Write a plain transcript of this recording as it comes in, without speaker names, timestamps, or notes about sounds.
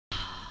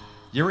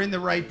You're in the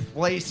right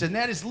place, and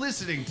that is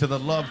listening to the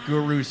Love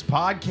Gurus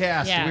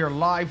podcast. Yeah. We are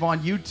live on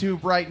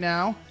YouTube right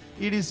now.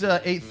 It is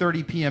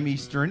 8:30 p.m.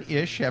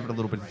 Eastern-ish. Having a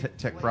little bit of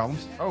tech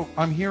problems. Oh,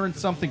 I'm hearing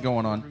something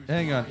going on.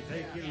 Hang on.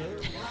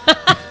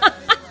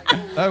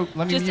 Oh,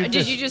 let me mute this.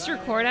 Did you just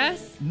record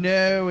us?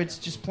 No, it's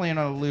just playing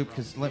on a loop.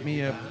 Because let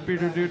me.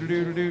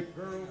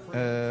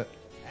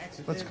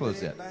 Let's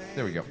close that.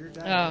 There we go.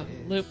 Oh,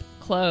 loop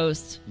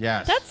closed.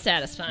 Yes. That's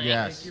satisfying.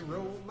 Yes.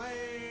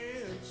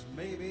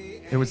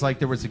 It was like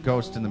there was a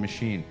ghost in the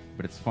machine,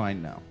 but it's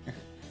fine now.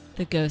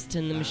 The Ghost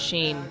in the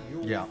Machine.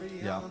 Yeah.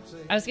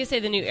 I was going to say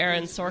the new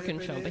Aaron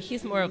Sorkin film, but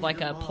he's more of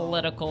like a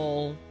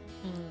political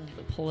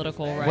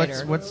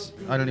writer. What's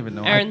I don't even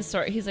know. Aaron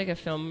Sorkin, he's like a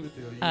film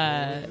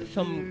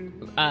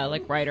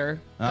like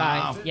writer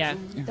guy. Yeah.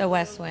 The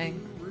West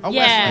Wing. Oh,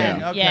 Yeah, West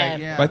Wing. Okay, yeah.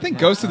 yeah. But I think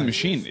Ghost in the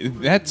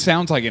Machine, that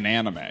sounds like an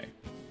anime.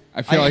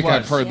 I feel like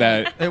I've heard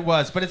that. It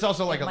was, but it's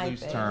also like It a might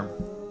loose be. term.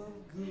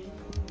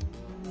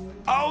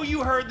 Oh,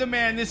 you heard the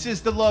man. This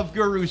is the Love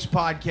Gurus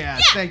podcast. Yeah.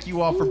 Thank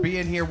you all for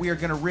being here. We are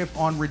going to riff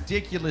on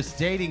ridiculous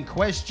dating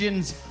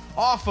questions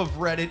off of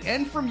Reddit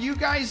and from you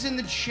guys in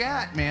the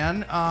chat,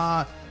 man.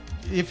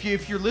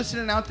 If you're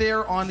listening out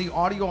there on the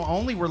audio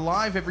only, we're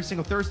live every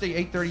single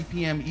Thursday, 8:30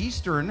 p.m.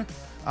 Eastern.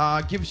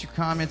 Give us your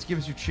comments, give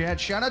us your chat.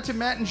 Shout out to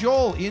Matt and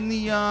Joel in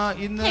the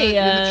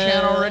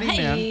chat already,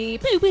 man.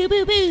 Boo, boo,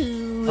 boo,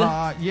 boo.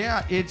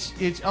 Yeah, it's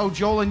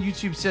Joel on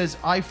YouTube says,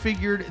 I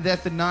figured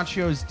that the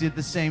nachos did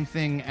the same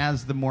thing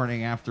as the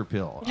morning after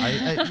pill.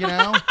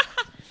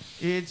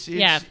 It's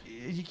Yeah.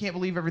 You can't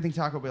believe everything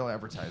Taco Bell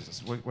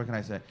advertises. What can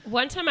I say?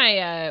 One time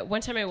I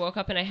woke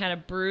up and I had a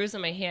bruise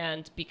on my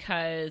hand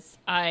because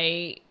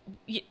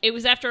it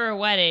was after a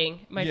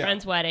wedding, my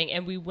friend's wedding,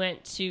 and we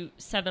went to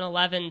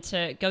 7-Eleven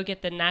to go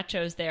get the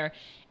nachos there.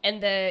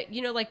 And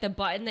the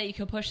button that you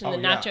could push in the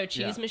nacho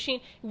cheese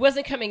machine, it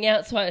wasn't coming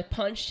out, so I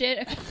punched it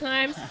a couple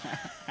times.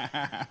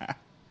 I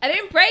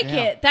didn't break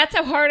it. That's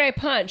how hard I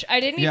punch. I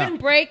didn't even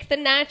break the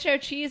nacho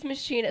cheese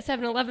machine at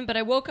 7-Eleven, but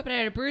I woke up and I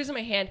had a bruise on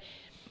my hand.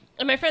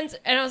 And my friends,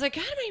 and I was like,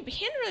 God, my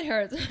hand really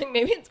hurts. Like,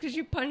 maybe it's because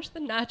you punched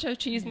the nacho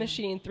cheese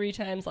machine 3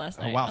 times last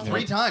night. Oh, wow.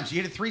 3 times.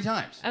 You hit it 3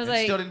 times. I was and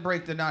like, still didn't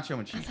break the nacho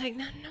machine. I was like,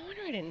 no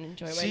wonder I didn't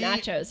enjoy my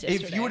nachos yesterday.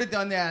 If you would have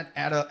done that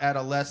at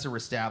a lesser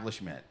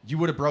establishment, you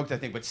would have broke that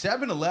thing. But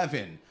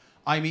 7-Eleven,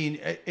 I mean,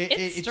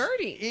 it's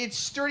sturdy. It's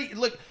sturdy.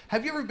 Look,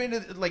 have you ever been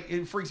to,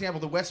 like, for example,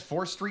 the West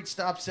 4th Street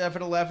stop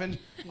 7-Eleven?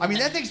 I mean,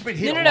 that thing's been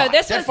hit a lot.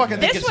 That fucking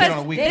thing gets hit on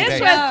a weekly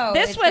basis.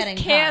 This was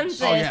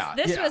Kansas. Oh, yeah.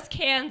 This was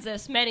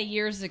Kansas many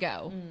years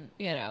ago.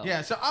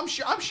 Yeah, so I'm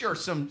sure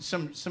some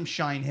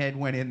shinehead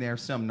went in there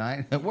some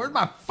night. Where's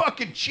my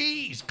fucking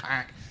cheese?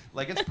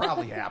 Like, it's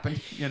probably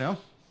happened,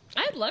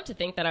 I'd love to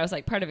think that I was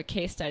like part of a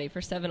case study for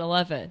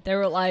 7-Eleven. They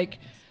were like,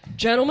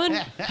 gentlemen,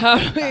 how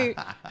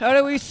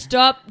do we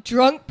stop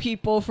drunk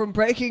people from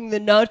breaking the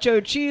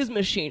nacho cheese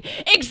machine?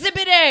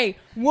 Exhibit A,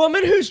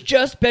 woman who's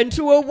just been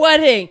to a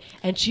wedding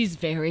and she's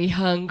very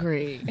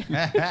hungry.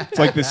 It's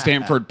like the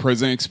Stanford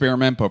prison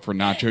experiment, but for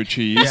nacho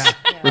cheese.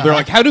 Where they're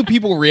like, how do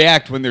people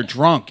react when they're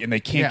drunk and they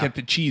can't get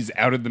the cheese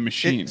out of the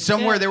machine?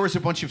 Somewhere there was a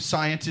bunch of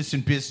scientists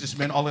and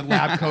businessmen all in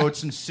lab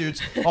coats and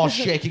suits, all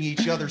shaking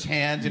each other's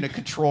hands in a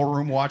control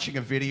room watching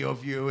a video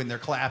of you, and they're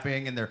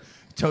clapping and they're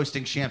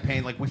toasting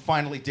champagne like, we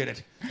finally did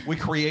it. We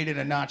created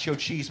a nacho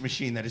cheese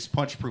machine that is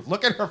punch-proof.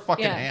 Look at her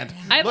fucking hand.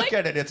 Look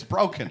at it. It's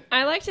broken.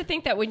 I like to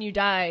think that when you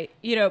die,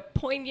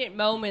 poignant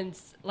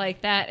moments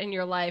like that in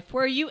your life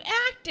where you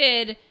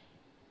acted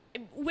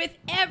with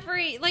I had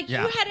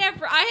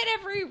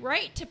every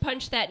right to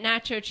punch that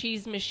nacho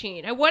cheese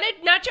machine. I wanted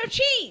nacho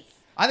cheese.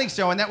 I think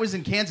so, and that was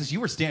in Kansas. You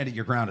were standing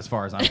your ground as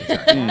far as I'm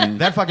concerned.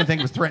 That fucking thing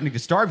was threatening to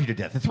starve you to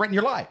death. It threatened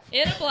your life.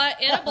 In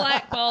a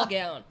black ball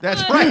gown.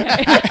 That's right.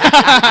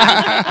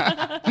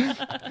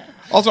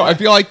 Also, I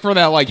feel like for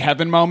that like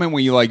heaven moment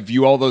when you like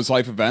view all those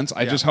life events,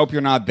 I just hope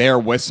you're not there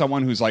with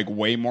someone who's like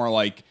way more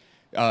like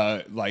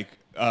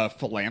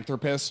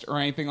philanthropist or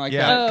anything like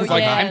that.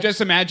 Because I'm just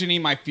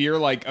imagining my fear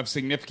like of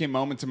significant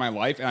moments in my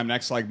life, and I'm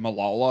next to like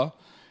Malala.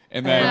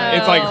 And then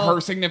it's like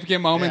her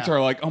significant moments are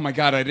like, oh my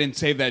God, I didn't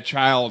save that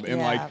child. And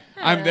like,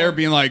 I'm there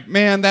being like,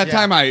 man, that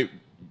time I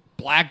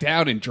blacked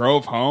out and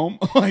drove home.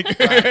 Like,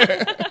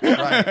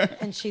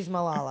 And she's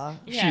Malala.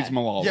 She's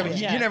Malala. Yeah, but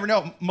you never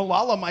know.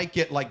 Malala might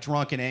get like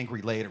drunk and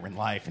angry later in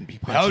life and be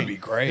punching. That would be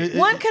great.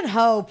 One can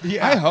hope.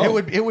 Yeah, I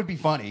hope. it would be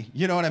funny.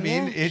 You know what I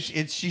mean? Yeah.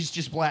 She's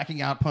just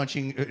blacking out,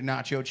 punching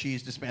nacho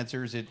cheese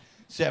dispensers at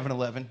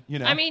 7-Eleven.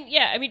 I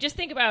mean, just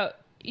think about.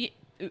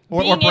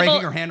 Or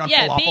breaking her hand on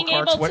falafel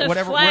carts,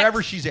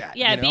 wherever she's at.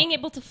 Yeah, being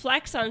able to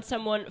flex on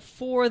someone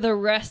for the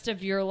rest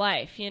of your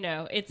life.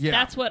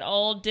 That's what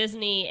all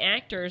Disney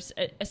actors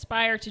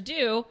aspire to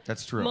do.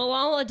 That's true.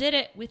 Malala did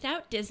it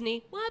without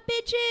Disney. What,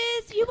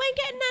 bitches? You ain't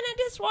getting none of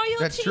this royalty.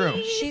 That's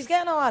true. She's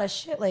getting a lot of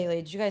shit lately.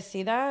 Did you guys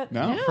see that?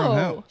 No. From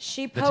who?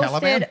 She The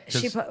posted.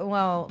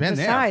 Taliban?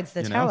 Besides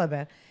the there,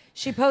 Taliban,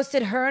 she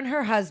posted her and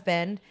her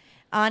husband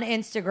on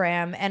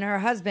Instagram, and her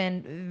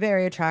husband,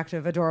 very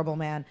attractive, adorable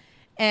man.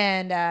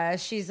 And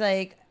she's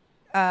like,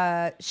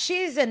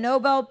 she's a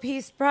Nobel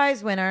Peace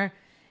Prize winner,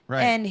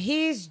 Right. And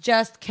he's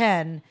just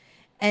Ken.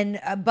 And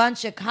a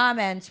bunch of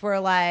comments were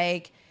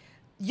like,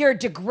 you're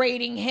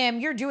degrading him.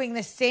 You're doing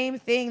the same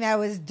thing that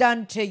was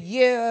done to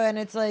you. And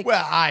it's like...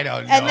 Well, I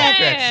don't know and then, if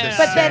that's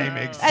the same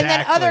exactly. And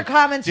then other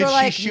comments were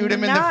like... Did she shoot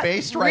him in the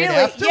face right really.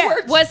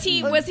 afterwards?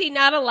 Yeah. Was he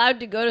not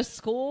allowed to go to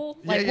school?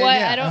 Like, yeah, what?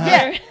 yeah. I don't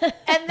know.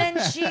 And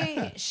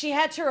then she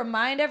had to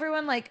remind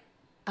everyone, like,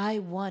 I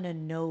won a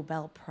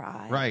Nobel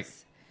Prize. Right.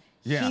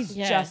 Yeah. He's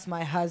just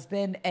my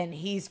husband, and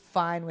he's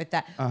fine with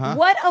that. Uh-huh.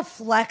 What a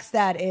flex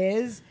that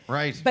is.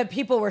 Right. But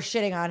people were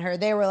shitting on her.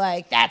 They were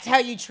like, that's how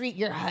you treat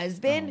your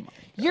husband?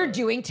 You're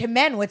doing to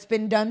men what's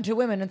been done to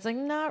women. It's like,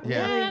 not really.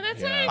 Yeah,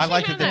 that's not I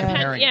like that they're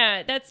comparing.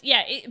 Yeah, that's,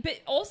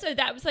 but also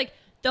that was like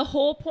the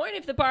whole point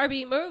of the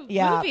Barbie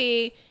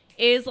movie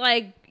is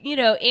like, you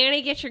know,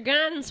 Annie, get your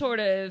gun, sort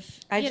of.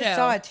 I just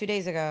saw it 2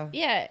 days ago.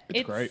 Yeah,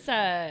 it's great.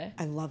 I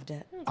loved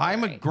it.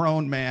 I'm a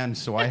grown man,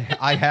 so I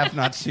have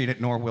not seen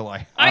it, nor will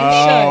I.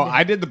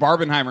 I did the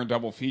Barbenheimer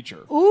double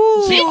feature.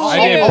 Ooh.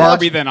 I did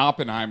Barbie then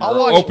Oppenheimer.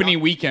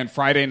 Opening weekend,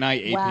 Friday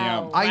night, 8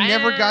 p.m. I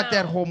never got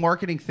that whole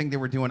marketing thing they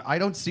were doing. I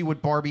don't see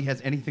what Barbie has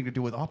anything to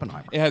do with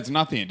Oppenheimer. It has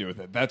nothing to do with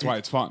it. That's why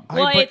it's fun.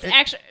 Well, it's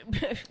actually...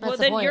 well, the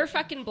then point. you're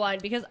fucking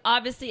blind, because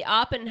obviously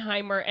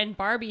Oppenheimer and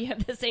Barbie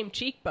have the same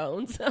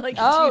cheekbones. Like,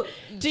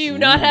 do you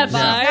not have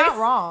eyes? He's not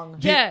wrong.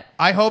 Yeah.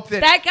 I hope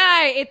that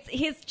guy,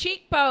 his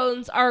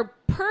cheekbones are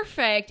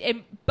perfect,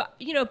 and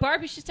you know,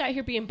 Barbie's just out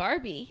here being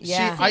Barbie.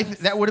 Yeah. See,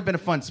 that would have been a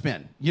fun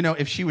spin. You know,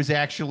 if she was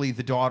actually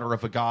the daughter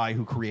of a guy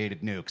who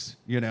created nukes,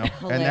 you know,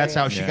 and that's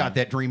how she got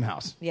that dream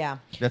house. Yeah.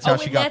 That's how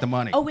she got the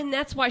money. Oh, and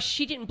that's why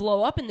she didn't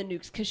blow up in the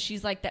nukes, because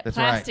she's like that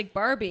plastic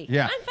Barbie.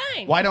 Yeah. I'm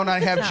fine. Why don't I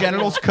have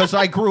genitals? Because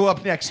I grew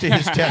up next to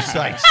his test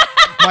sites.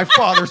 My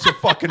father's a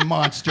fucking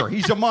monster.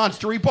 He's a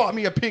monster. He bought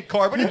me a pink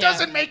car, but it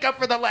doesn't make up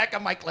for the lack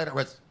of my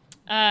clitoris.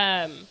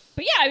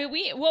 But yeah, I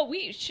mean,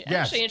 we should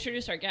actually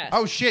introduce our guests.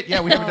 Oh shit,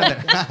 yeah, we haven't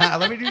done that.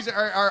 Let me introduce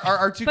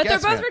our two but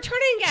guests. But they're both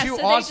returning guests. Two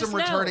so awesome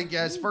returning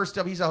guests. First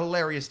up, he's a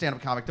hilarious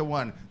stand-up comic, the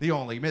one, the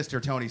only,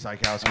 Mr. Tony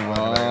Sykowski.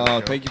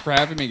 Oh, thank you for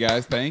having me,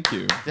 guys. Thank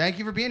you. Thank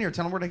you for being here.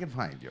 Tell them where they can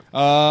find you.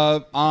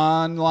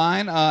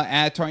 Online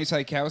at Tony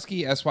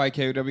Sykowski,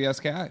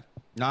 SYKOWSKI.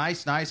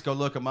 Nice. Go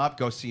look him up.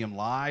 Go see him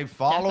live.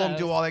 Follow him.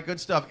 Do all that good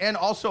stuff. And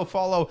also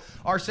follow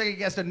our second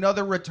guest,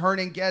 another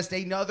returning guest,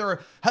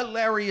 another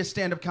hilarious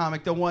stand-up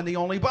comic, the one, the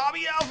only,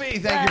 Bobbie Elfie.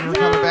 Thank you for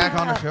coming back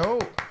on the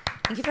show.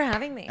 Thank you for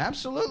having me.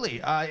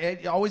 Absolutely.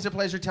 Always a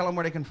pleasure. Tell them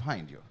where they can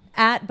find you.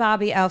 At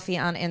Bobbie Elfie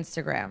on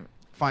Instagram.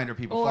 Find her,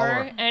 people. Or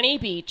follow her. any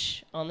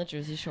beach on the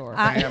Jersey Shore.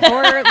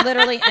 Or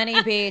literally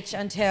any beach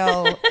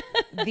until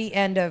the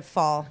end of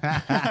fall.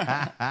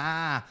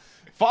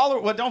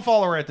 Don't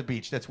follow her at the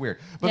beach. That's weird.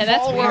 But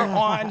follow her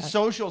on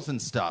socials and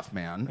stuff,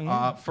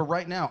 man. For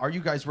right now, are you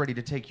guys ready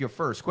to take your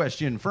first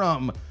question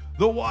from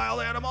the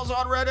wild animals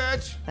on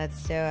Reddit?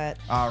 Let's do it.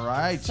 All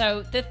right.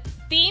 So the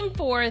theme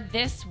for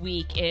this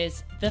week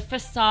is the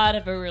facade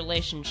of a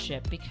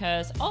relationship,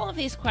 because all of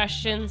these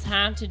questions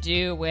have to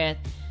do with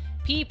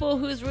people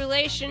whose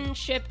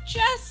relationship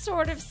just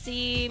sort of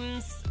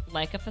seems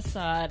like a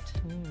facade.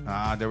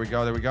 There we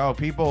go.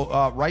 People,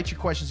 write your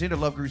questions into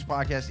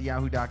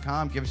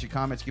loveguruspodcast@yahoo.com. Give us your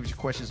comments. Give us your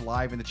questions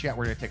live in the chat.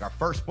 We're going to take our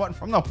first one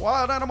from the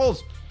wild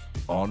animals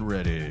on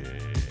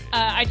Reddit.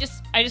 I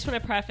just want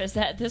to preface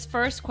that this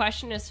first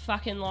question is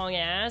fucking long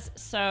ass.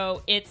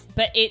 So it's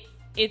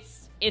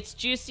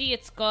juicy.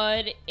 It's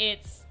good.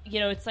 It's, you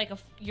know, it's like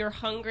you're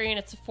hungry and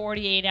it's a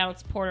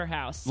 48-ounce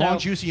porterhouse. So, long,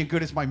 juicy, and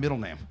good is my middle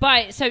name.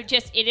 But so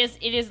just it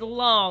is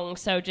long.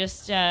 So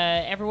just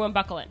everyone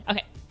buckle in.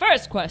 Okay.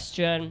 First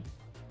question.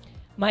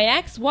 My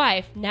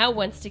ex-wife now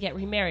wants to get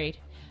remarried.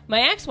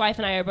 My ex-wife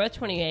and I are both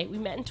 28. We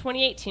met in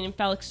 2018 and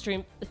fell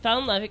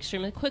in love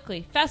extremely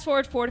quickly. Fast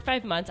forward 4 to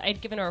 5 months, I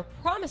had given her a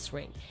promise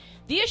ring.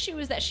 The issue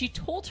is that she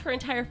told her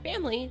entire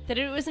family that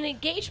it was an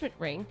engagement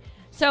ring.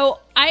 So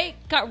I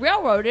got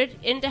railroaded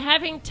into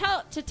having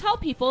to tell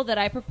people that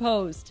I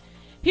proposed.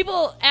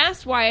 People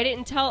asked why I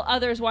didn't tell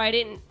others why I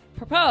didn't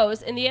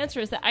propose, and the answer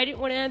is that I didn't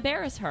want to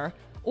embarrass her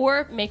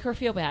or make her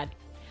feel bad.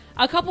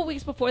 A couple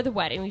weeks before the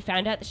wedding, we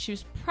found out that she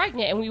was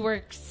pregnant, and we were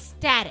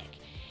ecstatic.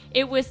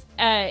 It was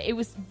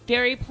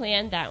very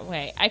planned that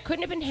way. I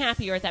couldn't have been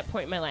happier at that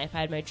point in my life.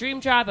 I had my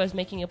dream job, I was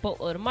making a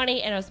boatload of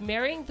money, and I was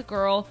marrying the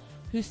girl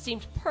who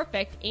seemed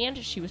perfect, and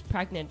she was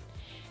pregnant.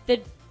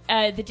 The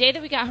day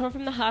that we got home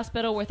from the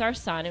hospital with our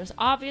son, it was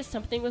obvious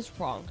something was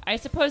wrong. I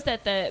suppose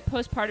that the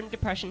postpartum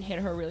depression hit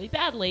her really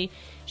badly.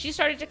 She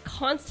started to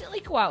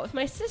constantly go out with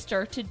my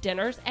sister to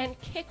dinners and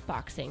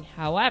kickboxing.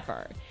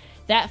 However,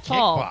 that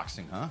fall,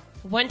 kickboxing, huh?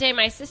 One day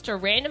my sister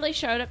randomly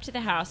showed up to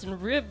the house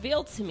and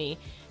revealed to me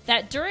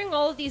that during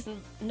all of these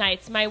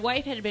nights, my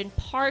wife had been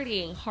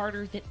partying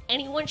harder than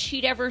anyone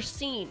she'd ever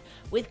seen,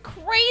 with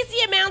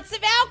crazy amounts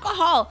of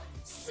alcohol,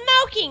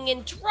 smoking,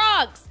 and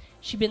drugs.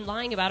 She'd been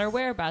lying about her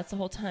whereabouts the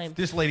whole time.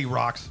 This lady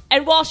rocks.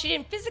 And while she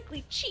didn't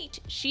physically cheat,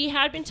 she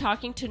had been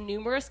talking to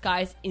numerous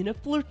guys in a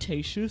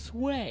flirtatious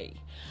way.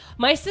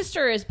 My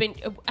sister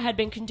had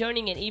been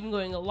condoning it, even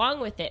going along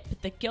with it,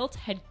 but the guilt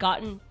had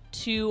gotten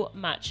too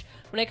much.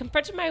 When I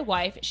confronted my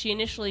wife, she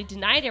initially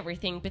denied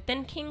everything, but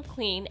then came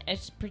clean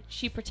as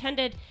she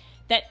pretended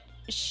that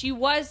she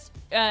was,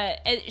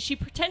 she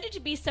pretended to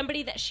be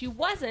somebody that she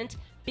wasn't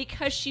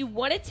because she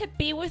wanted to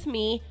be with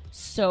me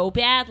so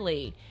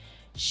badly.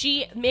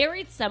 She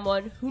married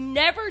someone who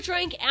never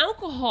drank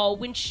alcohol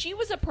when she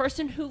was a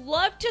person who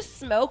loved to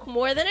smoke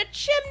more than a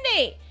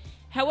chimney.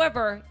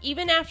 However,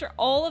 even after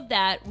all of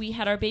that, we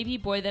had our baby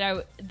boy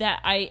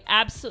that I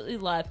absolutely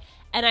loved.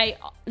 And I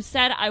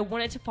said I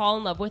wanted to fall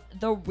in love with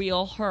the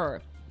real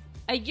her.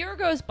 A year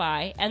goes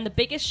by, and the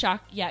biggest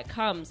shock yet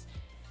comes.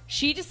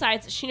 She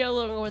decides that she no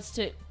longer wants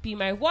to be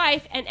my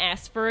wife and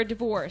asks for a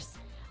divorce.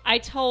 I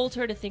told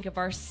her to think of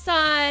our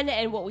son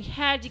and what we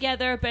had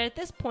together, but at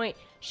this point,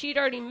 she'd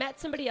already met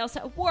somebody else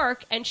at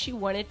work, and she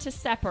wanted to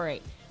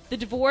separate. The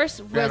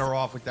divorce was Better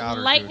off without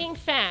her, lightning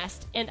dude.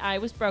 fast, and I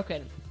was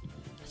broken.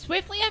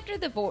 Swiftly after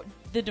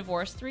the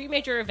divorce, 3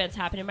 major events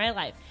happened in my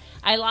life.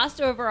 I lost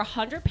over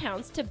 100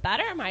 pounds to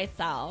better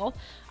myself.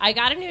 I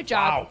got a new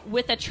job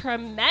with a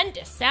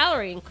tremendous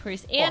salary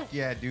increase. And Fuck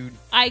yeah, dude.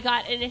 I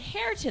got an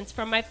inheritance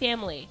from my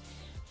family.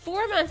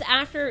 4 months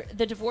after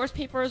the divorce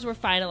papers were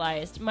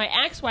finalized, my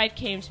ex-wife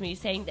came to me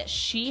saying that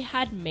she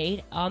had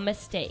made a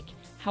mistake.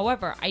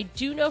 However, I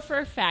do know for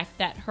a fact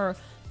that her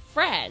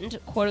friend,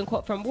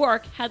 quote-unquote, from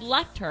work, had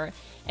left her,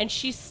 and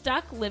she's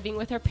stuck living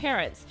with her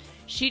parents.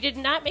 She did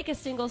not make a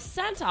single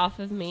cent off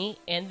of me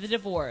in the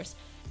divorce.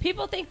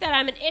 People think that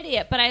I'm an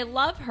idiot, but I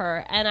love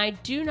her, and I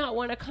do not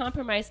want to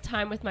compromise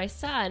time with my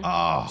son.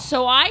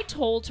 So I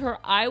told her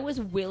I was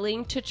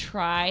willing to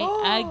try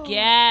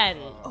again.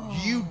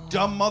 You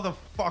dumb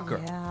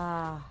motherfucker.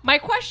 Yeah. My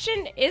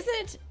question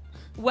isn't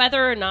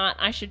whether or not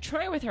I should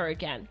try with her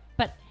again,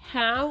 but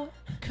how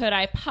could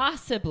I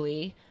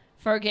possibly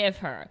forgive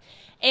her?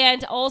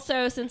 And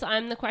also, since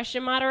I'm the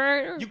question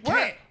moderator,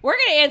 we're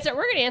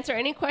gonna answer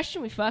any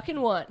question we fucking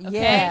want. Okay?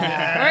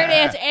 Yeah. We're gonna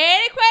answer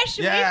any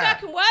question we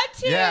fucking want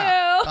to.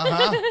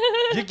 Yeah.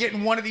 You're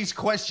getting one of these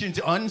questions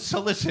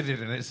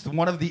unsolicited, and it's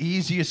one of the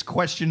easiest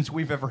questions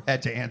we've ever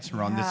had to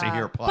answer on this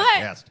here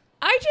podcast.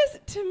 But I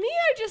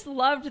just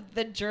loved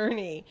the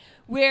journey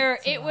where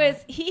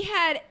he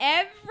had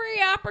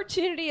every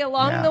opportunity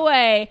along the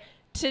way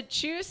to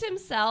choose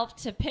himself,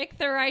 to pick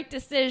the right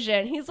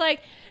decision. He's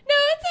like, no,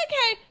 it's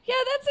okay. Yeah,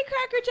 that's a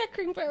Cracker Jack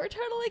ring, but we're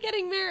totally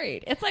getting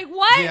married. It's like,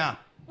 what? Yeah.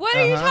 What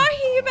are you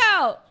talking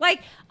about?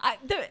 Like,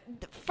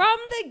 from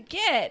the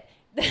get,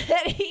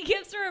 that he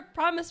gives her a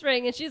promise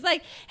ring, and she's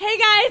like, hey,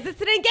 guys,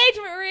 it's an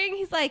engagement ring.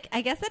 He's like,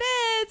 I guess it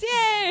is.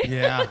 Yay.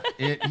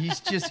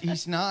 Yeah.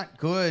 He's not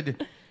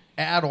good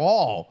at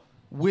all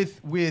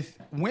with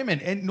women.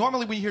 And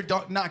normally when you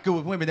hear not good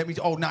with women, that means,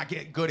 not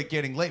good at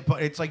getting laid.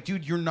 But it's like,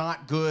 dude, you're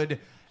not good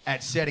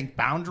at setting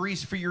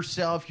boundaries for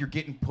yourself. You're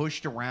getting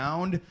pushed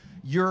around.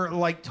 You're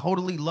like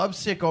totally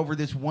lovesick over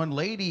this one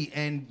lady,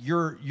 and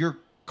you're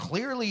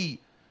clearly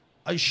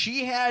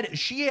she had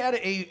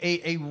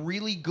a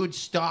really good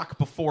stock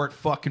before it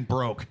fucking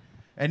broke.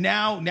 And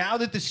now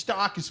that the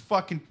stock is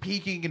fucking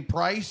peaking in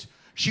price,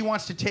 she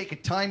wants to take a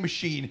time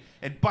machine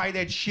and buy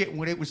that shit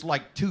when it was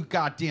like 2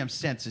 goddamn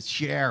cents a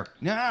share.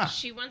 Nah.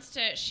 She wants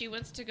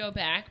to go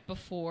back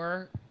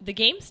before the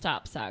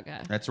GameStop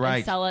saga. That's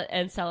right.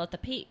 And sell at the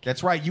peak.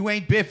 That's right. You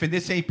ain't Biff, and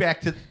this ain't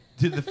Back to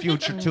the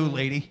Future too,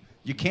 lady.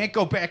 You can't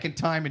go back in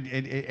time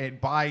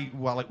and buy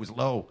while it was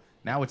low.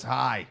 Now it's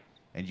high,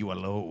 and you are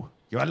low.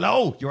 You're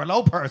low. You're a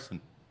low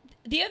person.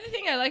 The other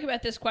thing I like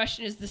about this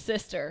question is the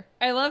sister.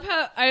 I love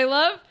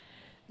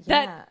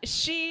that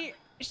she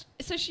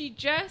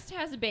just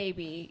has a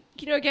baby.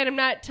 You know, again, I'm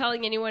not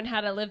telling anyone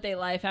how to live their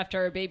life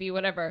after a baby,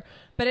 whatever.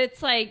 But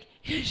it's like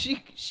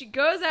she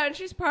goes out and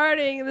she's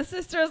partying, and the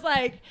sister's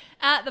like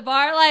at the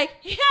bar, like,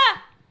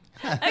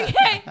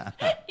 okay,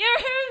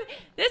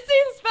 this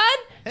seems fun.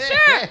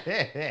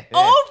 Sure.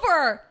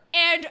 Over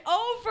and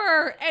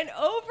over and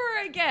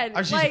over again.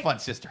 Oh, she's a fun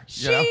sister.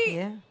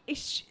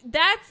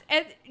 That's,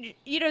 and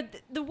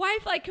the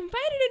wife like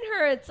confided in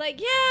her. It's like,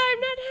 I'm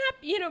not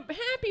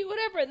happy,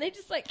 whatever. And they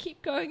just like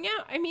keep going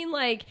out. I mean,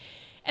 like,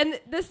 and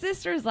the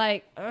sister's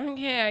like,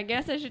 okay, I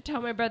guess I should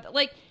tell my brother.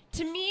 Like,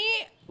 to me,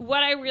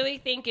 what I really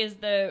think is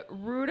the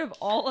root of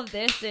all of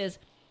this is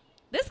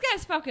this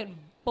guy's fucking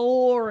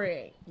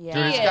boring. Yeah.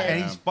 Dude,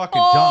 and he's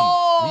fucking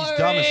dumb. He's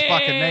dumb as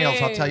fucking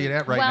nails. I'll tell you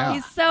that right now.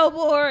 He's so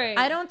boring.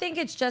 I don't think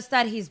it's just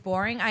that he's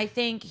boring. I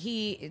think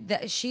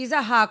she's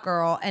a hot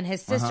girl, and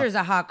his sister's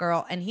a hot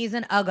girl, and he's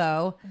an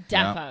uggo.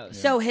 Defo. Yeah.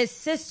 So his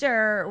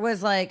sister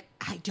was like,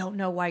 I don't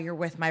know why you're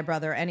with my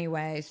brother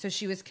anyway. So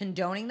she was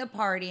condoning the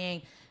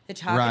partying, the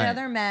talking to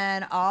other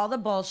men, all the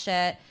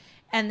bullshit.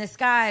 And this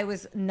guy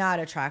was not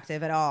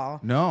attractive at all.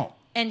 No.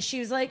 And she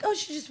was like,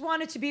 she just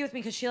wanted to be with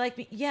me because she liked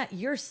me. Yeah,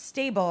 you're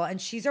stable,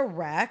 and she's a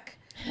wreck.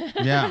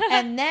 Yeah.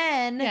 And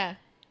then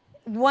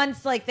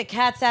once, like, the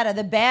cat's out of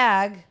the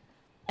bag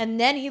and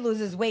then he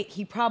loses weight.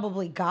 He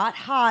probably got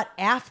hot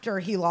after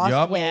he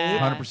lost weight.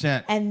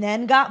 100%. And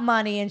then got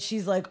money, and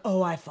she's like,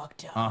 oh, I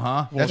fucked up.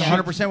 That's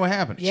 100% what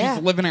happened. Yeah.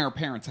 She's living at her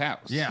parents'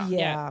 house.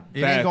 Yeah.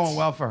 It ain't going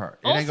well for her.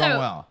 It ain't going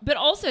well. But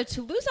also,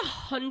 to lose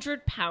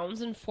 100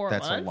 pounds in 4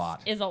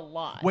 months is a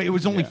lot. Wait, it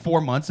was only 4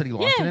 months that he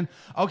lost it in?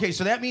 Okay,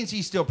 so that means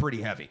he's still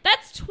pretty heavy.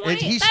 That's 20.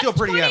 He's still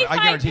pretty heavy,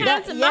 I guarantee.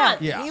 Pounds a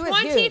month. Yeah. He was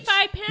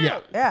 25 huge.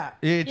 pounds. Yeah.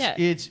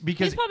 It's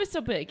because he's probably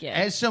still big,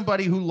 as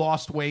somebody who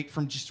lost weight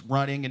from just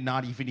running and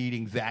not even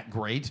eating that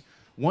great,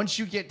 once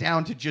you get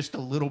down to just a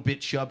little bit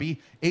chubby,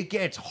 it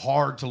gets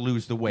hard to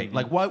lose the weight.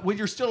 Like when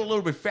you're still a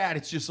little bit fat,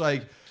 it's just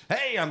like,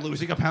 hey, I'm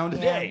losing a pound a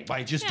day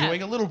by just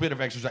doing a little bit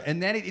of exercise.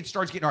 And then it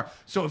starts getting hard.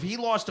 So if he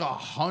lost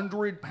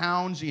 100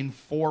 pounds in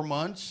 4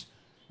 months,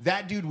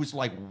 that dude was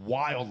like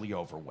wildly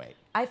overweight.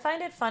 I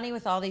find it funny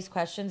with all these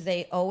questions,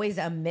 they always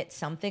omit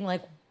something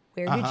like,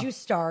 where did you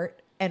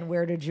start and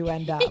where did you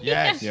end up?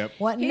 Yes. Yep.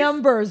 What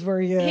numbers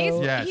were you?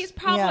 He's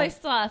probably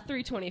still at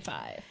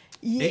 325.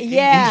 He's Like,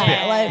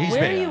 He's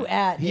where big. are you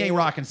at? He ain't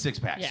rocking six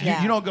packs.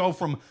 Yeah. You don't go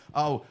from,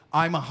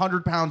 I'm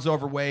 100 pounds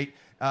overweight.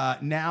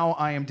 Now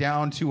I am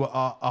down to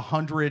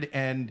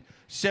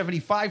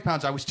 175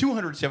 pounds. I was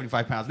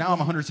 275 pounds. Now I'm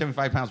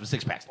 175 pounds with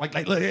six packs. Like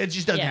it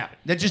just doesn't happen.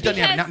 That just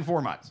doesn't happen. Not in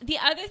 4 months. The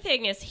other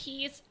thing is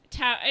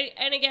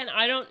and again,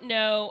 I don't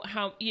know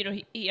how,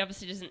 he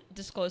obviously doesn't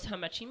disclose how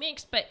much he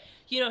makes, but,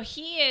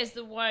 he is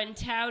the one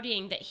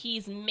touting that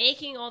he's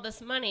making all this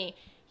money.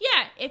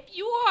 Yeah, if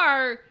you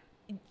are,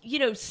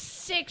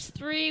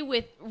 6'3"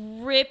 with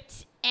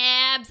ripped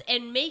abs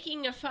and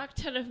making a fuck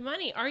ton of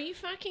money, are you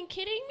fucking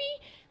kidding me?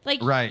 Like,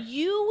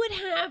 you would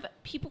have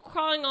people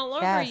crawling all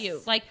over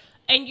you. Like,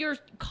 and you're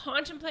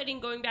contemplating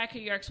going back to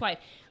your ex-wife.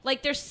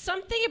 Like, there's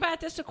something about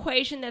this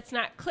equation that's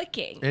not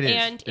clicking. It is.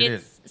 And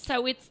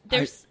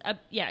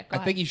I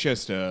think he's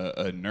just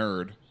a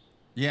nerd.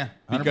 Yeah,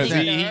 100%. Because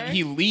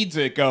he leads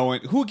it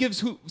going, who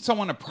gives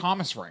someone a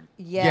promise ring?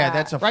 Yeah,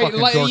 that's a right. fucking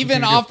Like,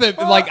 even off the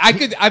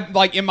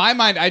well, in my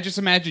mind, I just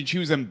imagined she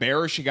was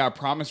embarrassed she got a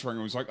promise ring.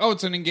 It was like, oh,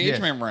 it's an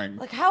engagement ring.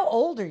 Like, how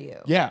old are you?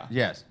 Yeah.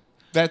 Yes.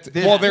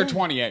 They're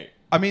 28.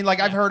 I mean, like,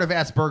 I've heard of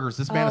ass burgers.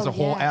 This man is a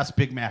whole ass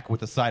Big Mac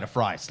with a side of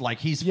fries. Like,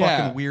 he's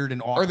fucking weird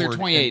and awkward. Or they're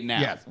 28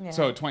 now. Yes. Yeah.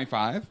 So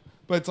 25.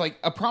 But it's like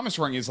a promise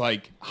ring is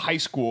like high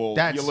school.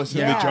 You listen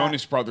to the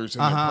Jonas Brothers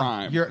in their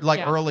prime. You're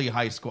like early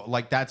high school.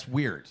 Like, that's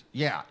weird.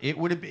 Yeah, it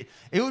would be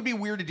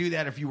weird to do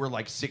that if you were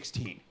like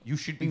 16. You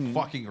should be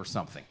fucking or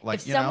something. Like,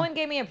 if someone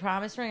gave me a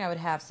promise ring, I would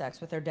have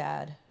sex with their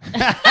dad.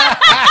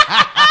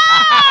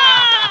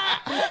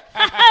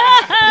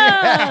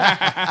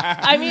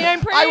 I mean, I'm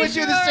pretty I would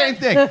do the same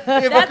thing. If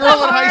a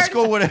girl in high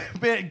school would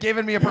have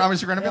given me a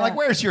promise ring, I'd be like,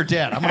 "Where's your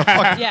dad? I'm gonna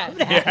fuck."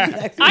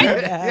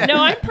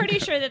 I'm pretty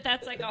sure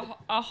that's like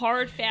a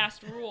hard,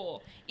 fast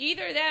rule.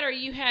 Either that, or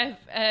you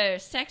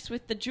have sex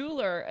with the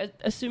jeweler,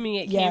 assuming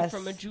it came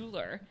from a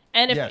jeweler.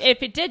 And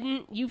if it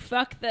didn't, you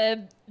fuck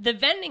the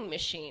vending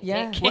machine.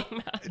 Yeah.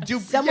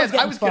 Dude, Someone's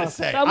I was going to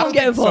say. Someone's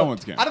getting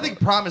fucked. I don't think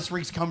promise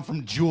rings come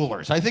from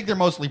jewelers. I think they're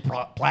mostly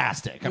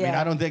plastic. I mean,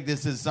 I don't think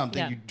this is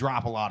something you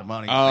drop a lot of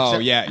money. Oh,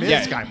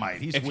 This guy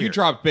might. He's if weird. you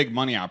drop big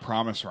money on a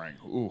promise ring,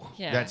 ooh.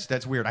 Yeah.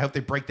 That's weird. I hope they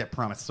break that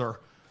promise, sir.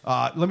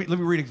 Let me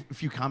read a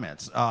few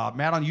comments.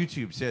 Matt on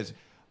YouTube says,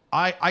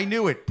 I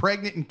knew it.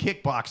 Pregnant and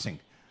kickboxing.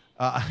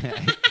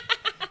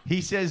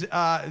 He says,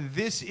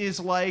 this is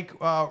like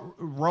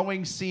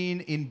rowing scene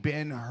in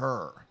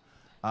Ben-Hur.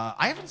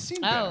 I haven't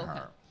seen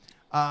Ben-Hur.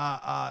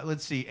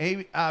 Let's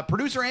see.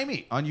 Producer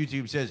Amy on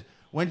YouTube says,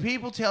 when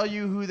people tell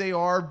you who they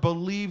are,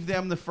 believe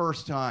them the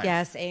first time.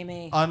 Yes,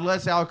 Amy.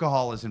 Unless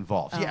alcohol is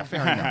involved. Yeah,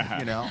 fair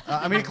enough.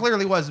 I mean, it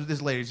clearly was with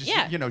this lady. It's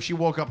just, she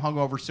woke up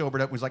hungover,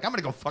 sobered up, and was like, I'm going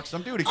to go fuck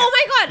some dude again.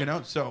 Oh, my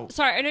God. So.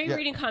 Sorry, I know you're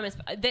reading comments,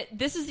 but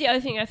this is the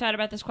other thing I thought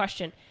about this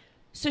question.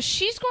 So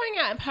she's going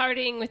out and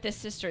partying with this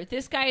sister.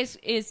 This guy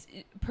is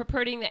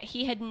purporting that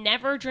he had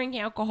never drank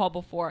alcohol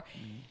before.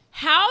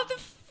 How the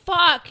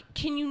fuck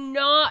can you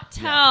not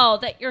tell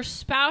that your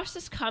spouse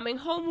is coming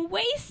home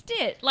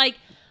wasted? Like,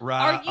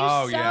 are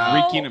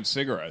you reeking of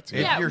cigarettes?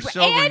 If you're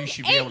sober, you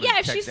should be able to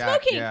detect she's that.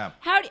 smoking. Yeah.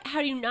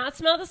 How do you not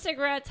smell the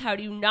cigarettes? How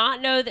do you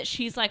not know that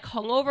she's like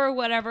hungover or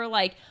whatever?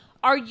 Like,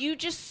 are you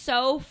just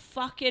so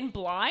fucking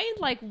blind?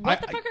 Like,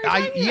 what the fuck are you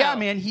talking about? Yeah,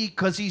 man,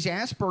 because he's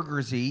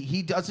Asperger's,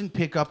 he doesn't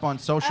pick up on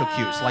social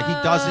cues. Like, he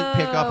doesn't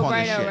pick up on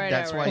this shit.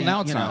 That's why. Well,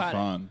 now it's not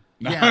fun.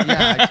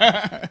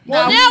 Yeah.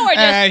 Well, now we're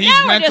just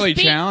he's mentally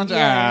challenged.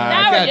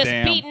 Now we're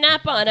just beating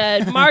up on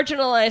a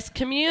marginalized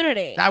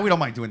community. We don't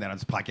mind doing that on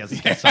this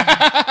podcast.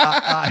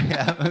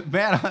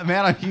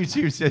 Matt on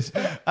YouTube says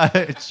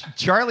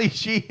Charlie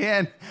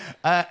Sheehan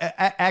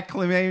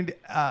acclaimed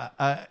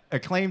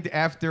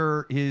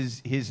after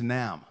his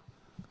NAM.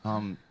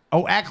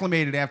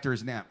 Acclimated after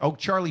his NAM.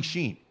 Charlie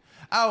Sheen.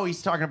 Oh,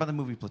 he's talking about the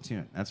movie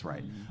Platoon. That's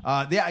right.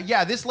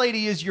 This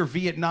lady is your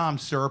Vietnam,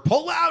 sir.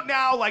 Pull out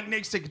now like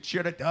Nixon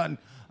should have done.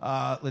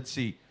 Let's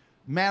see.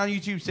 Matt on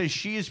YouTube says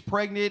she is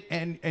pregnant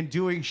and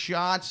doing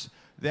shots.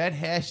 That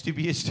has to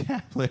be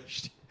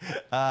established.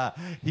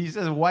 He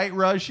says White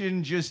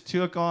Russian just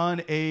took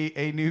on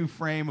a new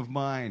frame of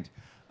mind.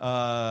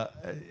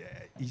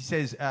 He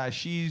says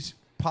she's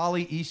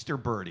Polly Easter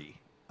Birdie.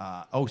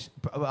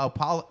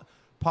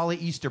 Polly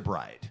Easter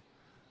Bride.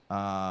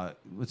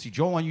 Let's see.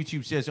 Joel on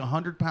YouTube says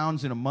 100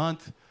 pounds in a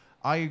month.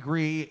 I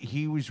agree.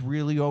 He was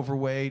really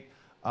overweight.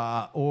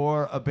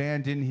 Or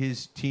abandon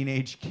his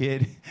teenage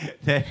kid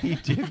that he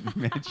didn't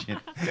mention.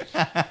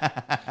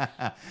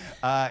 A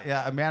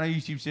man on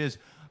YouTube says,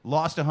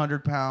 lost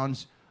 100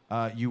 pounds,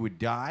 you would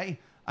die.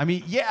 I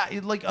mean, yeah,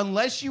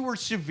 unless you were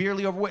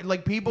severely overweight,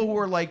 like people who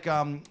are like,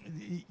 in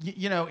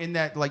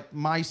that like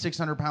my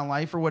 600-pound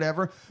life or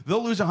whatever,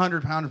 they'll lose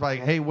 100 pounds by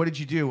like, hey, what did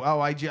you do? Oh,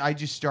 I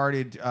just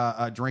started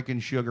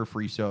drinking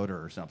sugar-free soda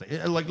or something.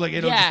 It'll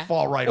just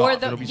fall right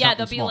off.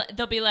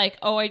 They'll be like,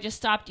 oh, I just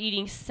stopped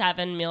eating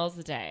 7 meals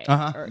a day.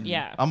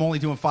 I'm only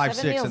doing 5,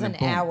 6 meals and then an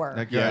boom. hour.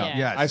 Like,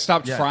 I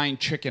stopped frying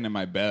chicken in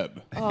my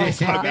bed. Oh, I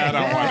saw that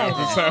on one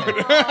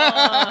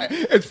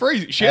episode. It's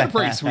pretty. She had a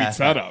pretty sweet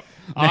setup.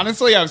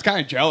 Honestly, I was kind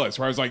of jealous.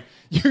 Where I was like,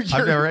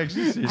 I've never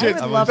actually seen it.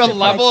 The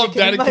level of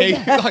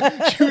dedication.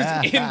 Like, she was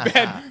in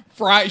bed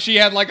she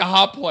had like a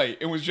hot plate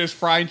and was just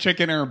frying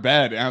chicken in her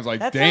bed. And I was like,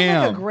 that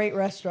damn. Sounds like a great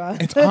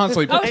restaurant. It's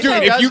honestly, dude,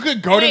 if you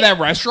could go to that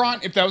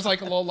restaurant, if that was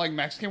like a little like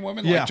Mexican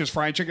woman, like just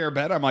frying chicken in her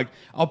bed, I'm like,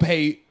 I'll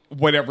pay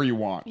whatever you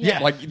want. Yeah.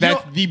 Like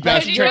that's the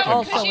best chicken.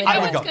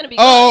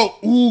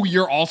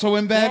 You're also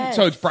in bed? Yes.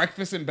 So it's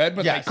breakfast in bed,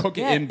 but they cook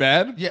it in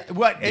bed? Yeah.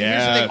 What? And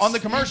here's the thing. On the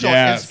commercial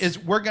is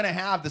we're going to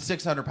have the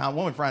 600-pound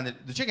woman frying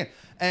the chicken.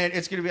 And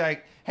it's going to be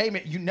like, hey,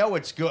 man, you know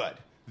it's good.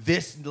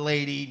 This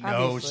lady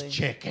knows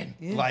chicken.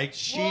 Yeah. Like,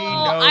 she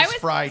knows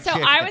fried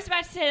chicken. So I was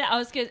about to say that. I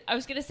was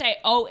going to say,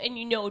 and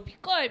you know it would be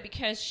good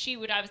because she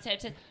would obviously have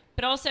to.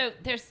 But also,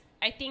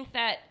 I think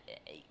that,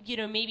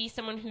 maybe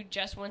someone who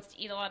just wants to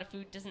eat a lot of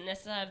food doesn't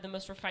necessarily have the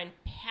most refined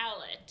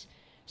palate.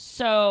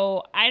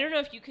 So I don't know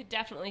if you could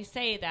definitely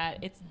say that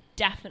it's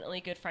definitely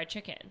good fried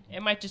chicken.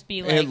 It might just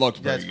be like... It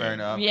looked that's pretty fair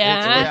good. enough.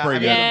 Yeah. It looked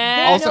pretty good.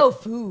 They know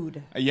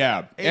food.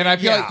 Yeah. And I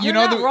feel like, you're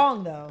not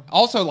wrong, though.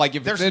 Also, like,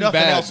 if there's it's in nothing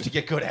bed... else to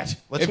get good at.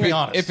 Let's be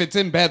honest. If it's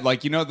in bed,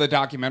 like, the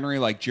documentary,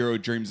 like, Jiro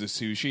Dreams of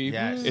Sushi?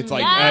 Yes. It's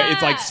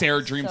like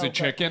Sarah dreams of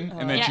chicken,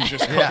 and then she's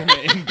just cooking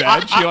it in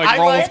bed. She, I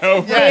rolls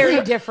over.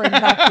 Very different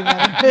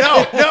documentary.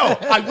 No.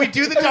 We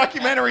do the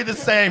documentary the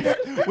same.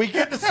 We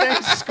get the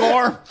same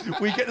score.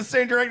 We get the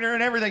same director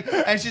and everything.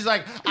 And she's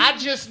like, I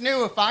just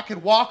knew if I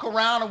could walk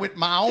around with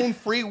my own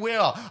free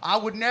will, I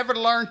would never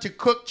learn to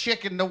cook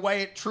chicken the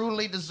way it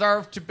truly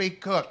deserved to be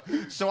cooked.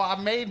 So I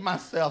made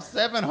myself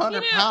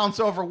 700 pounds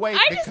overweight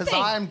because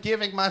I am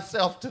giving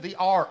myself to the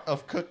art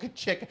of cooking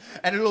chicken.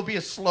 And it'll be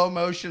a slow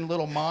motion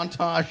little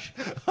montage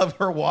of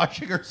her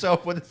washing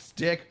herself with a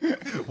stick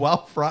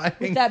while frying.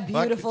 With that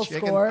beautiful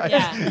score.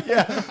 Yeah.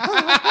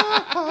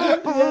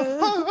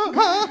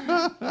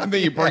 And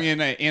then you bring in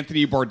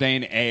Anthony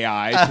Bourdain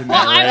AI to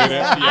narrate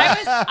it.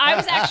 I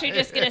was actually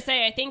just going to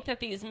say, I think that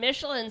these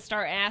Michelin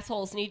star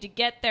assholes need to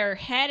get their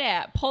head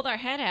out, pull their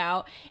head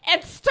out,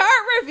 and start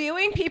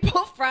reviewing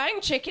people frying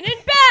chicken in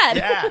bed.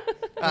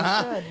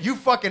 Yeah. You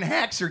fucking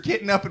hacks are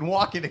getting up and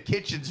walking to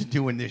kitchens and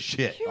doing this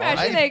shit. Can you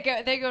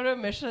imagine they go to a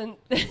Michelin...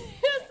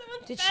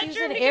 Did she use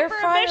an air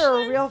fryer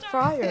or a real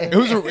fryer? It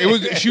was.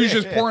 She was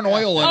just pouring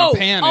oil in a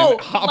pan and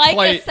hot like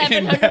plate. A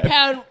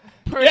 700-pound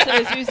person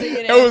is using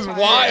an air fryer. It was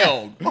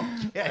wild.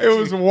 It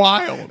was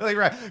wild. Like,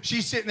 right.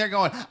 She's sitting there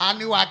going, I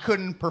knew I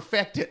couldn't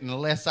perfect it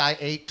unless I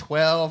ate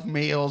 12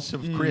 meals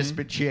of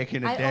crispy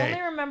chicken a day. I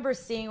only remember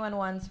seeing one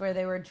once where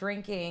they were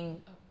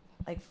drinking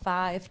like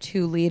 5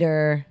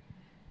 2-liter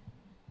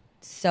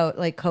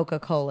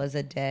Coca-Colas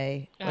a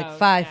day. Like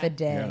 5 a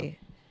day.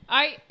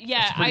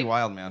 It's pretty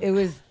wild, man. It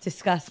was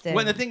disgusting.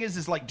 Well, the thing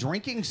is like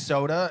drinking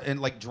soda and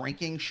like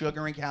drinking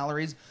sugar and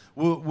calories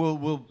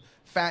will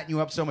fatten you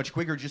up so much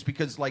quicker just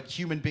because like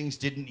human beings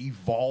didn't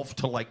evolve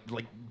to like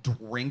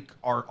drink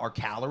our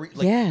calories,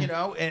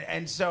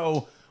 and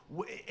so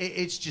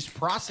it's just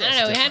processed.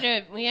 I don't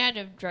know. We had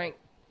to drink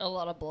a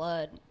lot of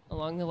blood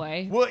along the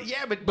way. Well,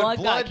 yeah, but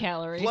blood got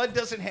calories. Blood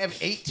doesn't have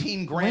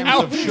 18 grams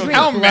of sugar.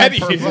 How many?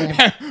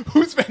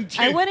 Who's been?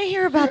 I want to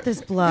hear about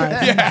this blood.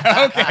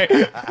 Yeah,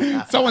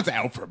 okay. Someone's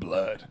out for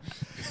blood.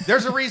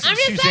 There's a reason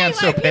Suzanne's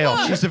so pale.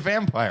 She's a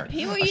vampire.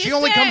 She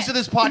only comes to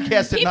this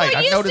podcast at night.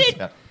 I've noticed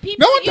that.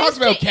 No one talks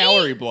about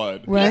calorie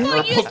blood. Right?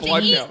 People used to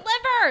eat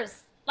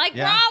livers, like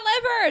raw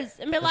livers,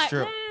 and be like,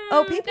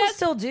 people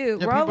still do.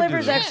 Yeah, raw liver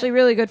is actually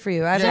really good for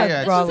you. I've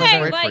had raw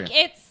liver. Like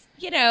it's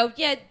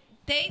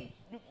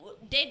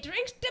they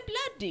drink the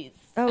bloodies.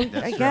 Oh,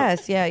 I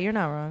guess. Yeah, you're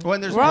not wrong. When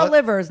there's raw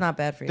liver is not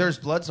bad for you. There's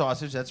blood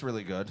sausage. That's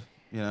really good.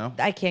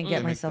 I can't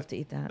get myself to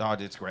eat that. Oh,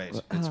 it's great.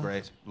 It's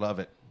great. Love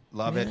it.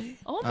 Love it.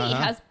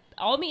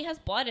 All meat has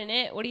blood in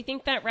it. What do you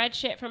think that red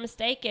shit from a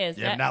steak is?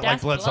 Yeah, not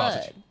like blood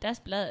sausage. That's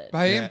blood. But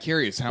I am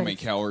curious how many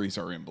calories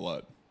are in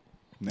blood.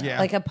 Yeah.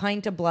 Like a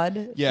pint of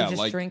blood? Yeah, you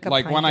just drink a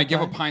like pint when I of give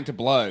blood? a pint of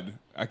blood,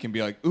 I can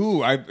be like,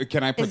 ooh,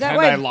 can I pretend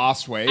why- I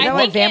lost weight? You know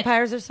why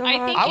vampires are so I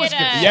hot? think I was it,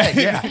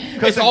 gonna say,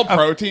 Because it's all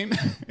protein.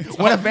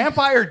 when a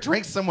vampire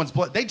drinks someone's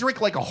blood, they drink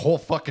like a whole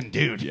fucking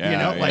dude. Yeah, you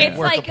know, yeah. like It's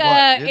worth like of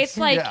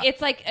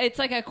blood. it's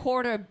like a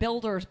quarter of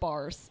Builder's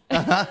bars,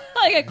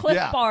 like a Cliff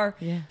Yeah. bar.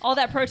 Yeah. All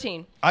that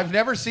protein. I've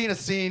never seen a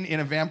scene in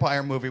a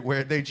vampire movie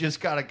where they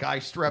just got a guy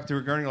strapped to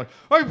a gurney like,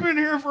 I've been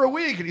here for a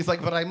week. And he's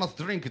like, but I must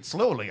drink it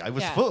slowly. I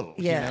was Yeah. full.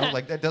 Yeah. You know,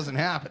 like that doesn't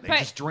happen. They Right.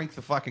 just drink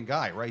the fucking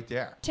guy right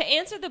there. To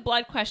answer the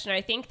blood question,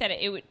 I think that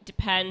it would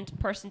depend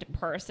person to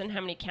person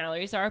how many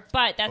calories are,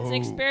 but that's an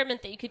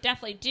experiment that you could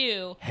definitely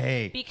do.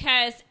 Hey.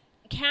 Because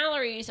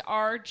calories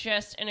are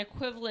just an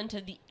equivalent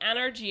of the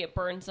energy it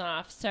burns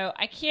off. So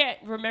I can't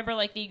remember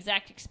like the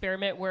exact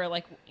experiment where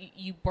like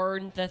you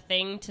burn the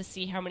thing to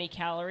see how many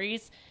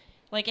calories.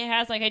 Like it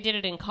has, like I did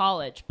it in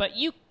college, but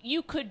you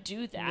could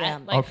do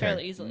that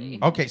fairly easily.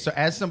 Okay, so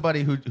as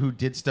somebody who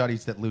did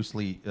studies that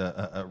loosely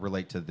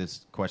relate to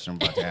this question I'm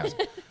about to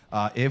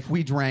ask, if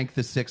we drank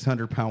the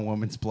 600-pound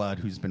woman's blood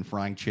who's been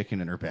frying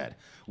chicken in her bed,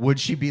 would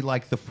she be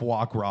like the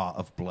foie gras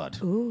of blood?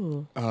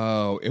 Ooh.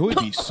 Oh, it would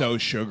be so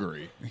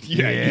sugary.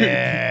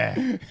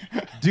 Yeah.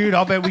 Dude,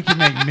 I'll bet we can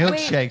make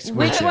milkshakes with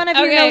Which it. one of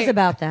you knows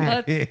about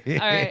that? All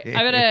right,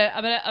 I'm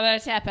gonna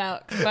tap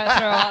out. 'Cause I'm about to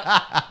throw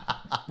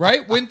up.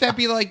 Right? Wouldn't that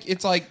be like,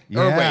 it's like,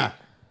 or Yeah.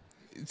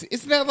 wait,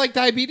 isn't that like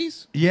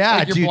diabetes? Yeah,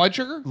 Like your dude, blood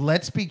sugar?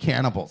 Let's be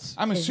cannibals.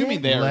 I'm assuming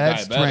it? they are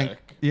Let's diabetic. drink.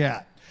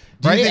 Yeah.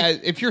 Do you Right?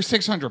 think- If you're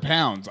 600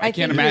 pounds, I I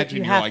can't think imagine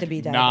you you're have like to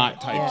be diabetic.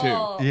 not type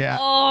 2. Yeah.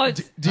 Oh,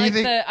 it's Do you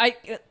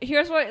like think-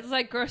 here's what it's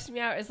like grossing me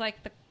out is like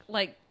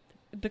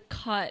the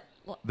cut.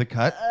 the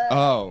cut?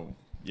 Oh,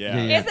 yeah.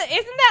 Yeah.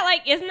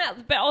 Isn't that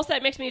but also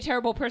that makes me a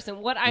terrible person.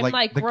 What I'm Like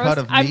like, the gross cut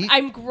of meat?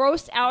 I'm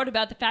grossed out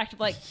about the fact of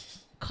like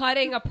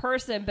cutting a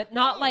person, but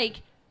not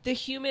like the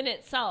human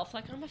itself.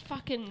 Like I'm a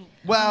fucking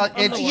Well,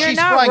 I'm the You're she's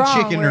not frying wrong,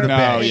 chicken in her we're-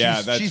 bed. No, yeah,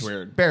 She's- that's she's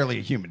weird. barely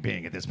a human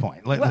being at this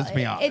point. Let's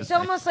be honest. It's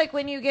almost like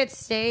when you get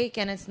steak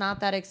and it's not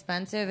that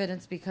expensive, and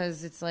it's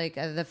because it's like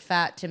the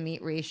fat to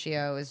meat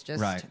ratio is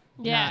just Right.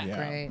 Yeah. not Yeah.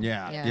 great.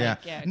 Yeah.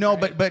 Yeah, No,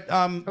 great. but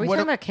Are we what talking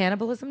about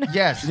cannibalism now?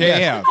 yes, Yeah,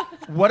 yes.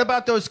 What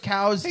about those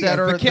cows that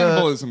are the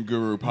Cannibalism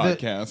Guru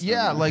podcast.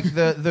 yeah, like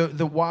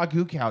the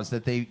Wagyu cows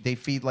that they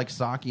feed like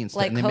sake and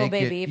stuff. Like and they Kobe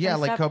make it, beef Yeah,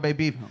 and like stuff? Kobe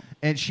beef.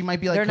 And she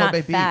might be like They're Kobe not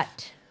beef.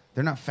 fat.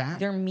 They're not fat?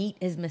 Their meat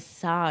is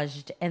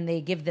massaged, and they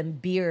give them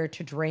beer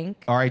to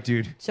drink. All right,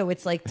 dude. So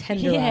it's like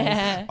tenderized.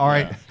 Yeah. All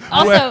right.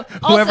 Also-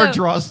 Whoever also-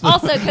 draws the,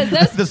 also, 'cause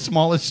those- the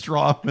smallest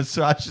straw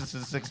massages a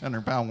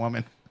 600-pound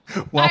woman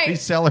while we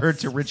sell her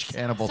to rich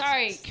cannibals.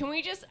 Sorry, can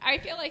we just? I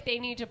feel like they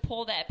need to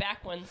pull that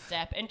back one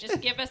step and just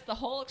give us the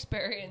whole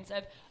experience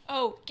of.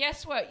 Oh,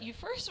 guess what? You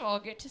first of all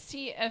get to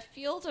see a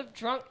field of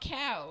drunk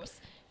cows.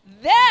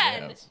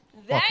 Then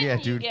Fuck yeah,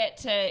 you dude. get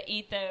to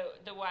eat the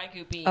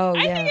Wagyu beef. Oh,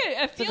 I yeah. think a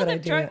That's a field good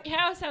of drunk idea.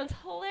 cows sounds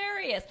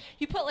hilarious.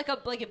 You put like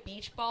a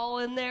beach ball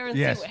in there and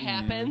Yes. see what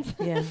happens.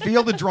 Yeah.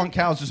 Field of Drunk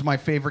Cows is my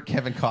favorite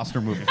Kevin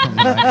Costner movie from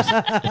the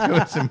 90s. It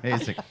was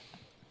amazing.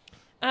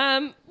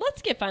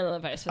 Let's get final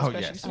advice for this Oh,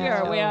 question yes. because we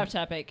are way Oh. off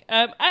topic.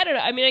 I don't know.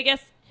 I mean, I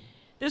guess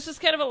this was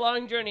kind of a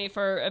long journey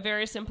for a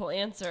very simple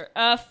answer.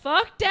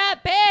 Fuck that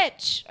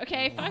bitch.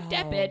 Okay, fuck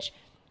that bitch.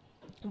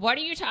 What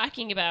are you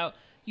talking about?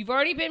 You've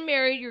already been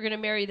married. You're going to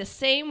marry the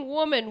same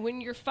woman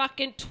when you're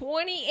fucking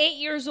 28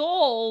 years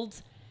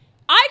old.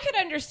 I could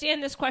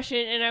understand this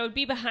question, and I would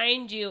be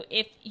behind you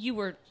if you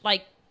were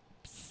like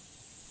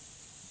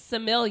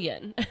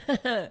 $1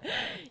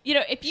 you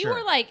know, if you Sure.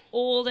 were like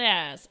old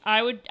ass,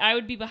 I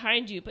would be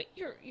behind you. But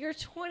you're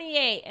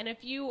 28, and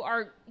if you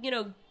are, you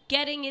know,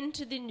 getting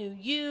into the new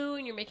you,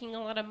 and you're making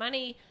a lot of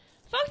money,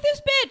 fuck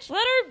this bitch.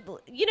 Let her,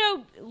 you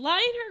know, lie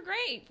in her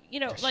grave. You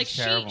know, She's like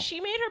terrible. she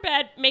made her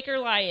bed, make her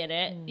lie in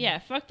it. Yeah,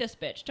 fuck this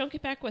bitch. Don't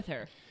get back with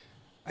her.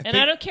 And think-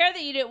 I don't care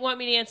that you didn't want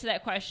me to answer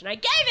that question. I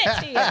gave it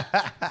to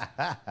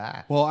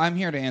you. Well, I'm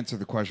here to answer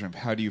the question of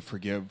how do you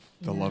forgive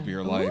the love of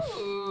your life?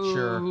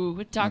 Sure. Ooh,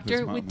 with At this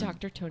Dr. moment.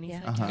 Tony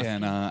Yeah. Sykowski.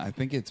 And I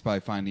think it's by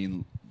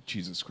finding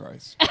Jesus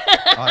Christ.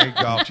 There you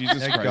go. Jesus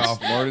There you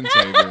Christ, go. Lord and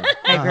Savior.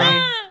 I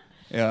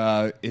agree.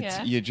 It's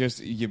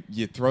Yeah.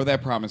 you throw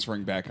that promise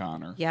ring back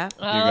on her. Yeah. You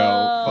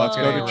go, let's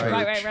go to Oh,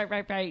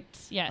 church. Right.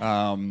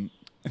 Yes.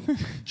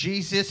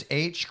 Jesus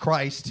H.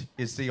 Christ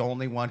is the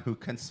only one who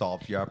can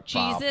solve your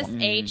problem. Jesus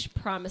H.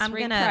 Promise I'm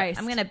ring gonna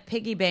Christ.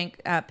 piggyback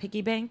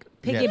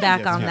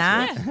Yes, on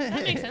yes, that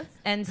That makes sense.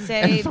 and And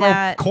say throw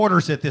that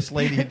quarters at this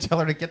lady and tell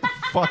her to get the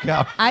fuck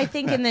out. I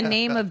think in the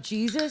name of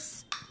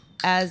Jesus,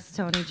 as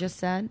Tony just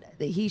said,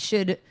 that he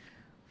should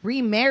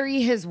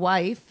remarry his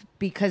wife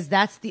because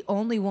that's the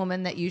only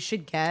woman that you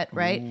should get,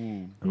 right?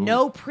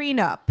 No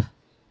prenup There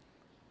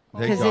you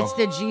because go. it's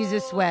the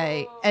Jesus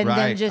way, and then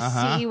Right, just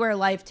uh-huh. see where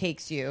life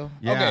takes you.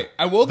 Yeah. Okay,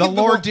 I will The give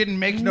the Lord wo- didn't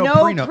make no, No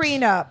prenups.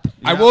 prenup.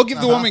 I will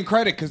give the woman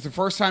credit because the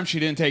first time she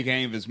didn't take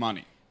any of his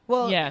money.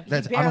 Well, Yeah. he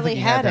That's, I don't barely think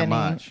he had that any.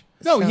 much.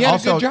 No, he had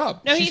a good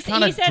job. No, She's he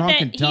kinda said drunk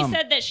that and dumb. he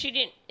said that she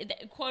didn't,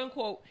 that, quote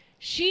unquote,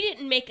 she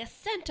didn't make a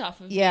cent off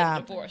of Yeah.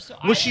 being divorced. So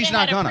Well, either she's they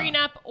not had a gonna.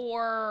 prenup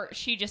or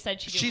she just said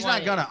she didn't She's want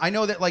not gonna. I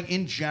know that, like,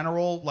 in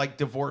general, like,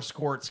 divorce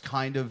courts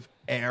kind of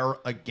err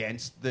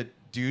against the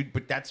dude,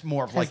 but that's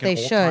more of like an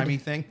they old-timey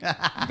thing.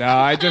 No,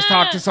 I just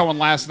talked to someone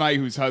last night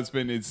whose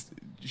husband is.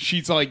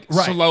 She's like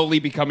slowly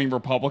becoming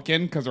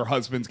Republican because her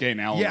husband's getting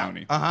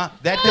alimony. Yeah,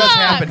 that does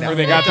happen now. Or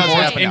they got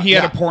divorced, and he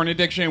had a porn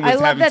addiction. And was I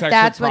love having that. Sex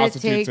That's with what it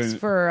prostitutes takes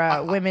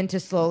for women to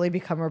slowly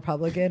become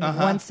Republican.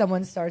 Once a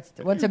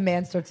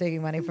man starts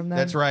taking money from them.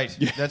 That's right.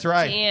 That's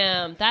right.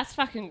 Damn, that's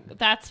fucking.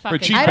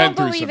 But she's I been don't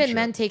through believe some in shit.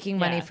 men taking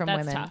money from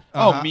that's women. tough.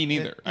 Oh, me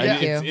neither. Yeah.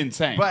 It's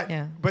insane.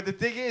 But the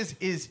thing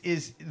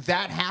is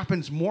that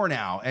happens more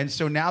now, and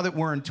so now that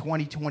we're in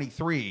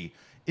 2023.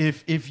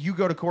 If you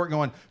go to court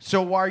going,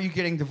 so why are you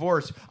getting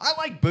divorced? I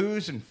like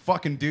booze and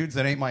fucking dudes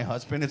that ain't my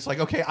husband. It's like,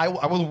 okay, I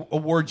will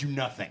award you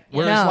nothing.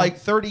 Whereas like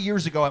 30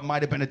 years ago, it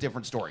might have been a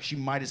different story. She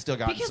might have still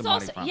gotten some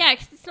money from it. Yeah,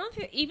 because it's not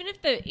even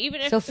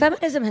if So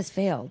feminism has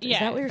failed. Is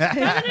that what you're saying?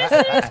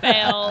 Feminism has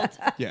failed.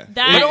 Yeah.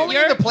 But only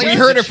in the places We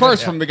heard it should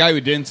first have. from the guy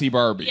who didn't see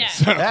Barbie. Yeah,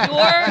 So.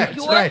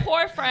 your right.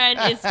 poor friend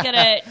is gonna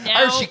I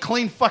now. heard she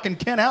cleaned fucking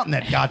Ken out in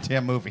that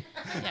goddamn movie.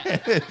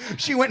 Yeah.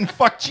 She went and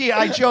fucked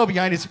G.I. Joe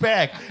behind his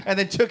back and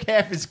then took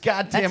half his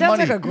goddamn That sounds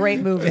money. like a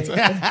great movie.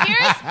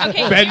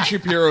 Ben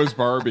Shapiro's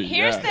Barbie.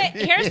 Here's the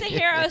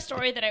hero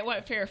story that I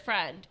want for your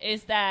friend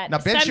is that Now,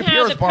 Ben somehow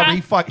Shapiro's the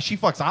Barbie, she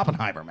fucks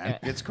Oppenheimer, man.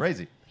 It's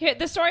crazy. Here,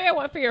 the story I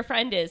want for your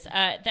friend is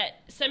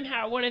that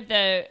somehow one of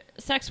the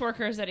sex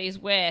workers that he's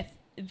with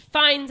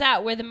finds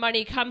out where the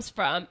money comes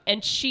from,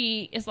 and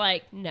she is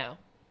like, no.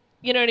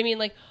 You know what I mean?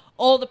 Like,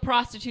 all the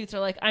prostitutes are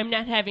like, I'm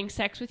not having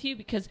sex with you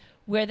because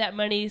where that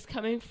money is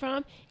coming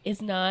from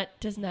does not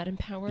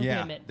empower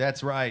women.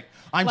 That's right.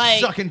 I'm Like-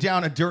 sucking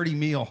down a dirty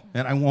meal,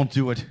 and I won't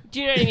do it.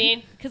 Do you know what I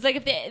mean? Because like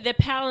if the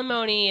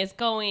palimony is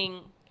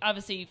going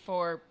obviously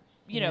for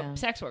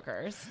sex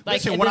workers, like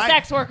Listen, the when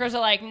sex workers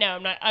are like, no,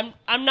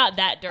 I'm not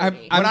that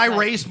dirty. When I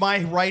raised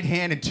my right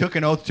hand and took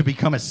an oath to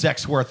become a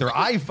sex worker,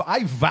 I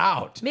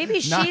vowed Maybe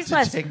not she's to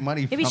less. take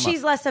money Maybe from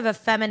she's less of a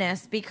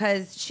feminist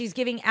because she's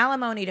giving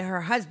alimony to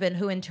her husband,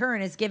 who in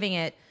turn is giving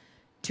it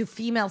to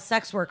female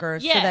sex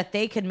workers so that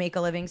they can make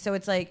a living. So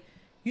it's like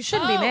you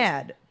shouldn't be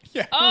mad.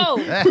 Yeah. Oh,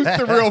 Who's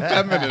the real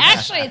feminist?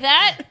 actually,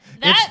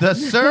 It's the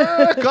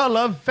circle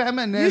of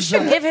feminism. You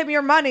should give him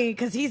your money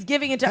because he's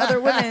giving it to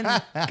other women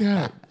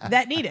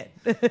that need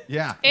it.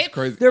 Yeah. it's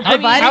Crazy. They're How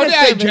providing did a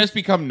I service. just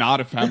become not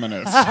a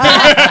feminist?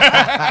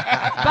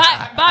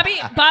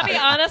 Bobby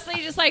honestly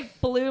just like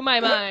blew my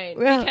mind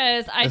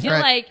because I feel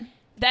right. like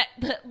that,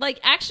 like,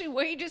 actually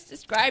what you just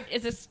described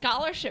is a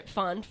scholarship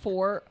fund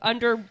for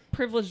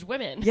underprivileged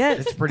women.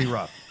 Yes, It's pretty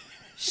rough.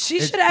 she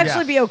should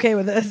actually be okay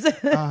with this.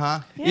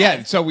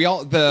 Yeah. So we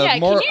all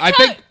Can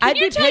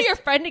you tell your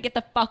friend to get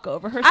the fuck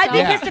over herself? I'd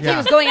be pissed if he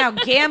was going out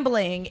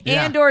gambling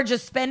and or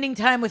just spending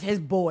time with his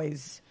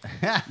boys.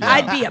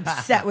 I'd be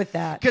upset with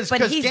that.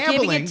 But he's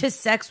giving it to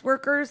sex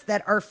workers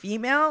that are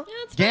female.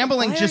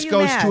 Gambling Why just are you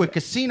goes mad? to a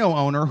casino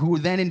owner who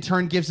then in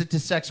turn gives it to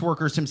sex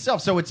workers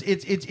himself. So it's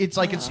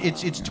like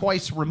it's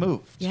twice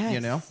removed. Yes.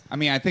 You know? I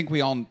mean, I think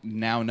we all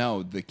now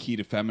know the key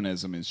to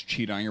feminism is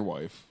cheat on your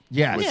wife.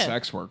 Yes. With Yeah.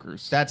 sex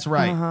workers. That's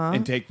right.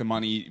 And take the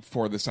money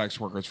for the sex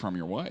workers from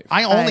your wife.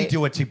 I only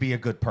do it to be a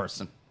good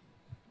person.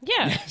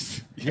 Yeah.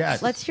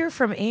 Yes. Let's hear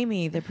from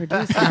Amy, the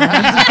producer.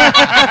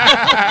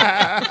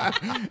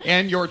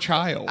 And your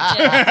child.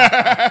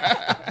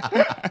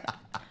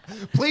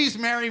 Please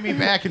marry me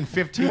back in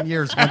 15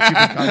 years once you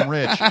become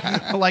rich.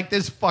 Like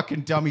this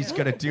fucking dummy's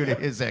going to do to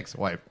his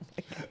ex-wife.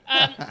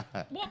 Well,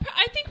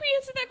 I think we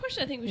answered that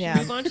question. I think we should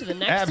move on to the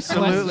next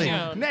Absolutely.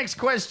 question. Next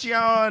question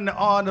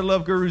on the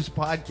Love Gurus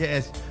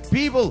podcast.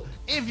 People,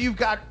 if you've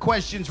got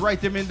questions,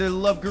 write them into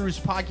Love Gurus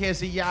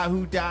podcast at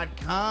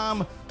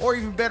yahoo.com, or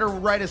even better,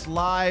 write us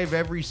live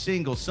every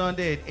single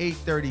Sunday at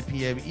 8:30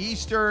 p.m.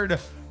 Eastern,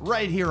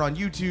 right here on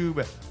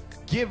YouTube.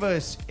 Give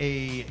us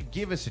a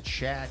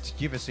chat,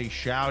 give us a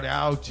shout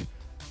out,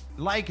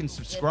 like and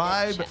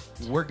subscribe.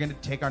 We're gonna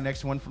take our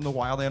next one from the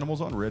wild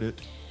animals on Reddit.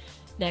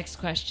 Next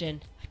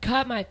question. I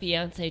caught my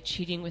fiance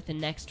cheating with a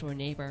next door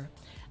neighbor.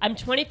 I'm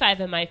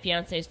 25 and my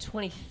fiance is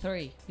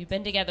 23. We've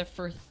been together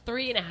for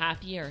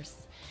 3.5 years.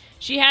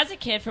 She has a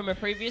kid from a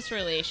previous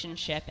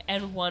relationship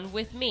and one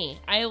with me.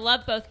 I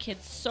love both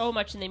kids so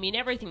much and they mean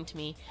everything to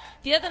me.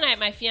 The other night,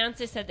 my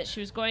fiance said that she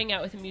was going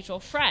out with a mutual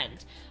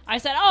friend. I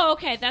said, oh,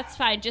 okay, that's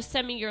fine. Just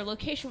send me your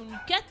location when you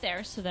get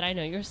there so that I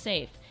know you're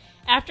safe.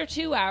 After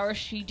 2 hours,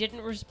 she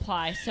didn't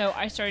reply, so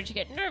I started to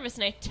get nervous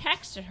and I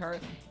texted her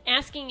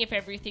asking if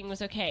everything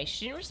was okay.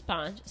 She didn't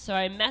respond, so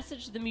I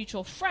messaged the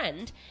mutual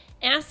friend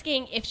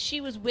asking if she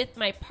was with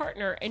my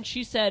partner, and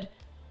she said,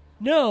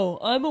 no,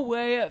 I'm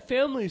away at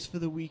family's for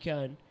the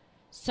weekend.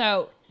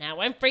 So now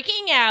I'm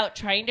freaking out,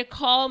 trying to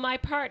call my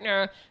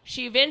partner.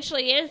 She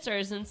eventually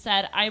answers and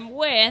said, I'm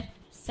with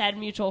said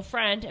mutual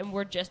friend and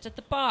we're just at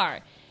the bar.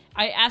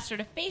 I asked her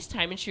to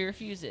FaceTime and she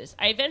refuses.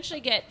 I eventually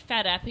get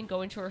fed up and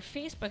go into her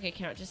Facebook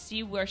account to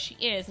see where she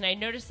is, and I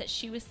noticed that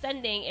she was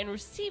sending and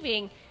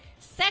receiving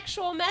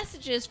sexual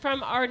messages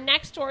from our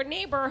next door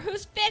neighbor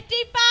who's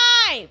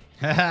 55.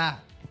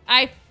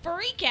 I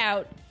freak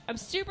out. I'm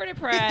super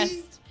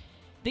depressed.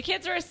 The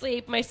kids are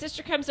asleep. My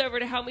sister comes over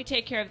to help me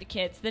take care of the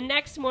kids. The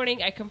next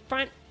morning, I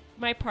confront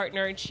my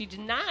partner, and she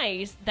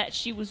denies that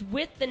she was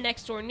with the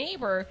next door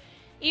neighbor,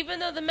 even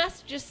though the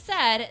messages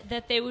said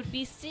that they would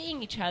be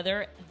seeing each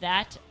other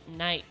that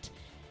night.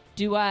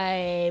 Do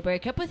I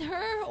break up with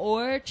her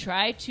or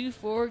try to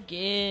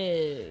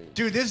forgive?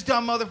 Dude, this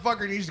dumb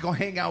motherfucker needs to go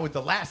hang out with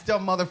the last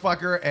dumb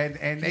motherfucker,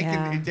 and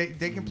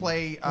they can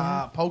play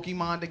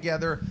Pokemon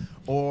together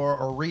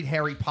or read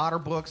Harry Potter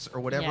books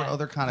or whatever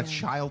other kind of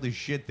childish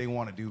shit they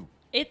want to do.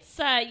 It's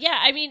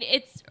I mean,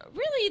 it's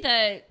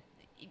really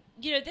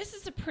this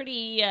is a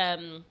pretty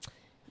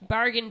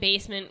bargain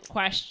basement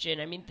question.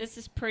 I mean, this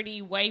is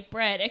pretty white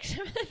bread,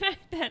 except for the fact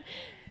that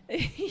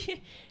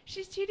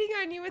she's cheating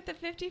on you with a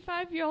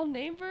 55-year-old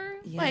neighbor.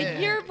 Yeah. Like,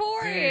 you're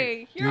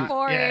boring. You're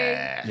boring.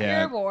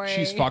 You're boring.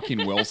 She's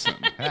fucking Wilson.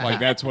 Like,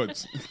 that's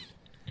what's...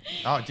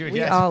 Oh, dude,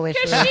 we all wish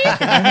we were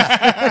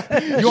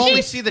You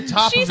only see the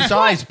top of his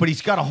eyes, but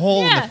he's got a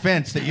hole in the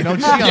fence that you don't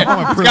see on home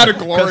improvement. He's got a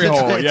glory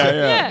hole.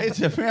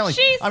 It's apparently...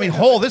 I mean,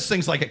 hole, this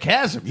thing's like a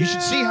chasm. You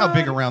should see how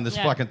big around this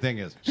fucking thing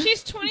is.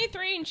 She's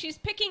 23, and she's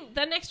picking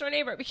the next door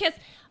neighbor. Because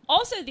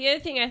also, the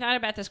other thing I thought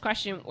about this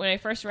question when I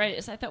first read it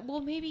is I thought,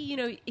 well,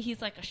 maybe, he's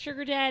like a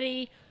sugar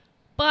daddy,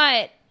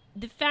 but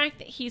the fact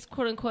that he's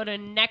quote-unquote a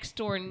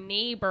next-door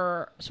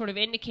neighbor sort of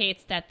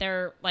indicates that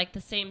they're like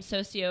the same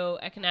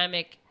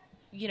socioeconomic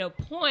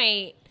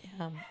point,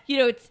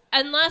 it's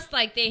unless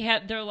like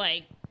they're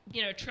like,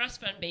 trust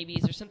fund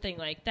babies or something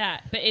like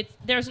that. But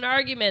there's an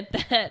argument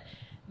that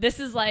this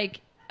is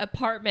like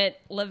apartment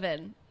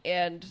living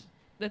and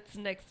that's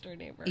next door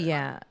neighbor.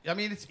 Yeah. I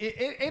mean, it's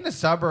in the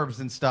suburbs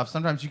and stuff.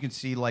 Sometimes you can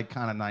see like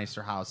kind of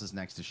nicer houses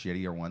next to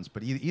shittier ones.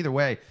 But either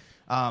way,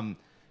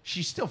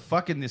 she's still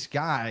fucking this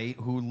guy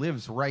who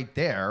lives right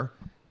there.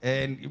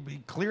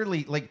 And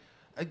clearly, like,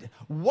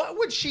 what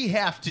would she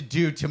have to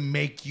do to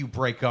make you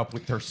break up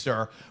with her,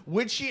 sir?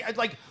 Would she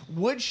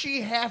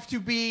have to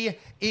be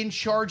in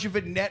charge of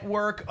a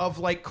network of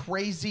like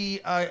crazy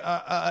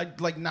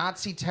like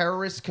Nazi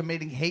terrorists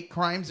committing hate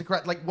crimes?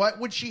 Like, what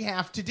would she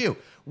have to do?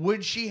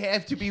 Would she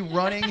have to be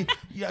running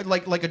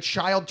like a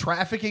child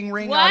trafficking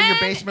ring out of your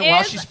basement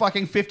while she's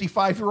fucking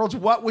 55-year-olds?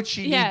 What would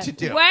she need to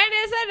do? When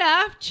is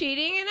enough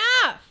cheating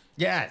enough?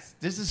 Yes,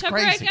 this is to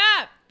crazy. Break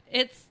up.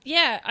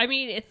 I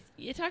mean, it's.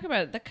 You talk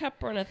about the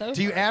cup runneth over.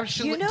 Do you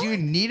actually? Do you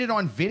need it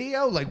on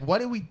video? Like,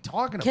 what are we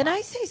talking about? Can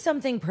I say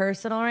something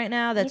personal right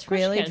now that's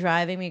really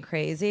driving me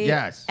crazy?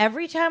 Yes.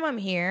 Every time I'm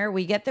here,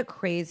 we get the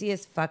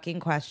craziest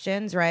fucking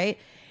questions, right?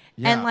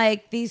 Yeah. And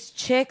like these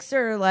chicks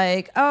are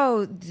like,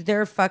 oh,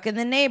 they're fucking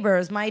the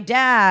neighbors, my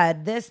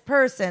dad, this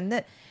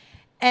person,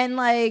 and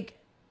like.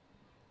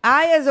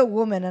 I, as a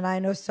woman, and I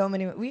know so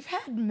many, we've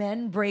had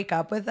men break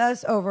up with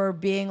us over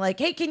being like,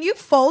 hey, can you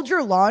fold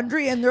your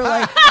laundry? And they're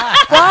like,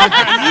 fuck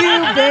you,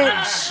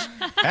 bitch.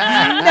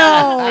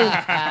 No.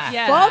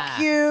 Yeah. Fuck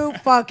you.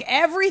 Fuck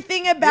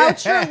everything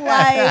about your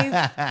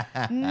life.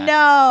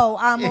 No,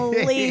 I'm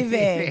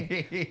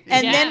leaving.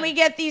 And then we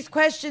get these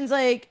questions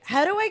like,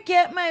 how do I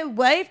get my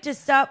wife to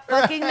stop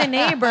fucking the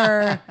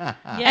neighbor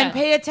and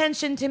pay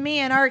attention to me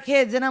and our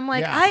kids? And I'm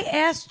like, I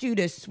asked you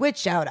to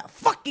switch out a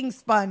fucking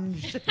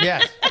sponge.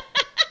 Yes.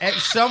 And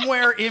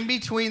somewhere in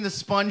between the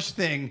sponge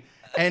thing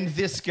and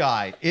this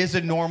guy is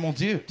a normal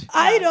dude.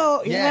 I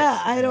don't. Yes.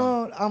 Yeah, I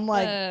don't. I'm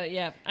like.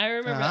 I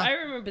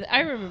remember. I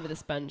remember the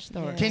sponge.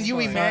 Yeah. Can you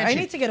imagine? I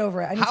need to get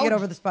over it. I need to get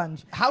over the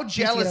sponge. How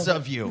jealous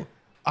of you?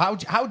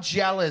 How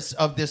jealous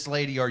of this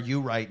lady are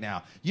you right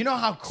now? You know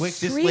how quick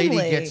this lady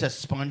gets a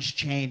sponge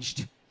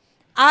changed?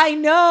 I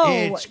know.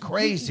 It's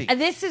crazy.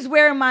 This is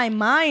where my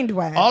mind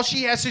went. All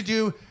she has to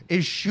do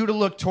is shoot a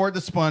look toward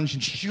the sponge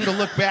and shoot a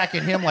look back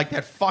at him like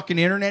that fucking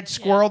internet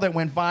squirrel that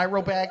went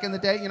viral back in the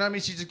day. You know what I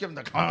mean? She's just giving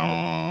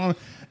the...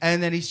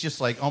 And then he's just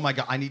like, oh my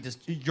God, I need this.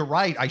 You're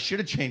right. I should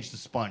have changed the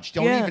sponge.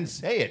 Don't even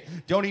say it.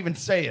 Don't even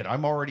say it.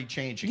 I'm already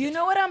changing it. You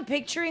know what I'm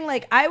picturing?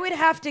 Like, I would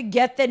have to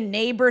get the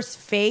neighbor's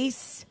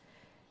face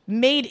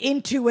made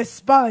into a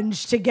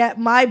sponge to get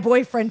my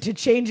boyfriend to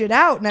change it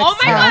out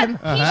next time.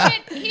 Oh my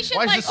God. He should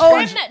like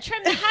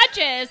trim the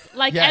hedges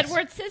like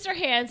Edward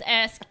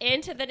Scissorhands-esque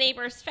into the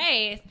neighbor's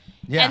face.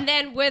 Yeah. And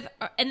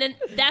then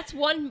that's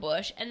one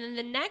bush. And then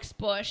the next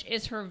bush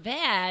is her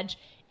vag.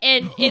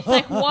 And it's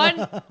like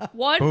one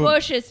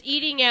bush is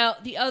eating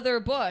out the other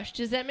bush.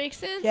 Does that make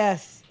sense?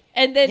 Yes.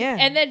 And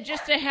then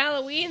just a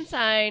Halloween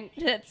sign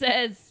that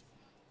says,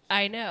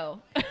 I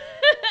know.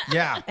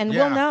 Yeah. And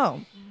we'll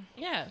know.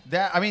 Yeah.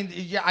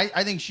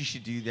 I think she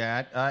should do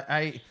that.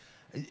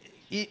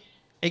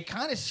 It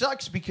kind of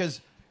sucks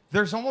because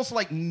there's almost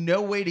like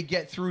no way to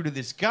get through to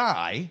this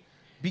guy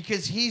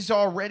because he's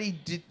already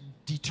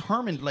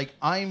determined. Like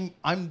I'm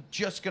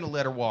just gonna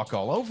let her walk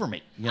all over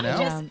me. You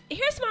know.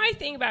 Here's my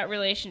thing about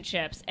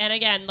relationships, and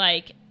again,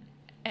 like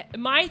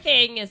my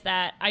thing is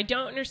that I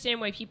don't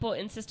understand why people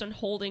insist on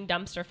holding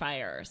dumpster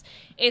fires.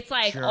 It's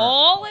like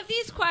all of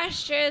these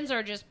questions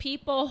are just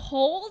people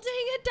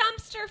holding a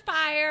dumpster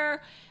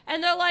fire.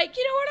 And they're like,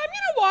 you know what? I'm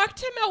going to walk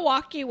to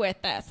Milwaukee with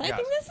this. I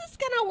think this is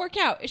going to work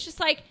out. It's just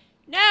like,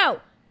 no,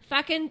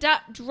 fucking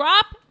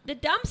drop the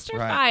dumpster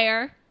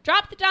fire.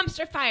 Drop the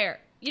dumpster fire.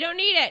 You don't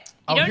need it.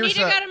 You don't need to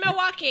go to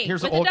Milwaukee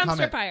with a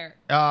dumpster fire.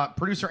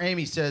 Producer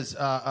Amy says,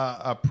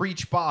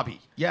 preach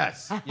Bobbie.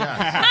 Yes.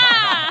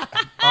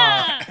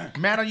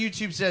 Matt on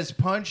YouTube says,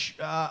 punch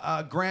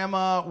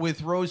grandma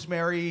with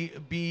rosemary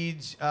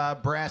beads,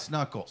 brass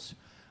knuckles.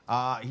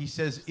 He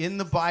says, in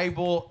the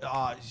Bible,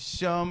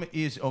 some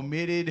is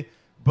omitted,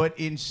 but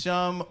in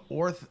some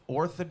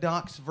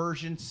Orthodox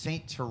version,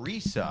 Saint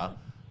Teresa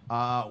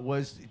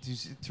was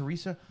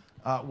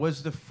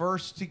the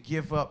first to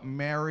give up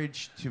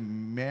marriage to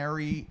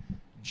marry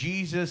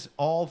Jesus.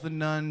 All the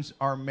nuns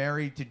are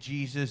married to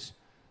Jesus.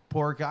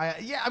 Poor guy.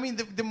 Yeah, I mean,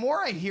 the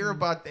more I hear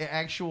about the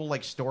actual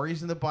like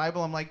stories in the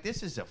Bible, I'm like,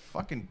 this is a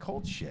fucking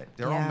cult shit.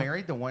 They're all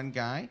married to one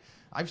guy.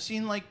 I've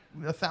seen like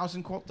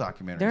 1,000 cult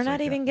documentaries. They're not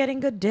even getting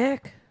good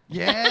dick.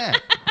 Yeah.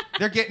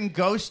 They're getting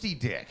ghosty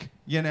dick.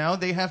 You know,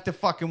 they have to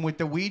fuck him with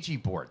the Ouija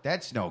board.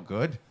 That's no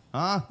good.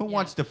 Huh? Who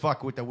wants to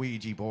fuck with the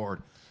Ouija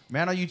board?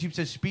 Man on YouTube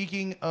says,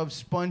 speaking of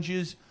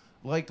sponges,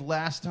 like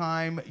last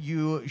time,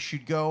 you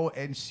should go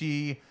and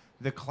see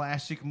the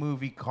classic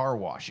movie Car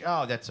Wash.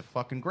 Oh, that's a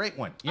fucking great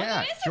one. Yeah.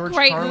 That is George a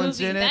great Carlin's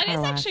movie. in it. That is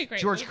actually a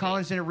great George movie.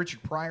 Carlin's in it.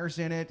 Richard Pryor's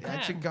in it.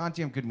 That's a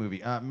goddamn good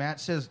movie. Matt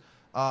says,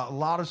 a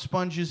lot of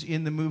sponges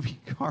in the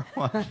movie Car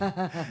Wash.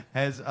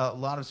 Has a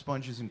lot of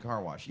sponges in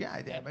Car Wash. Yeah,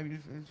 I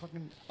mean, it's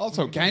fucking...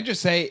 Also, can I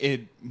just say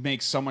it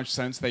makes so much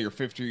sense that your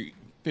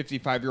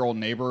 55-year-old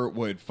neighbor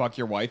would fuck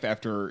your wife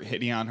after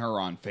hitting on her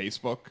on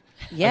Facebook?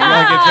 Yeah.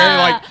 Like, it's very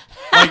like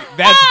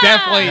that's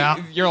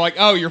definitely, you're like,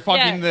 oh, you're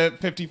fucking the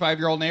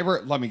 55-year-old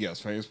neighbor? Let me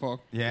guess, Facebook?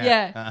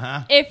 Yeah.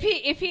 Uh-huh. If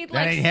he That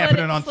like ain't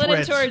happening on slid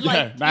Threads. into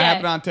her, Not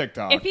happening on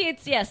TikTok. If he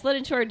had slid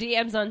into her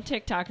DMs on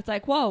TikTok, it's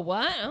like, whoa,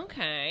 what?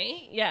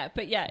 Okay. Yeah,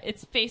 but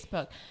it's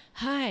Facebook.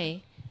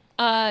 Hi.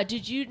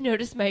 Did you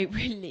notice my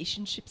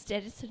relationship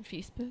status on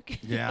Facebook?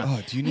 Yeah.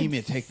 Oh, do you need me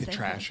to take the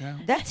trash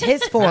out? That's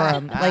his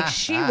forum. Like,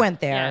 she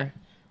went there. Yeah.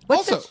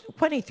 What's Also- a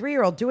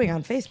 23-year-old doing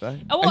on Facebook?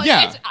 Oh, well,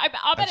 Yeah.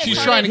 I'll bet She's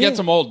it's trying to get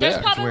some old There's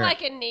dick. probably Weird.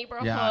 like a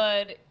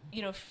neighborhood,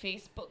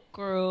 Facebook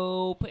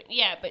group.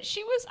 Yeah, but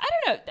she was, I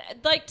don't know.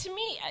 Like, to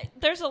me,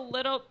 there's a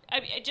little,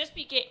 just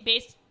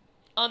based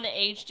on the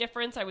age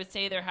difference, I would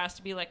say there has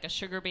to be like a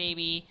sugar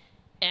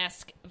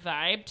baby-esque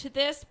vibe to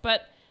this.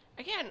 But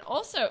again,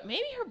 also,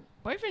 maybe her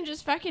boyfriend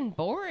just fucking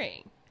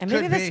boring. And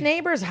maybe Could this be.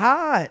 neighbor's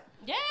hot.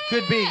 Yeah.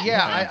 Could be,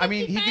 yeah. I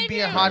mean, he could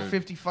be a 55-year-old. hot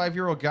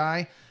 55-year-old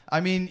guy. I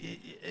mean,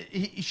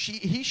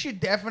 he should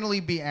definitely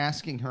be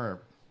asking her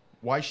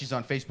why she's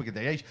on Facebook at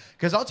that age.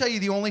 Because I'll tell you,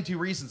 the only two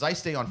reasons I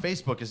stay on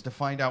Facebook is to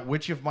find out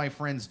which of my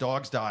friends'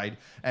 dogs died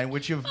and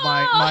which of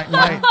my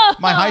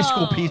high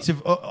school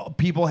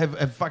people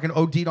have fucking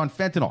OD'd on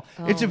fentanyl.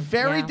 It's a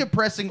very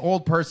depressing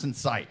old person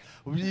site.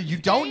 You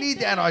don't need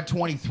that on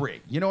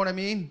 23. You know what I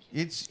mean?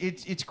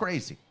 It's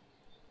crazy.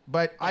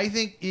 But I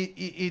think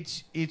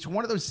it's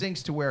one of those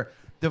things to where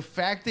the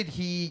fact that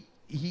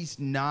he's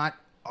not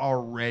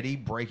already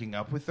breaking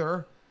up with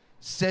her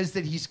says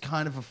that he's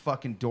kind of a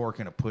fucking dork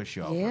and a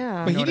pushover. Yeah. But You know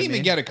he what didn't I even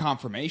mean? get a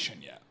confirmation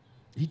yet.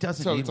 He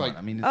doesn't So need it's one. like-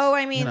 I mean, it's, Oh,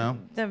 I mean, you know,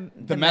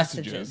 the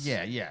messages.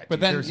 yeah. But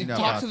dude, then there's you enough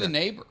talk out to the there.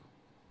 neighbor.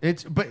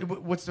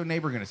 But what's the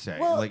neighbor gonna say?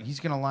 Well- Like he's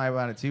gonna lie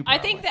about it too. I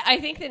Probably.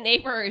 think the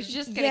neighbor is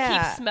just going to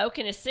Yeah. keep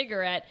smoking a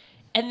cigarette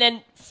and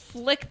then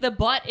flick the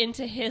butt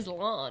into his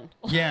lawn.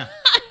 Yeah.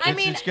 I It's-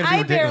 mean, it's gonna be I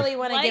ridiculous. barely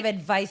want to Like- give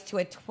advice to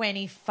a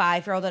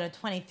 25-year-old and a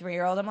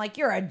 23-year-old. I'm like,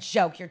 you're a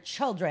joke. You're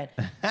children.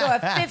 So a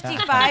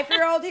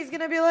 55-year-old, he's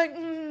going to be like,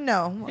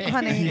 no,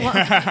 honey.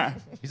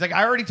 He's like,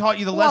 I already taught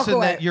you the Walk lesson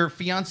away. that your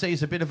fiance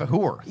is a bit of a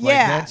whore. Like,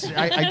 Yeah.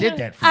 I did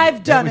that for you.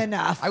 I've done That was-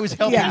 enough. I was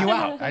helping Yeah. you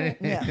out. I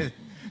didn't, Yeah.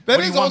 What, That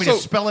do is you want me to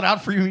also- spell it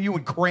out for you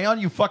in crayon,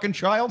 you fucking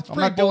child? I'm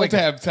Pretty not doing bold to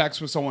it. have sex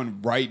with someone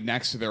right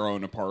next to their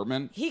own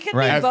apartment. He could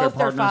Right. be As their both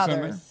their partners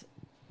in fathers.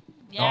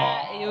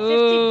 Yeah.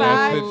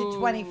 55 Ooh. to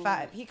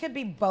 25. He could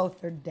be both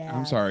their dads.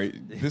 I'm sorry.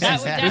 This That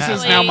is would this is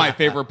definitely- now my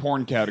favorite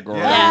porn category.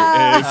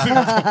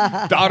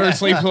 Yeah. Is daughter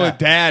sleeps with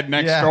dad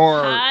next Yeah.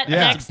 door. Hot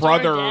Yeah. next door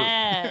brother.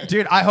 dad.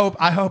 Dude, I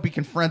hope he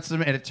confronts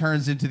him and it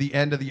turns into the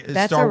end of the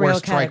That's Star a real Wars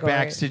Strike category.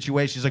 Back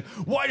situation. He's like,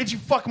 why did you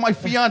fuck my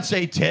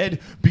fiance, Ted?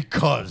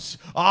 Because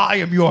I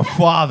am your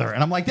father.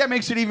 And I'm like, that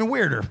makes it even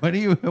weirder. What are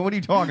you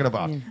talking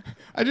about?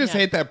 I just Yeah.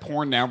 hate that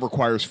porn now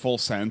requires full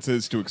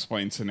sentences to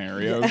explain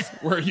scenarios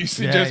where you used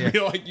to Yeah, just yeah. be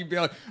like, you'd be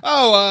like,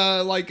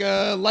 oh, like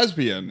a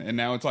lesbian, and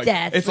now it's like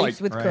Dad it's sleeps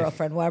like, with right.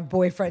 girlfriend while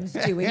boyfriend's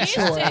doing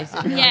chores.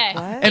 Yeah.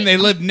 What? and they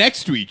live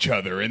next to each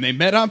other, and they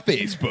met on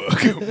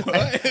Facebook. What?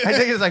 I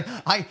think it's like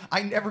I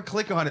never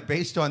click on it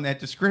based on that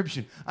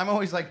description. I'm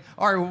always like,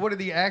 all right, well, what do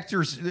the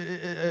actors,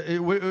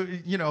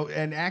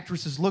 and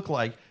actresses look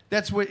like?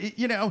 That's what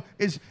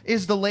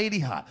is the lady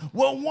hot?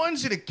 Well,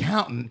 one's an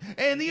accountant,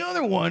 and the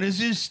other one is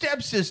his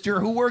stepsister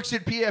who works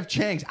at P.F.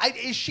 Chang's.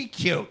 Is she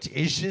cute?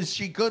 Is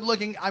she good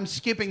looking? I'm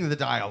skipping the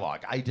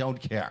dialogue. I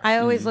don't care. I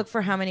always look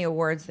for how many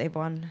awards they've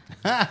won.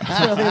 It's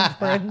really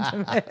important to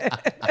me.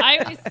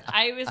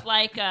 I was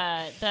like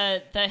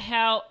the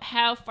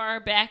how far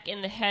back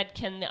in the head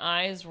can the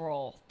eyes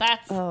roll?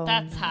 That's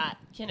hot,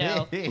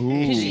 because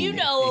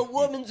Ooh. a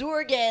woman's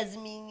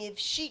orgasming if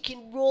she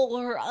can roll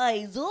her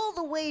eyes all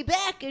the way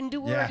back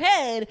into her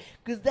head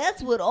because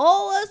that's what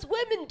all us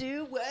women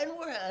do when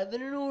we're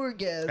having an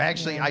orgasm.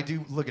 Actually, I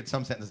do look at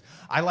some sentences.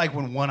 I like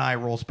when one eye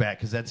rolls back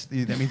because that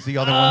means the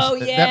other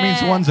one's that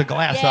means one's a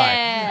glass eye.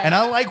 And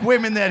I like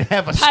women that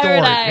have a story.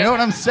 Eye. You know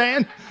what I'm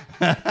saying?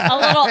 a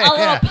little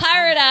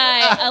pirate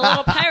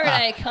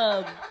eye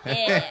come.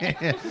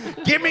 Yeah.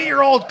 Give me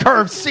your old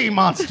curved sea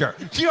monster.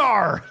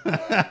 Jar.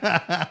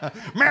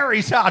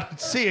 Mary's out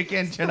at sea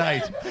again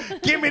tonight.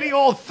 Give me the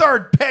old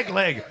third peg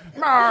leg.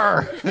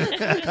 Mar.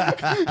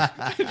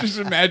 Just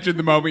imagine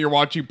the moment you're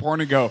watching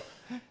porn and go,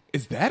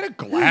 is that a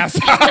glass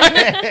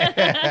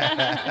eye?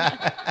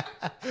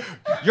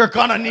 You're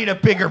gonna need a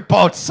bigger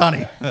boat,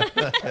 Sonny. All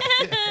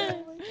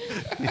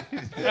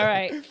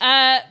right.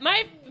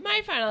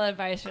 My final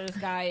advice for this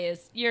guy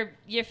is you're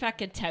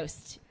fucking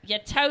toast. You're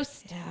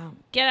toast. Yeah.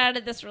 Get out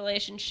of this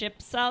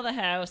relationship. Sell the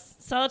house.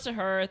 Sell it to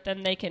her.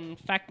 Then they can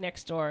fuck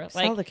next door.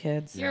 Sell the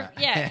kids. They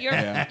get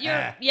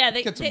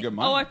some good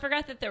money. Oh, I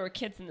forgot that there were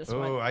kids in this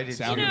one. Oh, I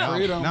didn't.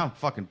 Freedom. Now I'm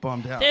fucking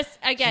bummed out. This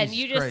again.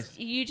 Jesus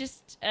you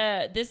just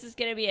this is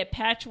gonna be a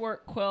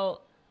patchwork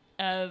quilt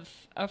of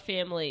a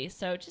family.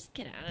 So just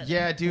get out of there.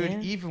 Yeah,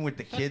 dude. Even with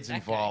the kids that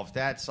involved,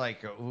 that's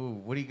like,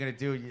 ooh, what are you gonna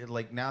do?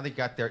 Like now they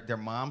got their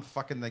mom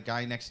fucking the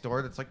guy next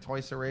door that's like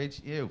twice their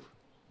age. Ew,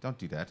 don't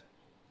do that.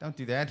 Don't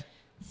do that.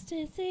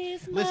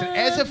 Listen,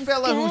 as a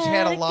fella who's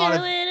had a lot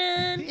of,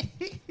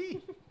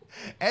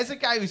 as a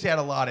guy who's had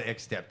a lot of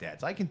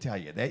ex-stepdads, I can tell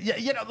you that.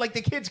 You know, like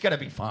the kid's gonna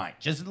be fine.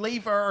 Just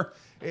leave her.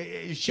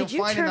 She'll Did you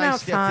find turn a nice out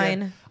stepdad.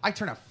 fine? I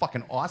turn out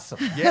fucking awesome.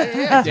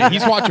 Yeah. Yeah,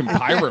 he's watching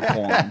pirate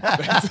porn.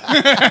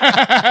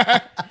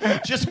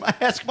 Just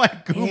ask my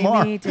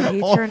Gumar. Amy, did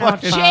he turn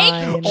out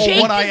fine?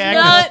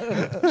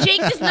 Jake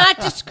does not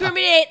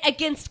discriminate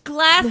against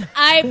glass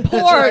eye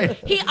porn. right.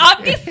 He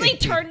obviously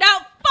turned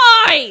out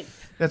fine.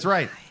 That's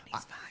right.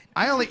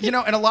 I only, and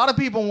a lot of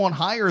people won't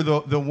hire the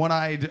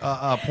one-eyed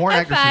porn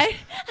actresses.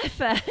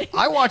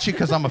 I watch it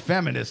because I'm a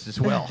feminist as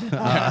well.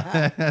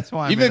 That's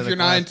why. Even if you're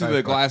not into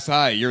the glass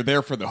eye, you're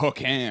there for the hook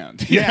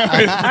hand. Yeah,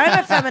 I'm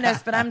a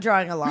feminist, but I'm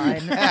drawing a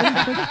line.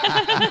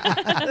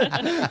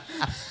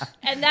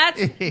 And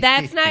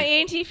that's not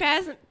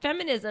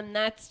anti-feminism.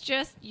 That's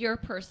just your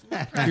personal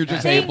preference. You're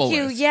just Thank ableist.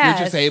 you, yes.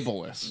 You're just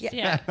ableist.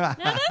 Yeah. No, that's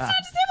not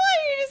disability.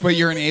 But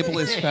you're an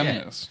ableist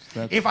feminist.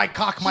 if I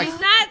cock my, She's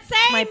not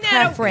saying My that.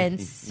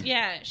 preference.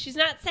 Yeah, she's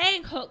not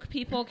saying hook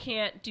people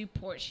can't do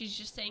porn. She's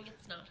just saying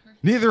it's not her.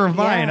 neither of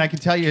mine. Yeah. I can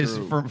tell you is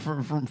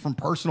from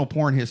personal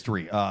porn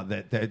history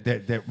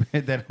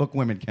that hook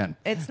women can.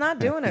 It's not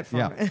doing it for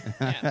Yeah. me.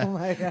 Oh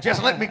my God.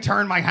 Just let me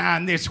turn my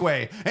hand this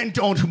way and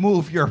don't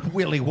move your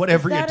willy.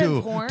 Whatever Is you that in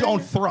do, porn?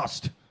 don't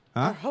thrust.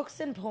 Are hooks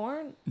in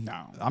porn?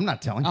 No. I'm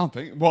not telling. I don't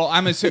think. Well,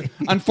 I'm assuming.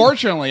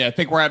 Unfortunately, I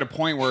think we're at a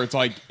point where it's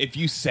like if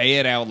you say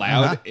it out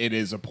loud, it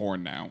is a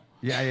porn now.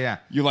 Yeah.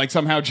 You like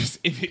somehow just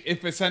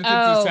if a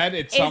sentence is said,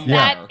 it's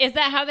somewhere. Is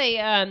that how they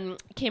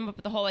came up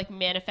with the whole like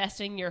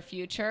manifesting your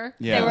future?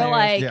 Yeah. They were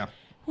like, Yeah.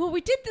 well,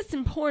 we did this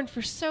in porn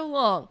for so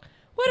long.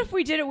 What if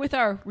we did it with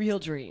our real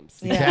dreams?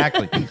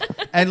 Exactly.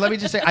 And let me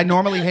just say, I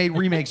normally hate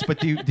remakes, but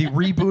the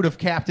reboot of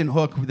Captain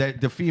Hook,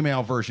 the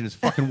female version, is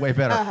fucking way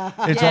better.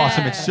 It's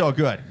awesome. It's so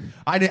good.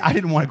 I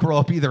didn't want to grow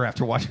up either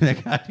after watching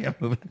that goddamn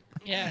movie.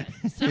 Yeah.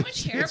 So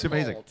much hair It's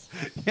amazing. pulled.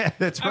 Yeah,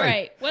 that's All right.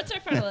 right. What's our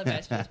final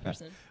advice for this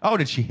person? Oh,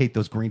 did she hate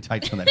those green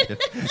tights on that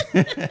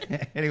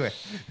kid? Anyway,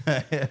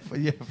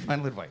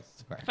 final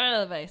advice. Sorry.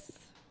 Final advice.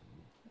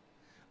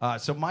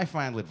 So my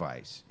final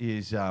advice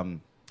is,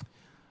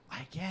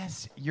 I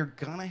guess you're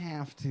gonna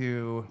have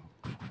to,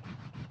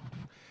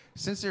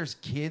 since there's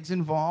kids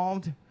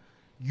involved,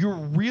 you're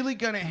really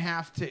gonna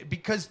have to,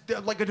 because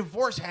like a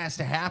divorce has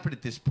to happen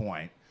at this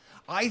point.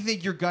 I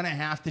think you're gonna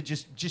have to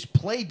just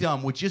play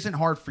dumb, which isn't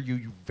hard for you.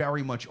 You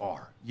very much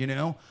are,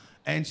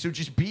 and so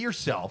just be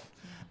yourself.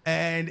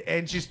 And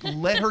just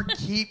let her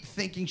keep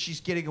thinking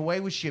she's getting away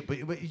with shit. But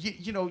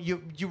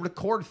you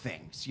record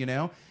things. You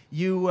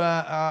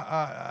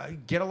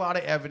get a lot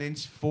of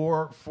evidence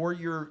for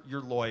your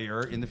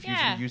lawyer in the future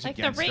to use like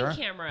against the her. Ring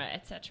camera,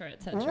 et cetera,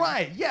 et cetera.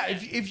 Right? Yeah.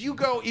 If you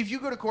go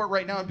to court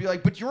right now and be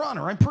like, but Your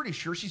Honor, I'm pretty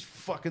sure she's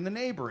fucking the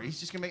neighbor. He's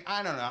just gonna make.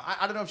 I don't know.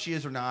 I don't know if she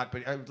is or not.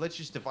 But let's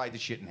just divide the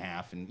shit in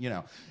half. And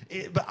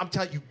but I'm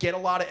telling you, get a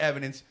lot of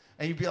evidence.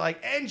 And you'd be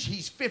like, and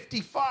he's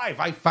 55.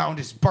 I found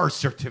his birth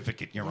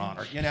certificate, Your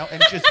Honor. And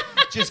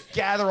just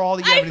gather all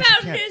the evidence.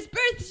 I found his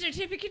birth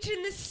certificate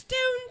in the stone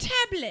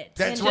tablet.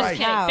 That's Just right.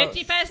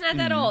 kidding. 55's not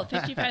that old.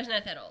 55's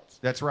not that old.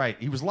 That's right.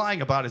 He was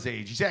lying about his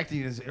age. He's acting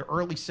in his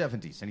early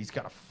 70s, and he's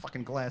got a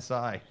fucking glass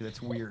eye.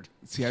 That's weird.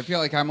 See, I feel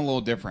like I'm a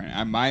little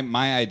different.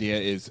 My idea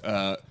is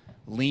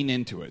lean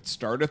into it.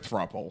 Start a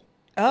throuple.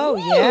 Oh,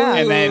 yeah.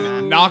 And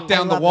then knock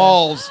down the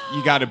walls.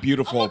 You got a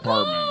beautiful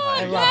apartment.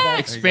 I love that.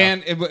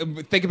 Expand.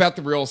 Think about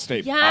the real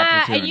estate Yeah,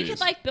 opportunities. and you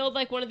could like build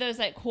like one of those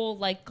like cool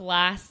like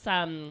glass it's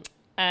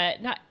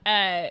not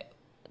a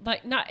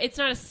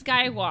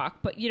skywalk,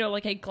 but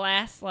like a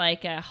glass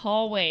like a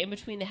hallway in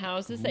between the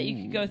houses that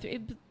you could go through.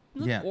 It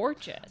looked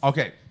gorgeous.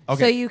 Okay.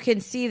 So you can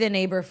see the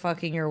neighbor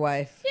fucking your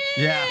wife.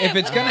 Yeah. If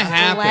it's gonna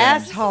happen,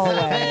 Glass hallway.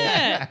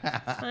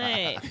 Yeah.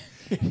 Right.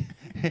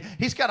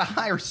 He's got to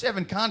hire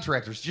 7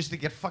 contractors just to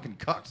get fucking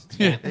cooked.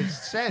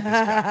 It's sad. This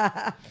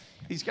guy.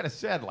 He's got a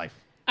sad life.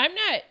 I'm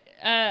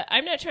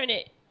not trying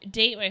to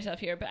date myself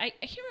here, but I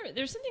can't remember.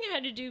 There's something I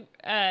had to do.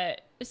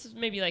 This was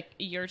maybe like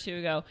a year or two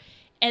ago,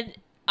 and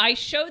I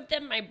showed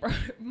them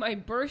my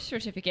birth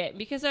certificate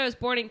because I was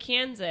born in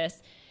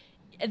Kansas.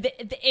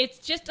 It's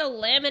just a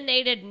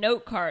laminated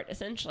note card,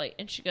 essentially.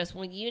 And she goes,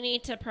 well, you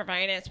need to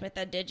provide us with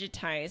a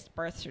digitized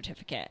birth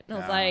certificate. And I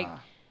was like,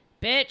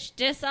 bitch,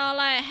 this all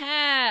I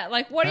had.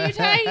 Like, what are you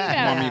talking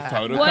about? Want me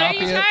photocopy what are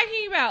you it?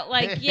 talking about?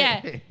 Like,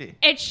 yeah.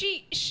 And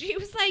she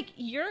was like,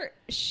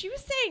 she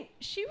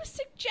was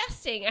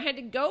suggesting I had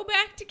to go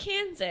back to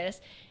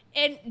Kansas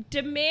and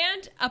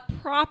demand a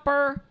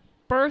proper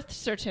birth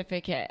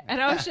certificate.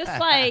 And I was just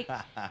like,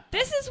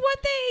 this is what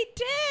they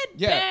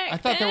did. Yeah, I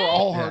thought they were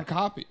all hard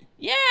copy.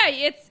 Yeah,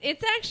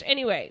 it's actually,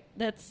 anyway,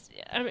 that's,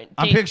 I'm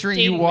picturing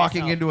you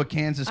walking into a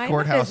Kansas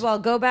courthouse. I might as well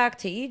go back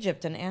to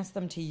Egypt and ask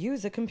them to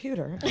use a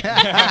computer.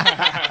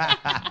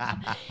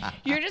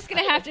 You're just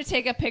going to have to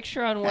take a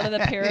picture on one of the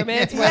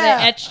pyramids where they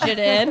etched it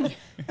in.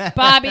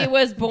 Bobbie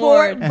was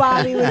born.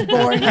 Bobbie was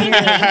born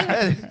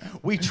here.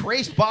 We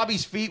traced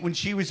Bobbie's feet when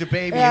she was a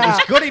baby. It was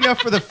good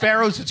enough for the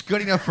pharaohs. It's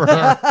good enough for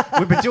her.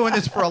 We've been doing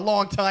this for a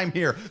long time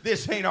here.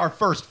 This ain't our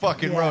first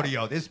fucking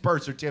rodeo. This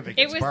birth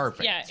certificate's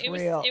perfect. Yeah,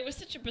 it was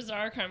such a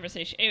bizarre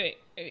conversation. Anyway,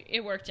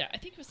 it worked out. I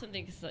think it was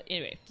something.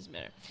 Anyway, doesn't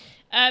matter.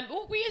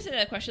 Well, we answered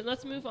that question.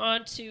 Let's move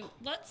on to.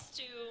 The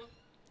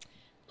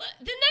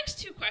next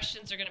 2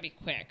 questions are going to be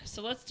quick,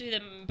 so let's do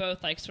them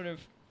both like sort of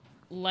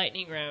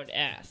lightning round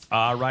ask.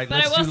 All right,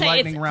 let's do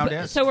lightning round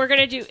ask. So we're going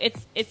to do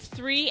it's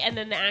 3 and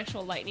then the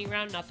actual lightning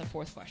round, not the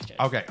 4th question.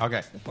 Okay.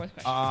 The 4th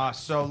question.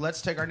 So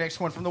let's take our next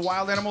one from the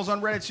Wild Animals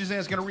on Reddit.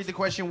 Suzanne's going to read the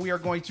question. We are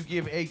going to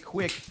give a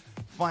quick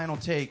final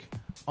take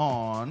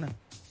on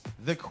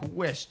the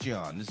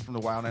question. This is from the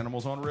Wild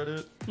Animals on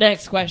Reddit.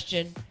 Next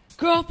question.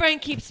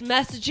 Girlfriend keeps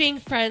messaging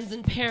friends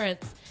and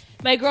parents.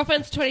 My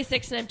girlfriend's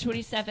 26 and I'm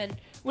 27.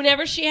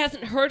 Whenever she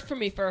hasn't heard from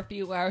me for a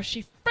few hours,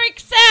 she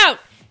freaks out.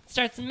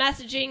 Starts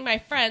messaging my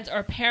friends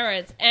or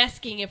parents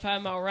asking if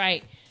I'm all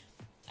right.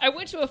 I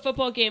went to a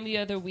football game the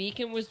other week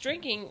and was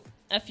drinking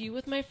a few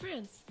with my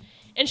friends.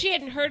 And she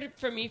hadn't heard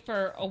from me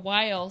for a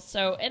while,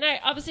 and I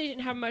obviously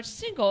didn't have much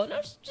single, and I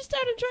was just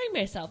out enjoying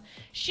myself.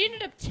 She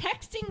ended up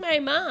texting my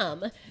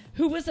mom,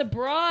 who was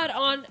abroad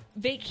on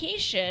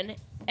vacation,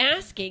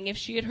 asking if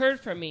she had heard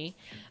from me.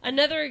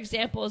 Another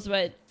example is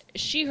when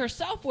she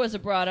herself was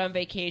abroad on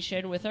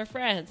vacation with her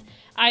friends.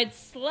 I'd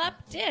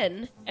slept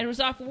in and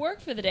was off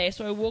work for the day,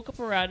 so I woke up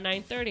around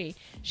 9:30.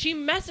 She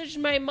messaged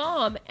my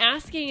mom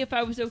asking if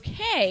I was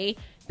okay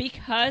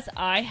because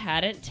I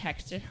hadn't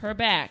texted her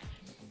back.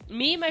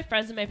 Me, my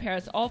friends, and my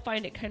parents all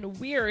find it kind of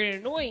weird and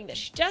annoying that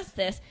she does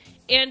this,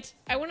 and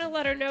I want to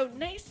let her know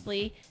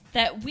nicely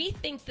that we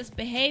think this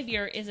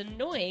behavior is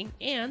annoying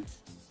and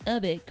a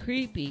bit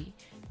creepy.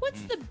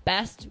 What's the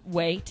best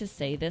way to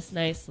say this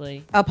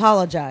nicely?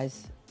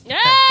 Apologize.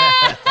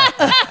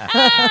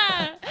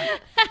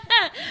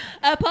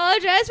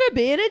 Apologize for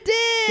being a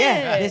dick.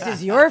 Yeah, this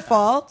is your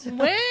fault.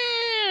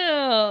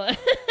 Wow.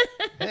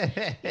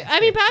 I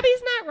mean,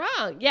 Bobbie's not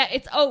wrong. Yeah,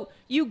 it's,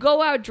 you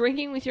go out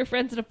drinking with your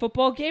friends at a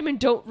football game and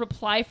don't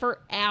reply for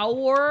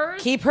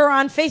hours. Keep her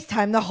on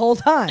FaceTime the whole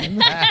time.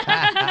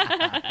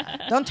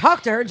 Don't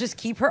talk to her, just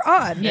keep her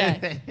on.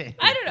 Yeah.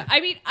 I don't know.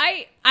 I mean,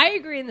 I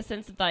agree in the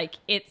sense of, like,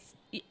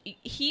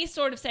 he's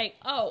sort of saying,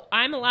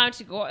 I'm allowed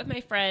to go out with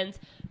my friends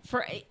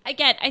for,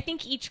 again, I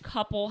think each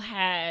couple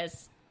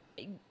has,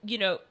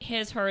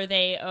 his, her,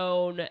 they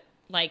own,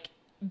 like,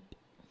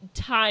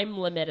 time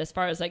limit as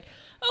far as, like,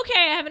 okay,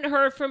 I haven't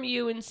heard from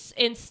you in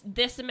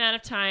this amount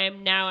of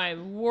time. Now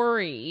I'm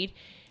worried.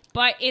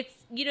 But it's,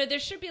 there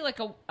should be like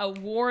a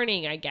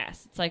warning, I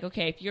guess. It's like,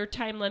 okay, if your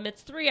time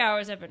limit's 3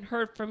 hours, I haven't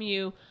heard from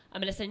you, I'm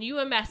going to send you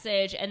a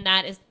message, and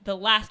that is the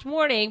last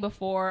warning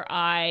before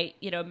I,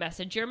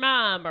 message your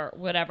mom or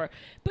whatever.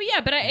 But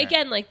yeah,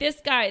 again, like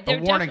this guy. A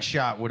warning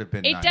shot would have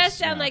been nice. It does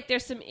sound like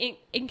there's some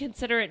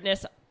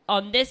inconsiderateness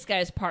on this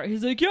guy's part.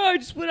 He's like, yeah, I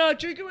just went out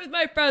drinking with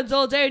my friends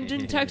all day and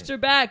didn't text her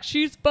back.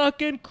 She's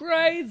fucking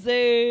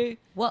crazy.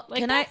 Well,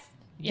 like, can I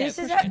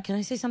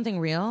say something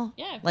real?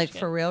 Yeah. Like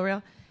for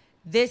real?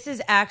 This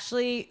is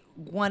actually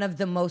one of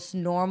the most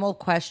normal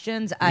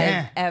questions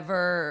I've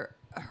ever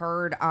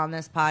heard on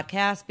this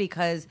podcast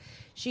because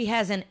she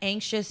has an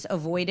anxious,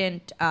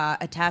 avoidant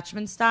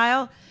attachment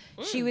style.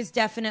 She was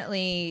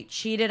definitely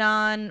cheated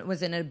on,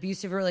 was in an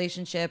abusive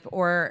relationship,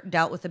 or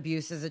dealt with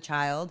abuse as a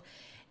child.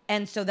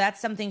 And so that's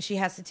something she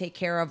has to take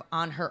care of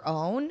on her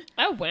own.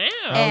 Oh,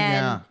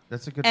 wow.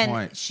 That's a good point.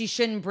 And she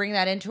shouldn't bring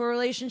that into a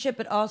relationship.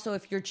 But also,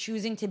 if you're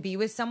choosing to be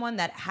with someone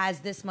that has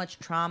this much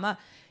trauma,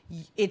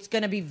 it's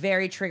going to be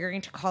very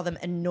triggering to call them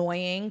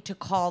annoying, to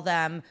call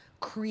them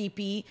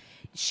creepy.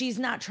 She's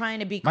not trying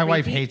to be creepy. My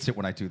wife hates it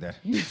when I do that.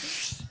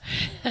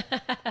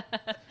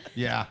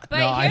 Yeah. But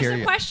no, I hear here's the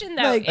you. question,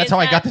 though. That's how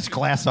I got this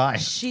glass eye.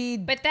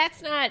 But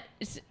that's not...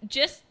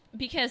 Just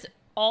because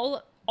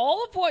all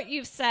of what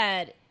you've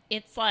said...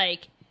 It's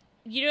like,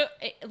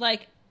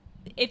 like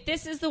if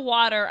this is the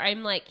water,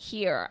 I'm like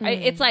here.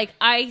 It's like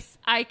I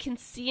can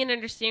see and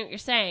understand what you're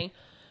saying,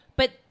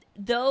 but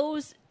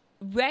those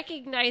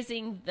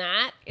recognizing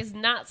that is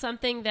not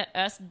something that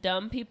us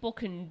dumb people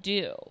can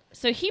do.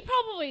 So he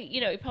probably,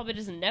 he probably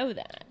doesn't know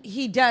that.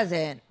 He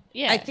doesn't.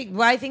 Yeah. I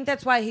think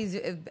that's why he's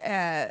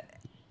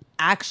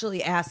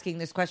actually asking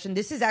this question.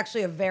 This is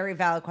actually a very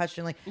valid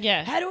question. Like,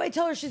 how do I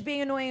tell her she's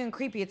being annoying and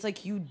creepy? It's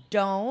like, you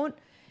don't,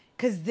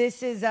 because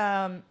this is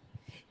a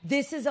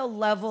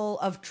level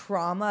of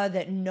trauma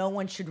that no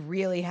one should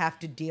really have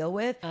to deal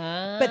with.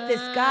 But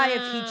this guy,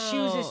 if he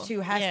chooses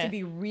to, has to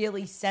be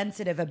really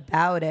sensitive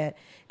about it,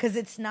 because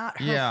it's not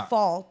her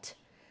fault.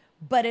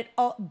 But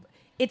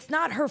it's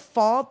not her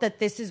fault that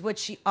this is what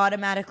she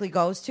automatically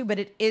goes to, but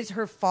it is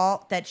her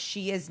fault that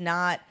she is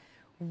not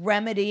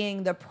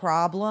remedying the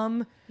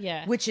problem,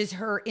 which is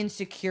her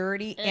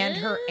insecurity and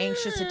her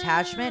anxious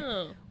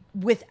attachment,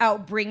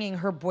 without bringing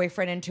her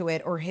boyfriend into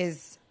it or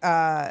his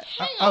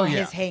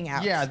his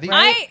hangout. Yeah,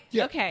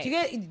 okay. Do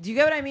you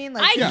get what I mean?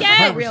 Like, I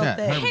get real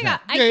thing. Hang on,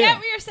 I get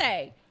what you're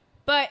saying.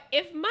 But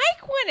if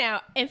Mike went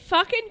out and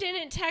fucking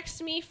didn't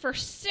text me for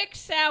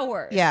 6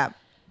 hours,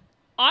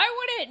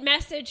 I wouldn't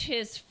message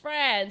his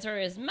friends or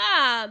his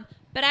mom,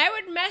 but I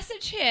would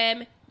message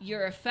him,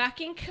 "You're a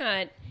fucking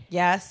cunt."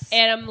 Yes.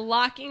 And I'm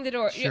locking the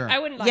door. Sure. I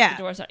wouldn't lock the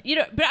door. Sorry.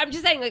 But I'm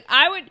just saying, like,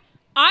 I would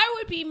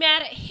be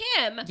mad at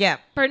him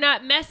for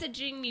not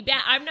messaging me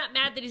back. I'm not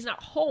mad that he's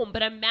not home,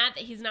 but I'm mad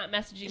that he's not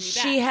messaging me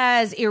back. She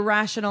has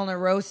irrational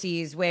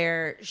neuroses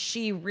where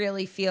she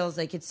really feels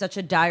like it's such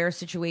a dire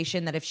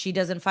situation that if she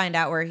doesn't find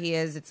out where he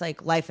is, it's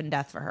like life and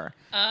death for her.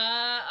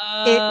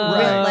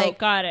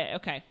 Got it.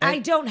 Okay. I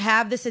don't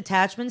have this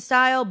attachment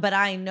style, but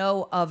I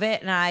know of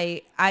it, and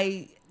I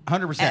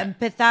 100%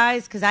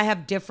 empathize because I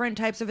have different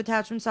types of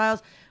attachment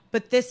styles.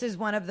 But this is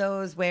one of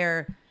those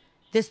where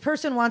this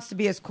person wants to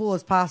be as cool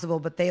as possible,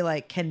 but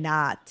they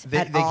cannot.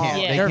 They can't.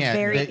 They're They can't.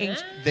 very.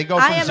 They go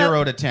from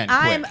 0 to 10.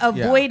 I'm quick.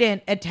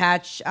 avoidant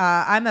attach.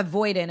 I'm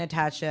avoidant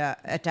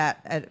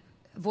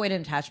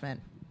avoidant attachment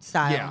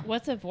style. Yeah.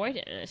 What's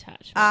avoidant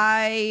attachment?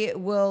 I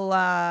will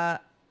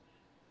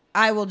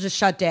just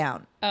shut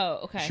down.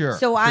 Oh, okay. Sure.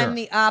 So I'm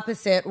the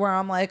opposite, where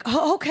I'm like,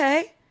 oh,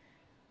 okay,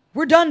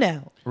 we're done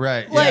now.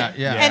 Right. Like,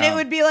 yeah. And it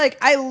would be like,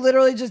 I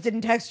literally just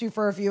didn't text you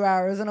for a few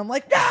hours, and I'm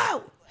like,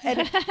 no.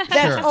 And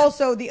that's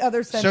also the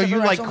other sense. So of you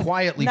irrational. like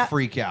quietly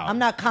freak out. I'm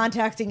not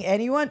contacting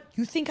anyone.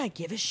 You think I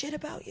give a shit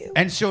about you?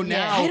 And so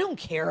now I don't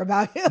care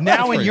about you.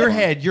 Now in your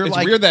head, you're it's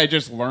like, weird that I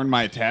just learned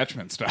my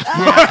attachment stuff.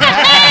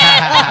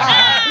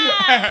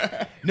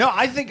 No,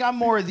 I think I'm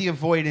more of the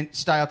avoidant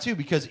style too,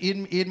 because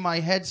in my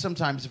head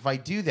sometimes if I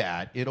do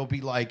that, it'll be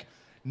like,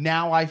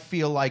 now I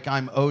feel like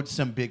I'm owed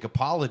some big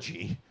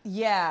apology.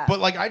 Yeah. But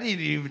like I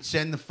didn't even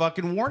send the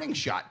fucking warning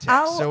shot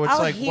text. So it's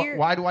like,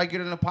 why do I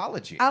get an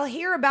apology? I'll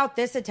hear about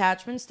this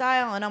attachment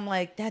style and I'm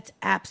like, that's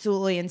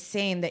absolutely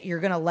insane that you're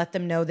going to let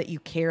them know that you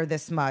care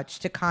this much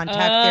to contact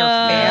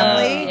their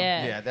family.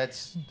 Yeah,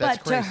 that's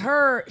but crazy. to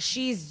her,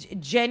 she's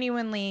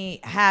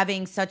genuinely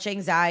having such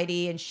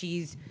anxiety and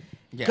she's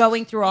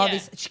going through all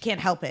these. She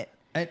can't help it.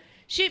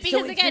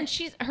 Again,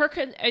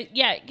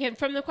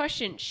 from the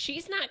question,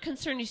 she's not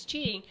concerned he's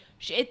cheating.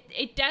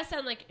 It does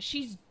sound like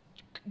she's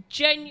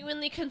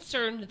genuinely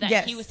concerned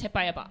that he was hit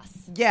by a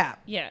boss. Yeah.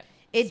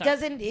 It So.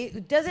 doesn't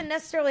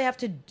necessarily have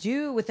to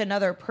do with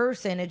another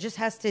person. It just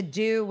has to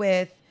do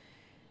with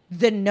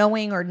the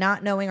knowing or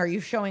not knowing. Are you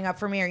showing up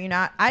for me? Or are you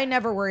not? I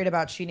never worried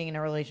about cheating in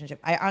a relationship.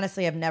 I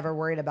honestly have never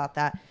worried about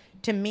that.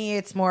 To me,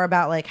 it's more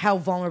about like, how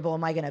vulnerable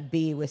am I going to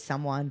be with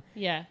someone?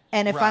 Yeah.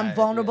 And if I'm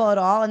vulnerable at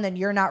all and then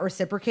you're not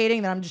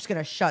reciprocating, then I'm just going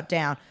to shut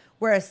down.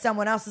 Whereas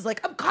someone else is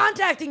like, I'm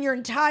contacting your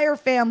entire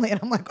family. And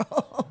I'm like,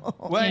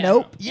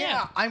 nope.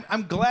 Yeah,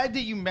 I'm glad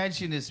that you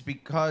mentioned this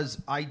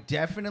because I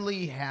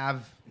definitely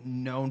have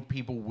known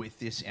people with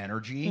this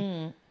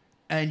energy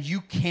and you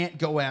can't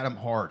go at them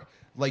hard.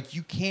 Like,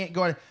 you can't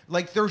go at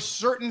like, there's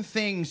certain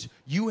things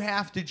you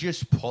have to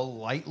just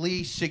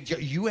politely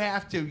suggest. You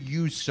have to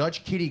use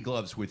such kitty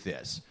gloves with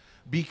this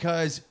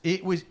because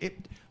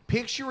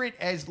picture it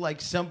as like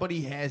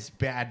somebody has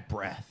bad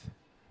breath.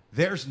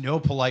 There's no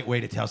polite way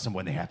to tell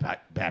someone they have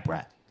bad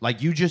breath.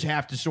 Like, you just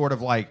have to sort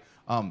of like,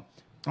 oh,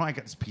 I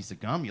got this piece of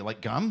gum. You like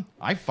gum?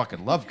 I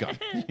fucking love gum.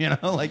 You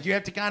know, like you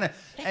have to kind of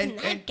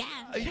It's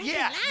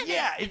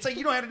like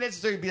you don't have to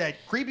necessarily be that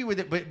creepy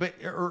with it,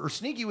 or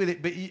sneaky with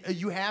it, but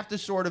you have to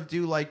sort of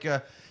do like,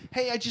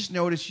 hey, I just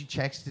noticed you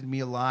texted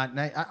me a lot, and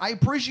I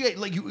appreciate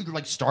like you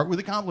like start with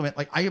a compliment,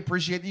 like I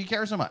appreciate that you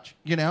care so much,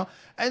 you know,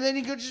 and then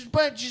you go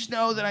just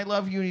know that I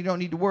love you and you don't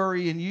need to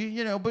worry, and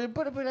you know, but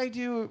I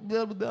do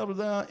blah blah blah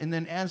blah, and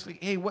then ask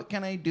like, hey, what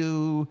can I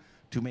do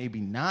to maybe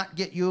not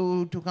get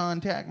you to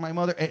contact my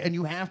mother, and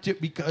you have to,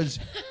 because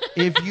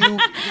if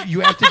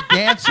you have to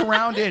dance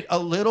around it a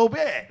little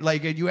bit,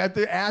 like, and you have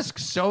to ask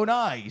so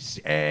nice,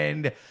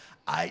 and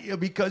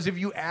because if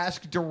you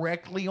ask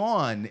directly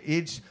on,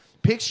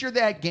 picture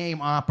that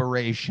game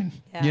operation.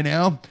 You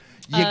know,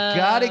 you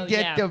gotta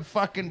get the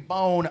fucking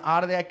bone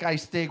out of that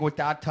guy's steak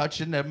without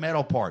touching the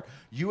metal part.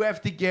 You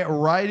have to get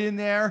right in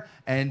there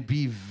and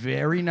be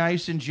very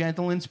nice and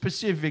gentle and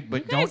specific,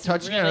 but don't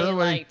touch really it.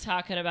 Otherwise, like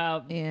talking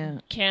about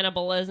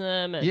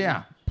cannibalism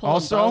and pulling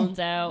also, bones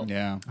out.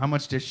 Yeah. How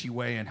much does she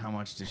weigh and how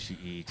much does she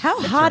eat?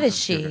 How hot is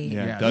she?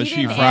 Yeah. Does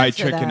she fry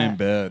chicken in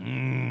bed?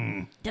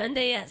 Donde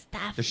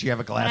está? Does she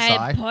have a glass fried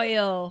eye?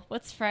 pollo.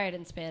 What's fried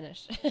in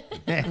Spanish?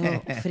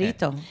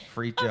 Frito.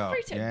 Frito. Oh,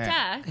 frito.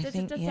 Yeah. I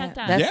think,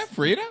 Da. Yeah,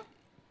 Frito?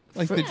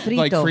 Like, Frito.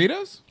 like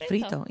Fritos?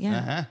 Frito, yeah.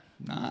 Uh-huh.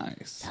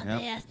 Nice.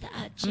 Yep.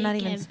 I'm not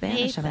even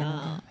Spanish. I don't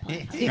know.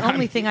 It's the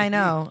only thing I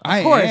know. Of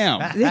I course.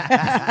 am.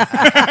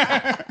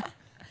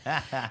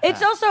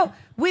 It's also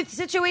with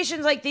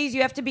situations like these,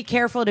 you have to be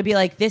careful to be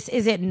like, this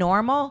isn't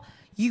normal.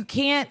 You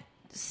can't,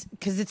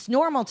 because it's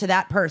normal to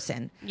that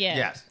person. Yeah.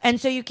 Yes. And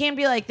so you can't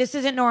be like, this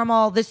isn't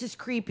normal. This is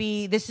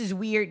creepy. This is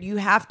weird. You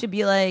have to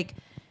be like,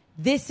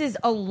 this is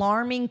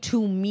alarming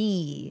to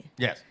me.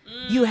 Yes.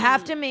 You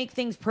have to make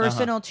things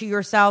personal to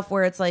yourself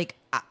where it's like,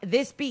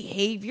 this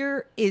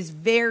behavior is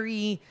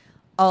very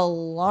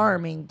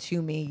alarming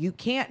to me. You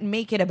can't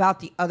make it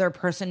about the other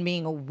person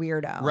being a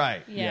weirdo.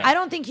 Right. Yeah. I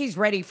don't think he's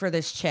ready for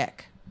this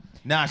chick.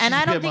 Nah, And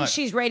I don't bit think much.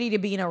 she's ready to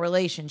be in a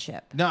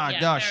relationship. No, Yeah,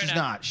 no, fair she's enough.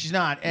 not. She's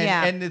not. And,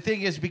 and the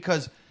thing is,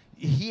 because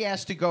he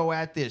has to go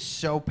at this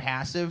so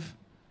passive,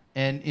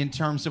 and in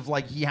terms of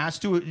like, he has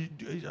to,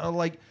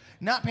 like,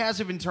 not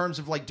passive in terms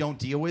of like, don't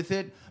deal with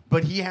it,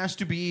 but he has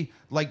to be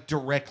like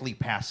directly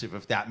passive,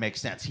 if that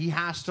makes sense. He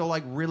has to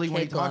like really,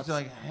 when he Kid talks,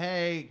 gloves. like,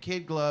 hey,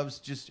 kid gloves,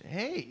 just,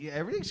 hey,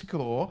 everything's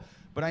cool.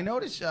 But I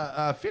noticed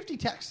 50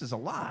 texts is a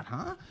lot,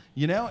 huh?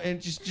 You know, and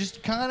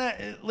just kind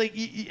of like,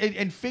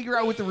 and figure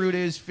out what the root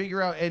is,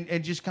 figure out,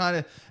 and just kind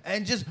of,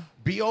 and just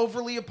be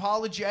overly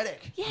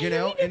apologetic, Yeah, you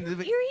know? you're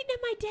eating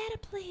my data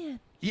plan.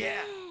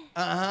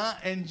 Yeah.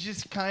 And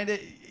just kind of,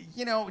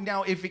 you know,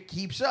 now if it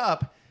keeps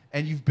up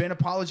and you've been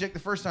apologetic the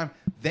first time,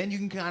 then you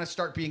can kind of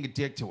start being a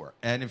dick to her.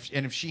 And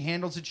if she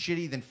handles it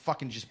shitty, then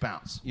fucking just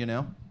bounce, you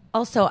know?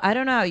 Also, I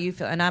don't know how you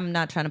feel, and I'm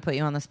not trying to put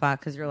you on the spot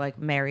because you're like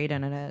married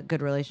and in a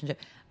good relationship.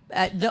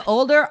 The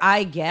older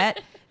I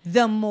get,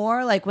 the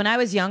more like when I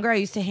was younger, I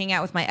used to hang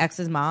out with my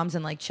ex's moms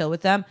and like chill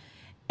with them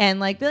and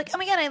like be like, oh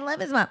my God, I love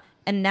his mom.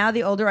 And now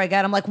the older I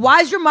get, I'm like,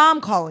 why is your mom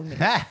calling me?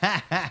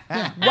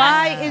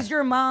 Why is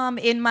your mom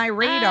in my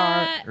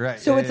radar? Right,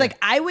 So yeah, it's like,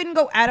 I wouldn't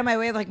go out of my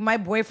way. Like my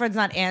boyfriend's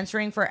not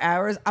answering for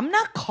hours. I'm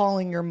not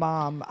calling your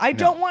mom. I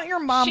don't want your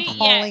mom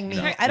calling me.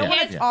 I don't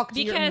want to talk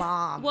to your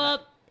mom.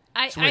 Well,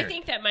 I weird.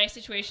 think that my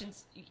situation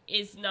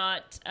is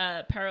not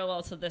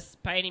parallel to this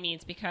by any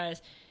means,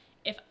 because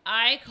if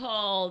I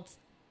called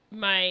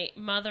my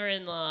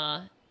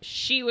mother-in-law,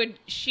 she would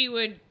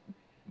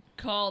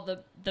call the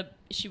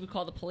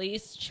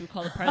police. She would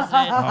call the president.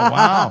 Oh,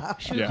 wow.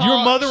 She would Your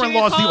call-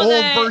 mother-in-law's she the would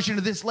old call version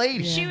of this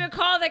lady. She would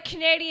call the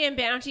Canadian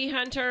bounty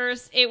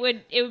hunters. It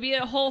would be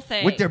a whole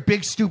thing. With their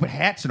big stupid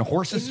hats and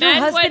horses. Your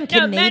husband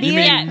Canadian? You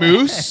mean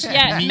moose?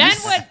 Yeah,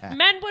 Meese?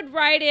 men would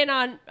ride in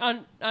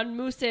on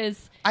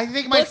mooses. I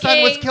think my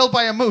son was killed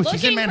by a moose.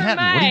 He's in looking for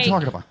Manhattan. What are you Mike.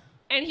 talking about?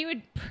 And he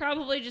would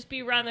probably just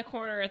be around the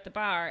corner at the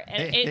bar,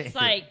 and it's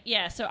like,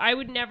 yeah. So I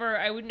would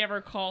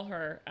never call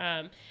her.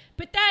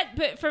 But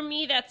for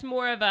me, that's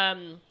more of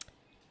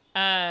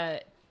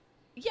like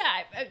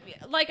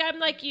I'm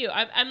like you.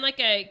 I'm like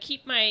a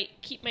keep my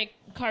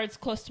cards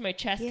close to my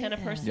chest kind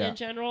of person in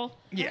general.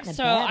 Yeah.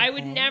 So I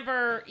would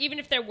never, even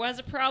if there was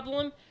a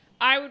problem,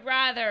 I would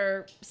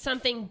rather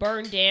something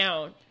burn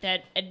down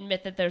than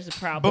admit that there's a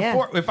problem.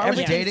 Before, if I was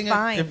Everything's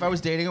fine. if I was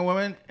dating a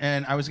woman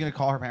and I was going to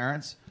call her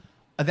parents,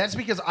 that's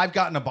because I've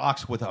gotten a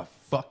box with a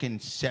fucking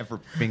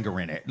severed finger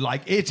in it.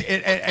 Like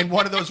and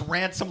one of those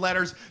ransom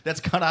letters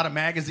that's cut out of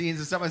magazines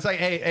and stuff. It's like,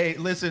 hey,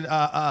 listen,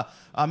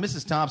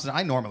 Mrs. Thompson,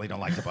 I normally don't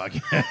like to bug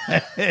you.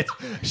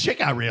 Shit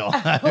got real.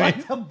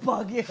 To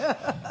bug you.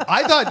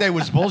 I thought they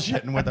was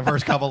bullshitting with the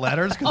first couple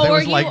letters because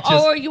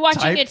are you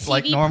watching a typed TV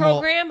like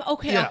normal program?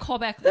 Okay, Yeah. I'll call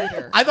back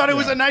later. I thought it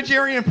was a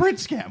Nigerian print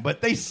scam, but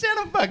they sent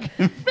a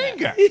fucking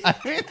finger. I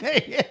mean,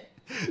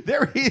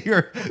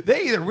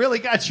 they either really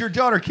got your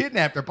daughter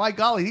kidnapped, or by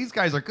golly, these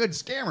guys are good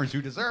scammers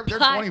who deserve their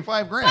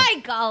 $25,000.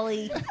 By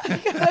golly.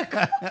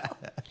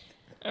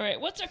 All right,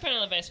 what's our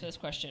final advice for this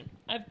question?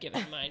 I've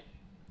given mine.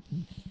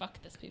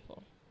 Fuck this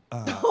people.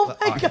 Oh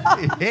my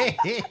God.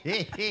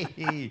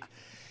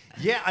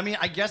 Yeah, I mean,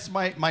 I guess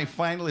my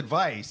final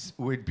advice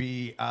would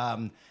be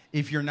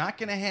if you're not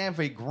going to have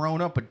a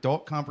grown-up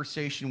adult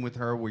conversation with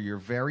her where you're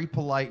very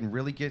polite and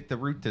really get the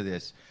root to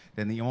this,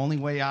 then the only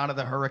way out of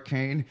the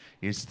hurricane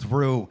is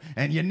through.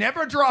 And you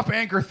never drop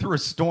anchor through a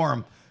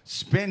storm.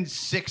 Spend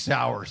 6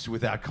 hours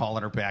without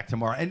calling her back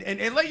tomorrow.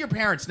 And let your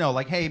parents know,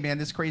 like, hey, man,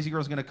 this crazy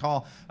girl's going to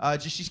call.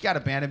 She's got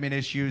abandonment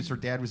issues. Her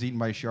dad was eaten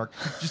by a shark.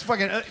 Just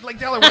fucking,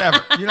 tell her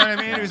whatever. You know what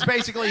I mean? It was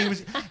basically,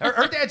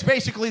 her dad's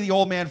basically the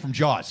old man from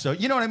Jaws. So,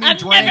 you know what I mean?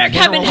 I'm never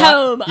coming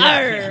home.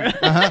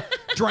 Yeah.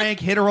 drank,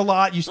 hit her a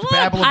lot, used to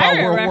babble about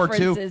World War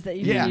II. That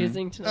you've been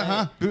using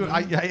tonight.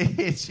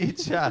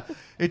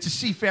 It's a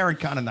seafaring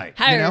kind of night.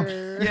 Arr. You know?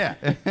 Yeah.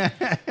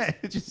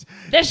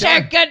 The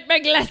shark got my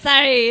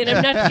glassy, and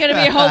I'm not going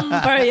to be home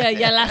for you,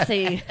 you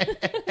lassie.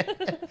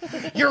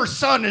 Your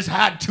son has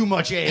had too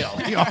much ale.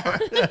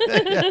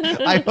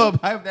 I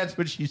hope that's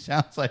what she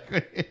sounds like.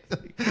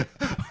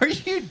 Are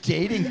you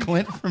dating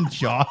Clint from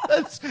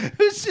Jaws?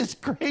 Who's this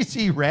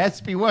crazy,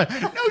 raspy one?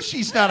 No,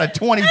 she's not a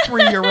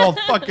 23-year-old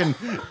fucking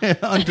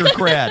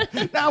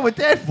undergrad. Not with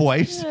that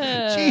voice.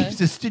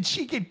 Jesus, did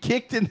she get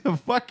kicked in the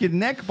fucking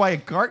neck by a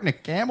carton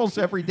of camels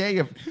every day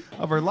of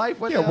her life?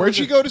 Where'd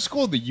she go to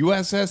school? The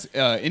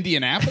USS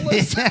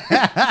Indianapolis?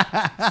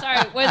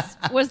 Sorry,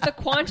 was the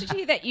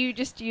quantity that you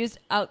just used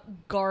a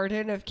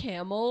garden of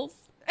camels?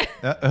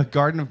 A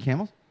garden of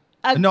camels?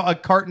 No, a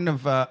carton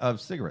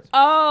of cigarettes.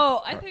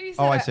 Oh, I thought you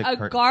said I said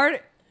a garden.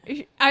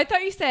 I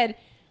thought you said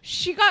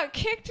she got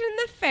kicked in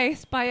the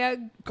face by a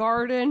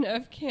garden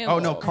of camels. Oh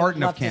no,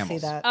 carton of love to see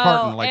camels. that.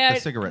 Carton like the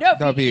cigarettes. No,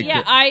 That'd be good.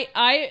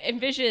 I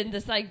envisioned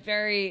this like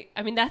very.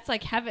 I mean, that's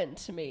like heaven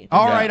to me.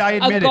 All right, I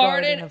admit a it.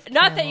 garden.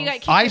 Not that you got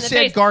kicked I in the said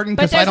face, garden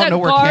but 'cause I don't know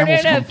where camels there's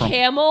a come garden from. of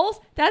camels.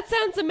 That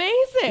sounds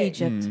amazing.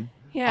 Egypt.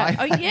 Yeah.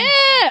 I-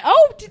 Yeah.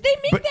 Oh, did they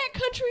make that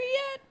country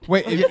yet?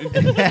 Wait,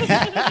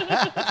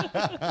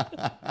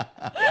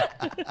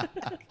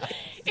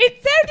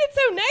 It sounded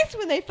so nice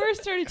when they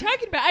first started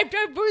talking about it.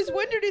 I've always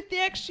wondered if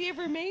they actually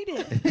ever made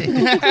it.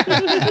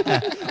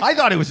 I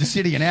thought it was a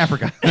city in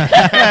Africa. I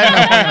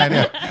had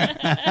no fucking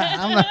idea.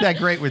 I'm not that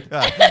great with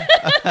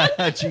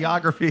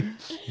geography,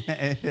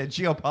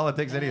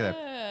 geopolitics, any of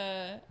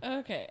that.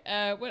 Okay.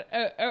 What?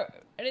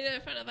 Any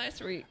other final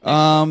advice?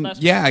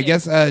 I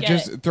guess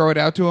just throw it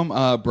out to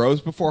them.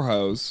 Bros before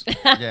hoes.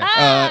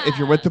 Yeah, If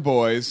you're with the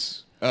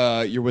boys,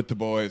 you're with the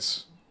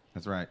boys.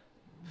 that's right.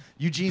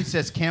 Eugene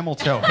says camel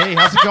toe. Hey,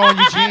 how's it going,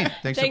 Eugene?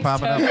 Thanks for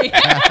popping Toby.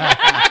 up.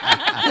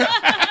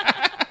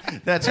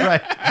 That's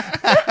right.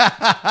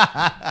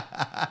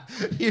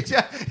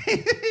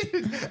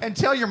 And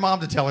tell your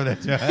mom to tell her that.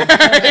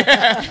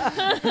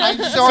 I'm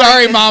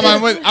Sorry, Mom.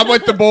 I'm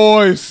with the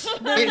boys.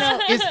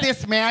 Is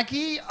this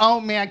Maggie? Oh,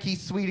 Maggie,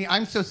 sweetie,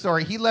 I'm so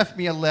sorry. He left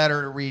me a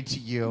letter to read to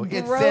you.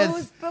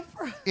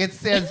 It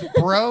says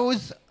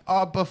bros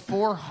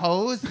before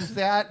hoes. Is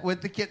that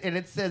what the kid? And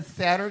it says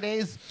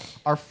Saturdays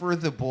are for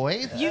the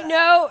boys.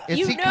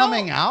 Is he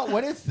coming out?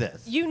 What is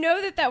this? You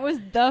know that was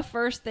the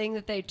first thing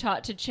that they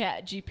taught to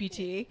Chat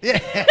GPT.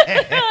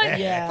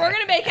 Yeah. We're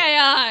gonna make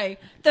AI.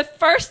 The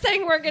first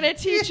thing we're gonna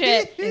teach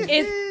it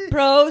is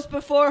bros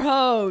before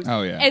hoes.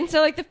 Oh, yeah. And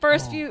so like the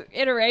first few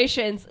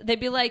iterations,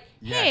 they'd be like,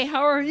 "Hey, Yes.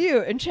 how are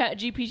you?" And Chat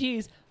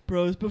GPT's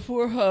bros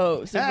before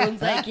hoes.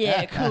 Everyone's like,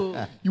 "Yeah, cool."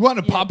 You want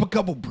to pop a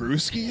couple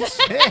brewskis?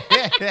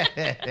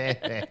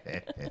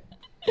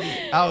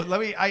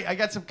 I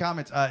got some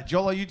comments.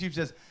 Joel on YouTube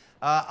says,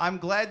 I'm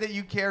glad that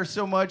you care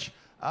so much,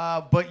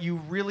 but you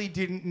really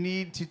didn't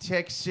need to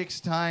text 6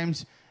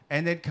 times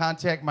and then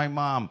contact my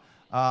mom.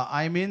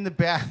 I'm in the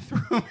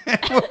bathroom and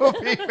we'll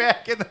be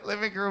back in the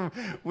living room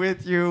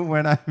with you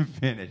when I'm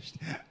finished.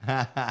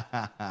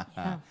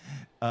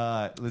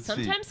 Let's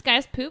see. Sometimes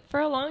guys poop for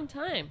a long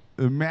time.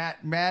 Matt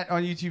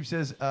on YouTube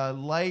says,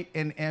 light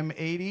and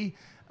M80,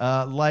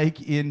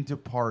 like in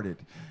Departed.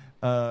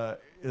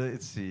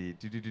 Let's see.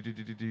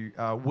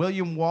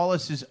 William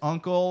Wallace's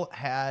uncle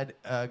had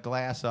a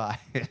glass eye.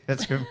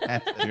 That's what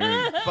Matt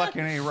said.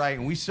 Fucking ain't right.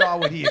 And we saw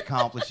what he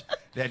accomplished.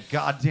 That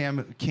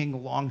goddamn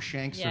King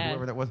Longshanks or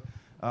whoever that was.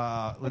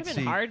 Would have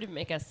been hard to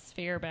make a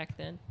sphere back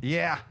then.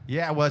 Yeah.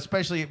 Well,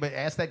 especially, but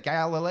ask that guy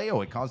Galileo.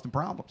 It caused him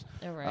problems.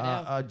 Oh,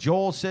 right.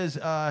 Joel says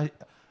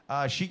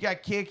she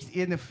got kicked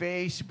in the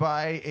face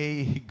by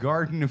a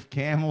garden of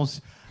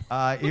camels.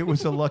 It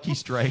was a lucky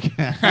strike.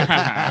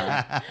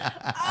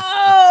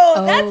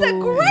 Oh, that's a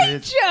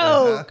great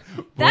joke.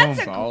 That's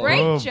a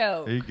great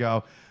joke. There you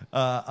go.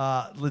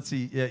 Let's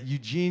see.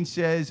 Eugene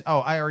says, "Oh,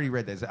 I already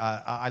read this.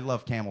 I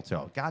love camel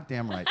toe.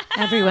 Goddamn right.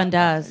 Everyone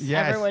does.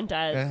 Yes. Everyone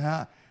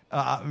does.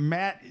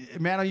 Matt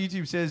on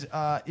YouTube says,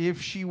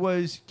 if she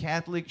was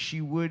Catholic,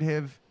 she would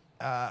have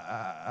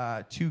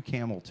 2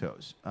 camel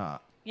toes.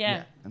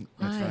 Yeah. That's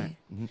Why? right.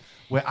 Mm-hmm.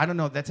 Well, I don't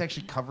know. That's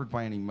actually covered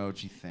by an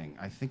emoji thing.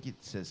 I think it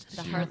says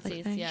The 2.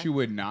 heartsies, yeah. She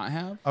would not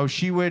have? Oh,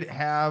 she would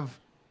have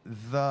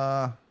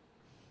the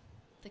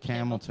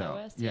camel toe.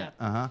 toest, Yeah.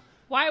 Uh-huh.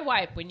 Why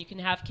wipe when you can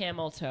have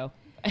camel toe?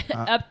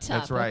 Up top.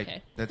 That's right.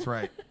 Okay. That's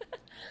right.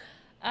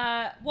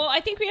 Well,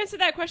 I think we answered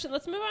that question.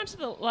 Let's move on to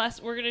the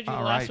last. We're going to do the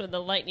All last right. one,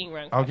 the lightning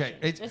round. Okay.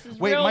 Question. This is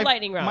real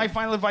lightning round. My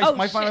final advice. Oh,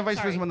 my final shit, advice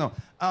for sorry. this one,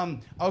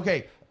 though.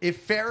 Okay.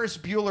 If Ferris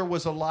Bueller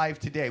was alive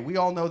today, we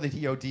all know that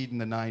he OD'd in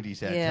the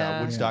 '90s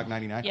at Woodstock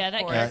 '99. Yeah,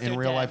 that character in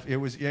real did. life, it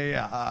was Well,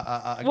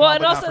 gone and but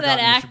not also that forgotten, Mr.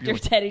 actor,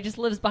 Bueller. Ted, he just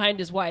lives behind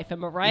his wife.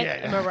 Am I right?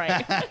 Yeah. Am I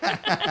right?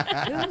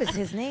 Who was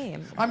his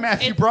name? I'm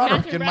Matthew It's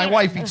Broderick, Matthew and my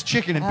Broderick. wife eats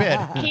chicken in bed.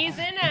 He's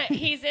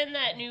in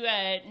that new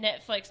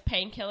Netflix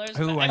Painkillers.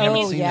 Who, I I haven't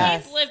mean, seen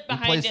that. he's lived He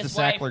behind plays his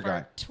the wife Sackler for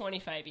guy.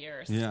 25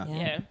 years. Yeah.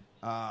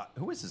 Yeah.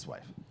 Who is his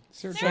wife?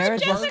 Sarah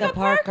Jessica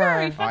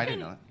Parker. He Oh, I didn't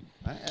know that.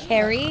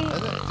 Carrie?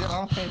 I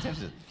don't pay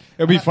attention.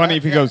 It'd be funny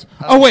if he goes,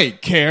 "Oh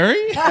wait,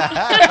 Carrie."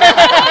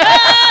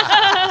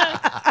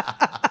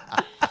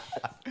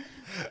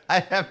 I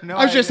have no.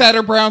 I was just at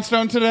her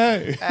brownstone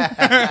today.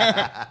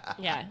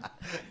 Yeah.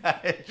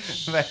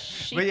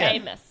 She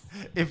famous.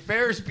 If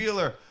Ferris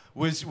Bueller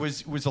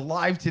was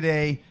alive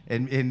today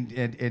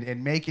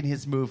and making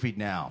his movie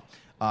now,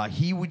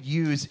 he would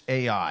use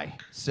AI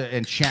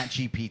and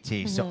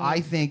ChatGPT. So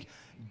I think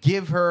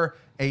give her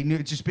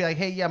just be like,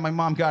 hey, yeah, my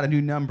mom got a new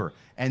number,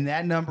 and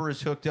that number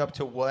is hooked up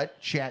to what?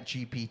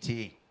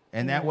 ChatGPT.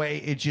 And that way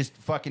it just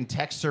fucking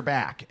texts her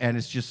back, and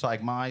it's just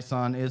like, my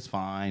son is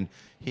fine.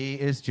 He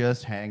is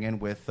just hanging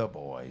with the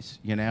boys,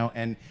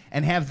 and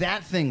have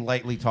that thing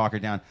lightly talk her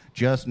down.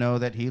 Just know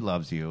that he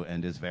loves you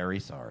and is very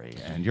sorry,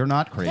 and you're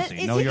not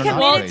crazy. No, you're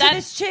not crazy. To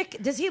this chick?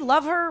 Does he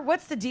love her?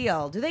 What's the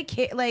deal? Do they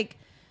care? Like,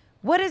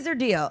 what is their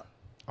deal?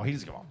 Oh, he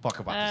doesn't give a fuck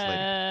about this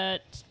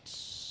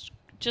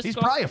lady. He's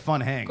probably a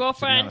fun hang.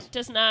 Girlfriend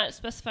does not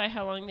specify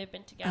how long they've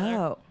been together.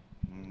 Oh.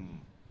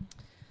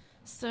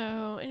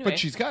 So anyway, But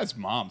she's got his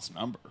mom's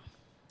number.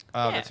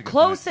 Oh, that's a good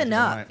Close point.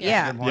 enough.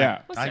 Yeah.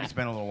 Yeah. I think it's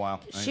been a little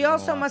while. She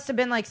also must have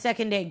been like,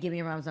 second date, give me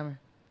your mom's number.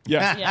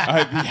 Yeah.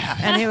 Yeah.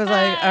 And he was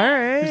like, all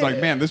right. He's like,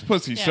 man, this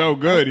pussy's so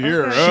good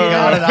here. She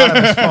got it out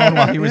of his phone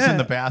while he was in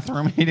the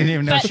bathroom. He didn't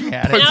even know she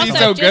had it. Pussy's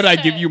so good, I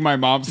give you my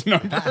mom's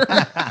number.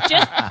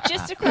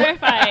 just to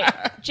clarify,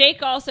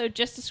 Jake also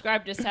just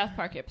described a South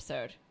Park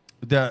episode.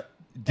 Did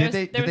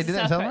they do that in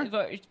South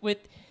Park?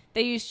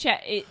 They used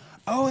chat.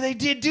 Oh, they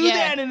did do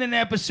that in an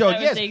episode. That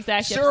was yes, the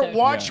exact sir.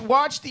 episode.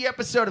 Watch the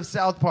episode of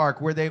South Park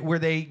where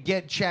they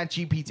get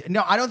ChatGPT.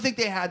 No, I don't think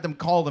they had them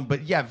call them,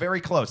 but yeah, very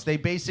close. They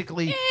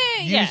basically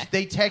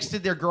they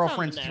texted their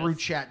girlfriends through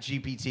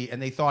ChatGPT,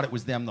 and they thought it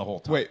was them the whole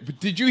time. Wait, but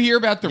did you hear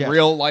about the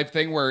real life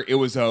thing where it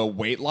was a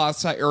weight loss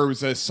site, or it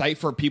was a site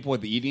for people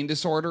with eating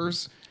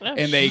disorders?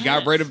 And they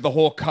got rid of the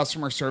whole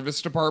customer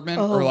service department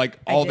or like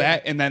all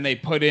that, and then they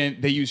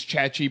used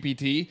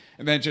ChatGPT,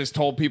 and then just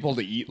told people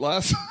to eat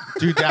less.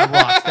 Dude, that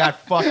rocks. That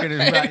fucking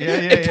is right.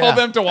 It told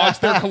them to watch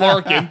their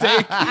caloric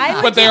intake,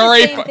 but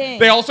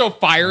they also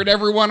fired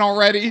everyone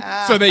already.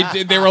 So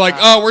they were like,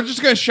 oh, we're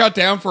just gonna shut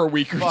down for a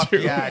week or two. Fuck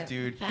yeah,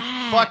 dude.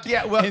 Fuck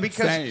yeah. Well,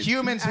 because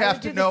humans have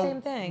to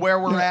know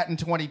where we're at in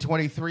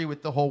 2023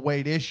 with the whole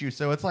weight issue.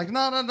 So it's like,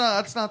 no,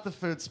 it's not the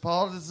food's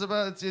fault.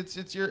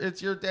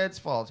 It's your dad's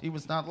fault. He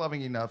was not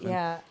loving enough.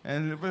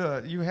 And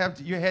you had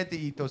to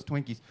eat those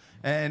Twinkies.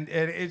 And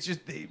it's just,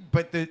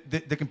 but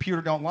the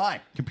computer don't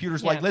lie.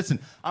 Computer's like, listen,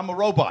 I'm a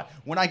robot.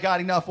 When I got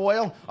enough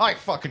oil, I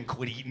fucking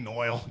quit eating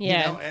oil.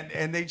 Yeah.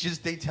 And they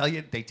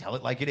tell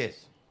it like it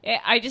is.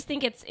 I just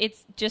think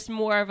it's just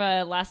more of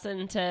a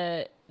lesson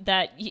to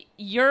that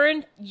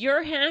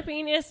your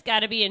happiness got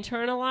to be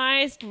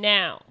internalized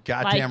now.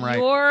 Goddamn right.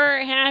 Your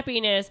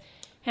happiness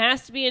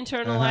has to be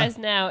internalized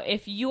now.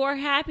 If your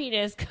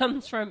happiness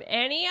comes from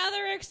any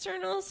other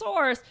external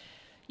source,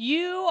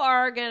 you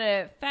are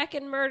gonna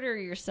fucking murder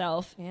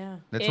yourself. Yeah,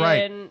 that's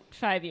right. In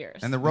 5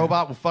 years, and the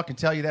robot will fucking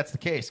tell you that's the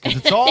case because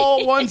it's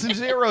all ones and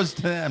zeros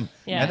to them.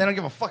 Yeah, and they don't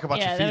give a fuck about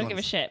your feelings. Yeah, they don't give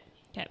a shit.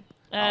 Okay.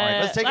 All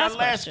right, let's take our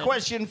last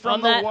question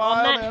from the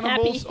wild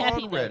animals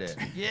on Reddit.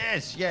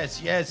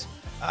 Yes.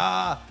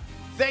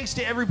 Thanks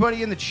to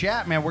everybody in the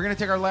chat, man. We're going to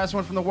take our last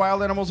one from the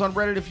wild animals on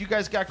Reddit. If you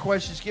guys got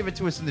questions, give it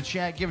to us in the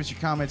chat. Give us your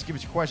comments. Give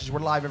us your questions. We're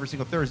live every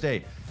single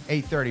Thursday,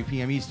 8:30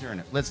 p.m.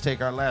 Eastern. Let's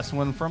take our last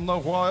one from the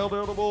wild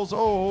animals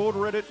on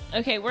Reddit.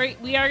 Okay,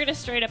 we are going to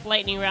straight up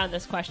lightning round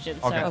this question.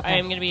 So I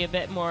am going to be a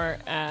bit more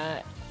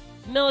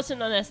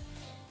militant on this.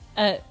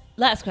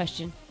 Last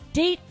question.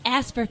 Date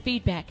asked for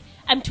feedback.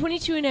 I'm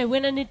 22 and I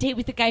went on a date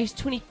with a guy who's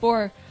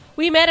 24.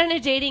 We met on a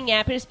dating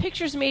app, and his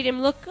pictures made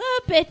him look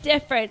a bit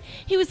different.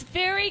 He was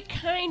very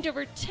kind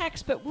over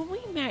text, but when we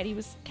met, he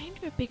was kind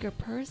of a bigger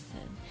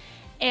person.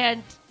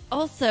 And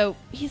also,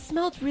 he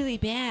smelled really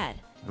bad,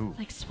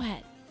 like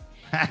sweat.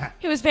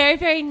 He was very,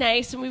 very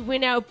nice, and we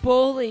went out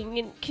bowling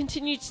and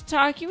continued to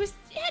talk. He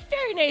had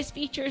very nice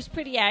features,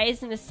 pretty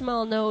eyes, and a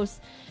small nose.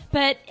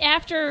 But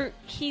after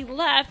he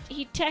left,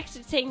 he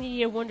texted saying that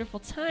he had a wonderful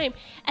time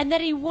and that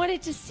he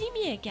wanted to see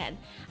me again.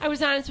 I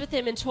was honest with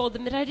him and told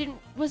him that I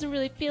wasn't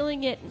really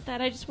feeling it and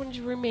that I just wanted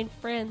to remain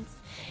friends.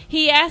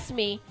 He asked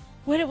me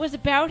what it was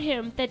about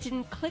him that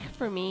didn't click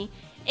for me,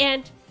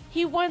 and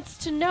he wants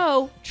to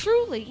know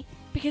truly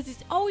because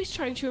he's always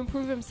trying to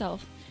improve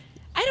himself.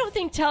 I don't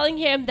think telling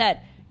him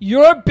that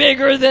you're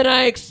bigger than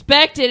I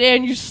expected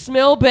and you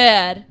smell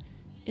bad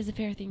is a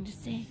fair thing to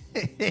say.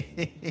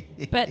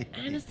 But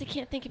I honestly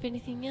can't think of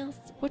anything else.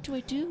 What do I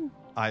do?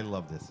 I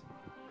love this.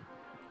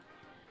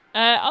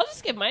 I'll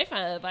just give my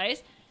final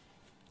advice.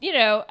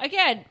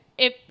 Again,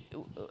 if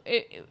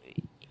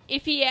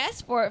he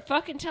asks for it,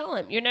 fucking tell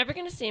him. You're never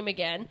going to see him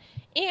again.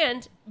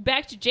 And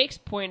back to Jake's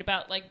point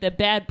about like the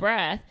bad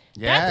breath.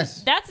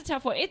 Yes. That's a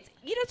tough one. It's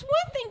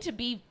one thing to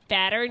be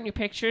fatter in your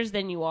pictures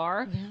than you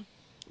are. Yeah.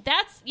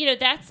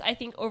 That's I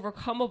think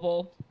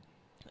overcomeable.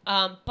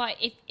 But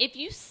if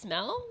you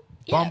smell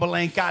Bumble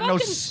ain't got no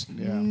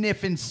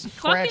sniffing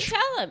scratch.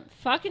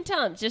 Fucking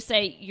tell him. Just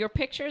say your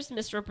pictures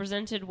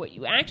misrepresented what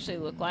you actually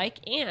look like,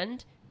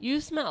 and you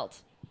smelled.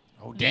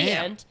 Oh,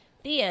 damn.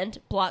 The end.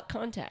 Block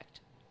contact.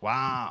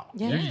 Wow.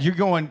 Yeah. You're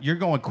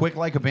going quick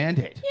like a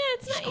Band-Aid. Yeah,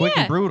 it's just not quick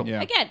and brutal.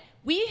 Yeah. Again,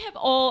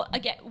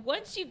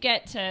 once you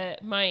get to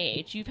my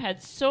age, you've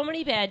had so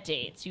many bad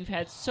dates, you've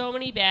had so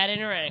many bad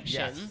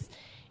interactions.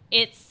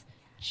 It's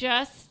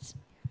just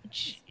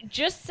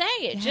say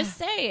it. Yeah. Just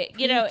say it.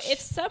 You know, if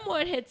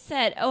someone had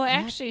said, "Oh,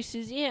 actually,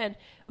 Suzanne,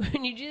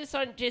 when you do this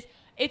on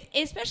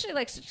especially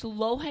like such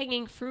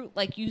low-hanging fruit,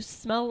 like you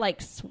smell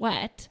like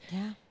sweat."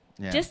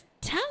 Yeah. Just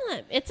tell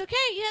him. It's okay.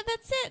 Yeah,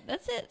 that's it.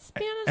 Just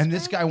be honest, And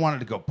this guy wanted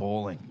to go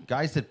bowling.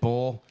 Guys that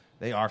bowl,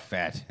 they are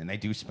fat, and they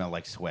do smell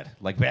like sweat.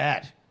 Like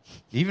bad.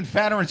 Even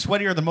fatter and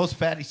sweatier than most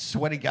fatty,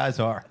 sweaty guys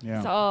are.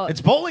 Yeah. So, It's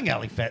bowling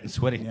alley fat and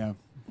sweaty. Yeah.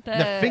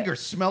 The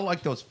fingers smell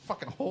like those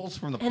fucking holes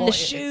from the And pole. the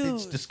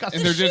shoes. It's disgusting.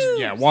 And they're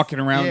just walking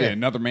around in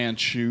another man's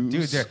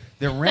shoes. Dude,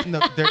 they're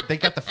renting they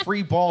got the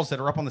free balls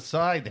that are up on the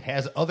side that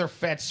has other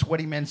fat,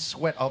 sweaty men's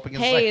sweat up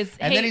against the side.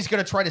 And then he's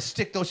going to try to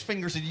stick those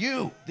fingers in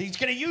you. He's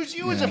going to use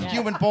you as a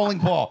human bowling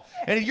ball.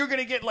 And you're going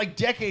to get like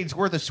decades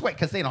worth of sweat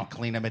because they don't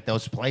clean them at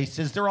those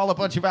places. They're all a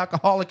bunch of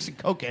alcoholics and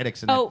coke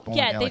addicts in that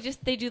bowling alley.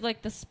 they do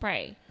like the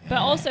spray. But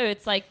also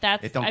it's like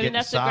that's a great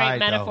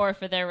metaphor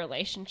for their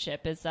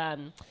relationship is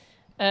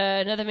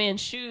another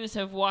man's shoes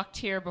have walked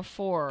here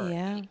before.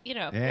 Yeah. You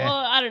know, well,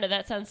 I don't know.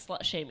 That sounds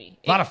slut-shamey.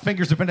 A lot of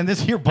fingers have been in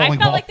this here bowling I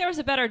ball. felt like there was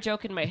a better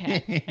joke in my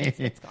head.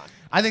 It's gone.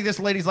 I think this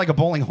lady's like a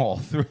bowling hole.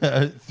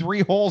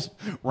 3 holes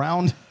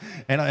round,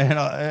 and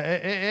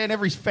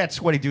every fat,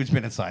 sweaty dude's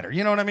been inside her.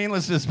 You know what I mean?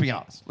 Let's just be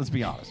honest.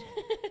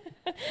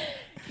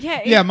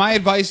 Yeah. My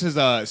advice is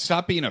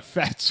stop being a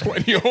fat,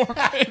 sweaty whore.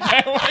 Is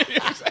that what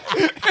you're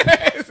saying?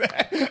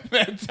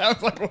 That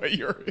sounds like what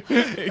you're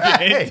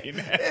hinting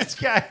at. This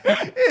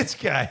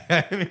guy.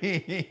 I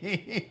mean,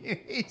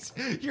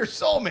 you're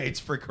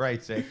soulmates for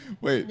Christ's sake.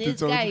 Wait,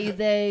 This guy is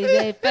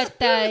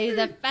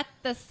a fat,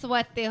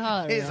 sweaty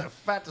whore. He's a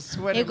fat,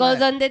 sweaty. He goes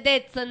man. on the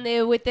dates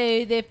with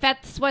the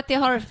fat, sweaty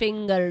whore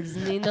fingers.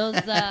 And he knows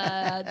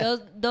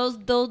those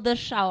do the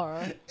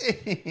shower.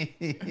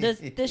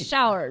 The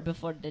shower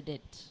before the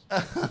date. All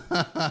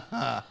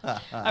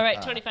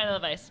right, Tony, final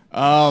advice.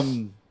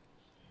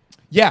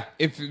 Yeah,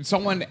 if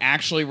someone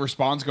actually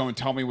responds, go and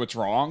tell me what's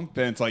wrong,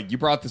 then it's like, you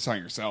brought this on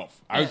yourself.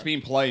 I was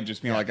being polite and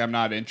just being like, I'm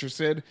not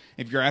interested.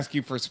 If you're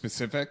asking for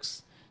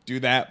specifics, do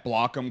that,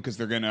 block them, because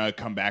they're going to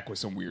come back with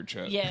some weird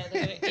shit. Yeah,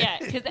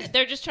 because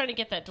they're just trying to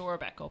get that door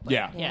back open.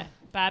 Yeah.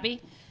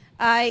 Bobbie?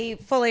 I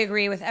fully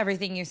agree with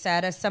everything you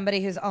said. As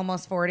somebody who's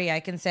almost 40,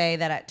 I can say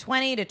that at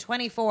 20 to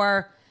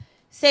 24,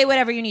 say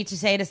whatever you need to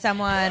say to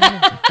someone.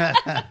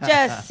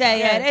 Just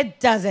say it. It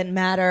doesn't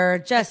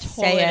matter. Just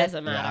Totally say it.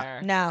 doesn't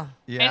matter. No.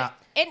 Yeah.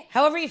 And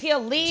However you feel,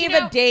 leave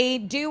a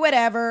date, do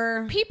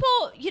whatever.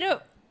 people,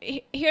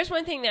 here's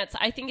one thing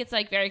I think it's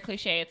like very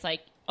cliche. It's like,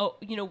 oh,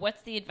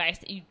 what's the advice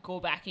that you go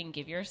back and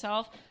give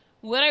yourself?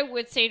 What I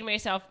would say to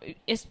myself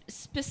is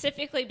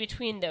specifically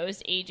between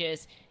those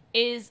ages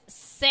is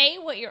say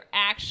what you're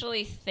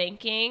actually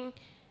thinking.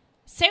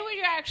 Say what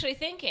you're actually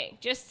thinking.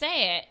 Just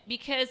say it,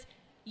 because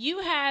you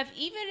have,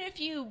 even if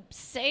you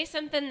say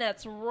something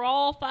that's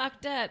raw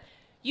fucked up,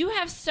 you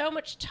have so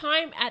much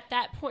time at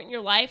that point in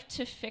your life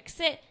to fix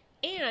it.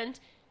 And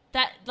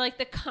that, like,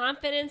 the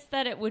confidence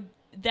that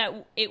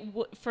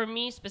for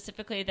me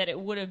specifically, that it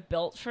would have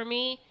built for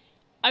me.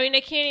 I mean,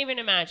 I can't even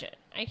imagine.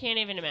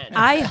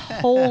 I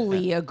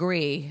wholly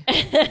agree.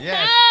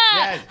 Yes.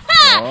 There's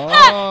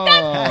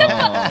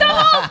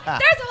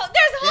holes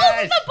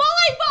in the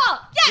bowling ball.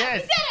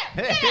 Yes.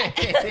 We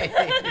did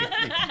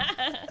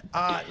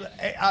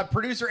it.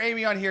 Producer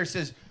Amy on here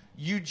says,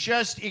 you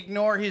just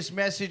ignore his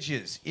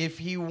messages. If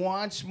he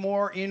wants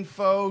more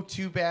info,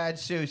 too bad,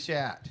 so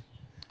sad.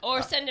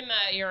 Or send him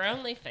your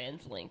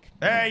OnlyFans link.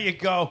 There you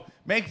go.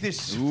 Make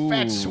this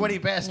fat, sweaty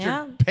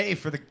bastard pay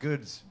for the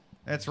goods.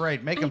 That's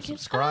right. Make him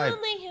subscribe.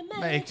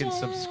 Make him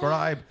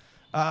subscribe.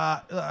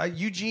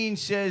 Eugene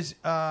says,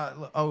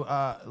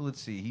 let's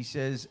see. He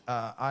says,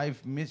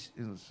 I've missed...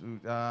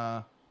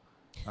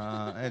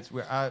 that's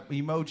where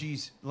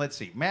emojis. Let's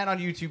see. Matt on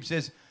YouTube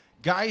says,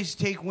 guys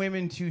take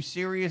women too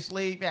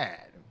seriously.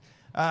 Bad.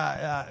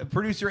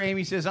 Producer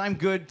Amy says, I'm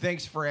good.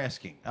 Thanks for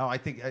asking. Oh, I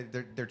think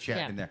they're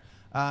chatting in there.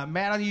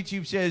 Matt on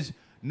YouTube says,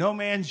 no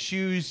man's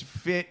shoes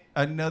fit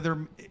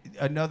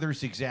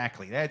another's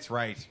exactly. That's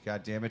right.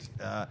 God damn it.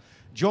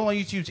 Joel on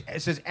YouTube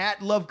says,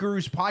 at Love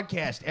Gurus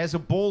Podcast, as a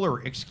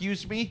bowler,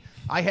 excuse me,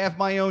 I have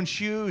my own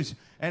shoes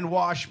and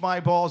wash my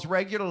balls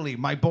regularly.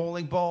 My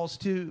bowling balls,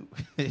 too.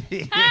 Matt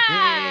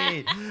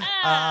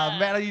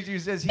on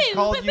YouTube says, he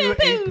called you a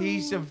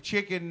piece of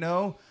chicken,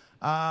 no?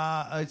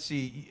 Let's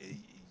see.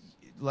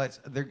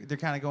 They're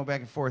kind of going back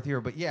and forth here,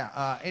 but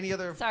yeah. Any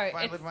other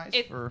final advice?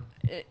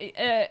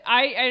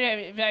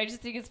 I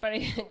just think it's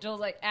funny. Joel's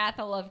like, at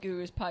the Love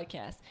Gurus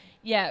podcast.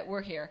 Yeah,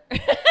 we're here.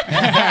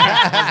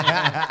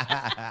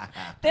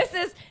 This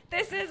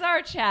is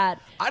our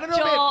chat. I don't know,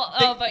 Joel.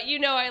 man. But you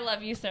know I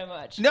love you so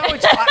much. No, it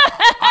would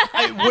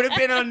have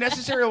been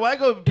unnecessary a while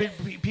ago.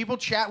 People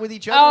chat with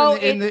each other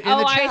in the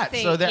chat,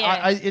 so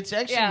that it's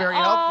actually very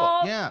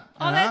helpful. Yeah.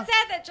 That's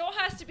sad that Joel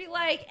has to be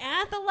like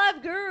at the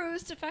Love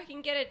Gurus to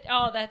fucking get it.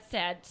 Oh, that's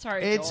sad.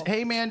 Sorry, Joel.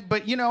 Hey, man,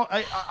 but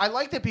I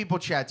like that people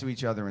chat to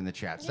each other in the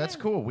chats. That's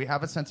cool. We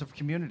have a sense of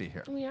community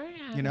here. We are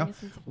having a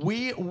sense of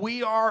community.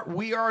 We are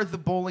the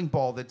bowling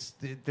ball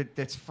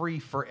that's free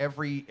for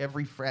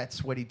every fat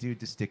sweaty dude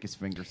to stick his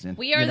fingers in.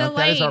 We are the lane.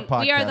 That is our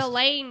podcast. We are the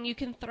lane you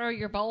can throw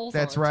your bowls.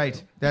 That's onto.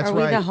 right. That's are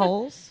right. we the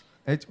holes?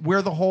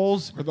 We're the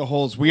holes. We're the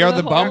holes. We are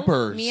the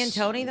bumpers. Me and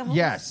Tony the holes?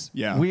 Yes.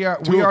 Yeah. We are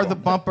the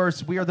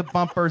bumpers. We are the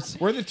bumpers.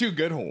 We're the two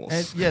good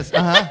holes. Yes. You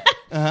guys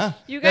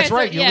That's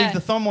right. are, You leave the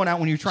thumb one out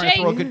when you're trying to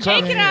throw a good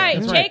Jake curve. and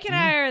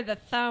I are the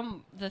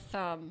thumb.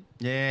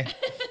 Yeah.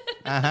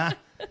 I've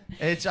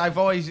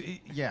always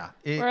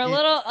We're a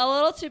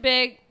little too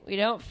big. We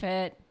don't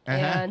fit,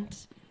 and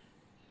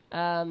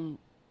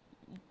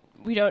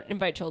we don't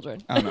invite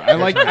children. I don't know. I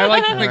like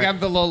to think I'm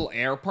the little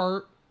air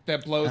part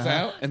that blows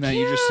out, and then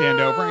you just stand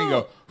over and you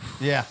go.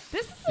 Yeah.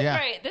 This is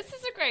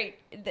a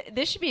great.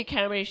 This should be a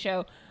comedy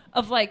show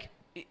of like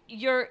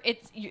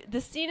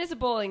the scene is a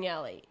bowling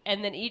alley,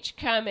 and then each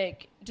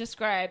comic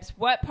describes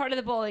what part of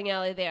the bowling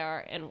alley they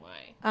are and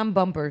why. I'm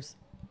bumpers.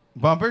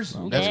 Bumpers?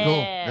 That's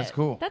cool. That's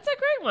cool. That's a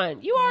great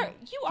one. You are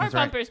That's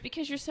bumpers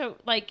because you're so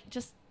like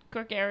just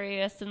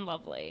gregarious and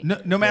lovely.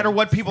 No matter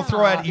what people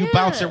throw at you,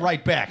 bounce it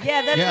right back.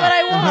 Yeah, that's what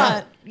I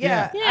want.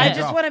 Yeah. I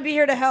just want to be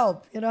here to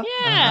help,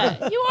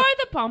 Yeah, you are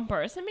the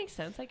bumpers. It makes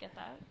sense. I get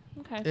that.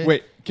 Okay.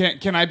 Wait,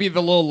 can I be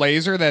the little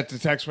laser that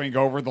detects when you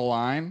go over the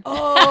line?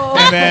 Oh.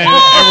 And then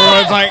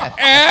everyone's like,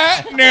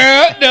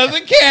 no, it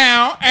doesn't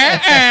count.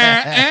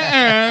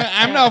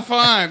 I'm no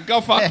fun.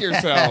 Go fuck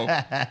yourself.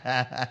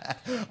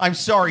 I'm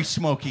sorry,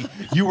 Smokey.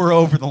 You were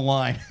over the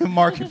line.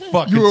 Mark it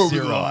fucking You're over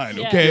zero. the line,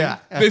 okay? Yeah.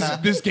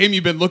 This game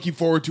you've been looking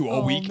forward to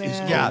all week is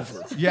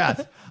over.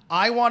 Yes.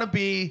 I want to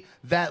be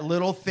that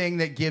little thing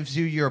that gives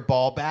you your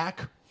ball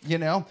back.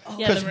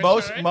 Because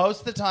most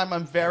of the time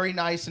I'm very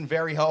nice and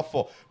very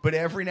helpful, but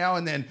every now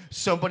and then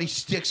somebody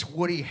sticks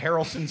Woody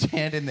Harrelson's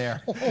hand in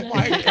there. Oh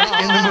my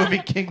God. In the movie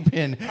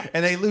Kingpin,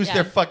 and they lose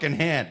their fucking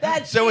hand.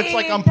 It's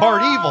like I'm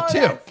part evil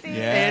too.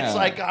 Yeah. It's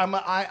like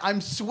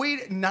I'm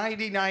sweet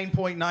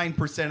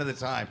 99.9% of the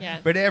time,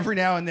 but every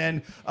now and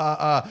then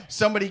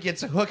somebody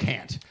gets a hook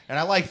hand, and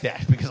I like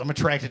that because I'm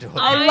attracted to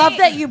hook I hands. love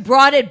that you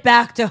brought it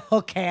back to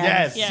hook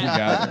hands. Yes. You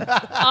got it.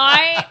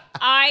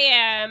 I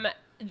am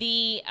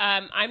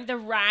I'm the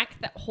rack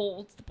that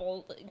holds the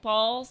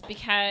balls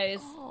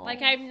because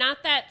I'm not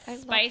that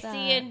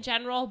spicy in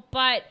general,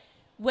 but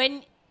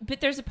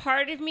there's a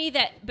part of me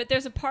that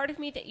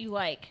you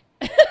like.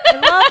 I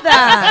love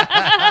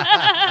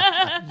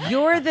that.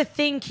 You're the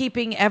thing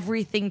keeping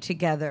everything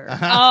together.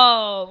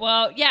 Oh,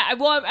 well, yeah.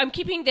 Well, I'm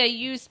keeping the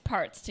used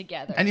parts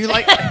together. And you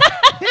like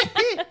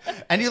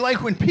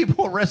when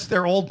people rest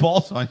their old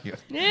balls on you.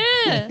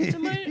 Yeah.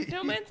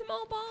 Don't mind some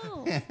old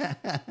balls.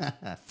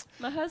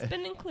 My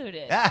husband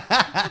included.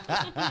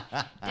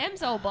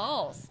 Them's old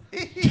balls.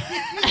 Sorry,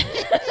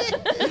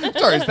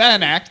 is that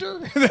an actor?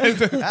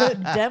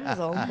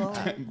 Demsel balls.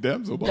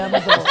 Demsel balls.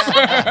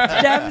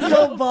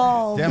 Demsel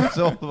balls.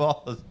 Demsel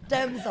balls.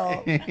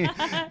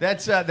 Demsel.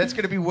 That's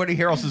going to be Woody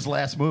Harrelson's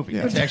last movie.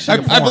 Yeah. It's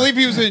actually I believe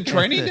he was in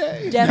Training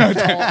Day.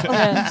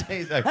 Demsel.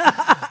 He's like,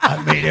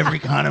 I've made every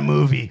kind of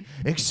movie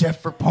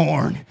except for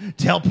porn.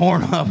 Tell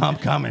Pornhub I'm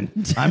coming.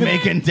 I'm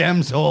making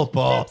Demsel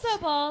balls.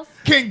 Demsel balls.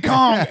 King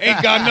Kong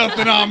ain't got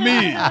nothing on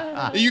me.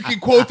 You can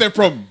quote that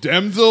from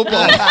Demsel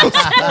balls.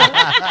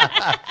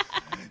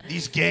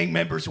 These gang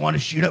members want to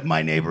shoot up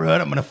my neighborhood.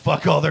 I'm going to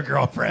fuck all their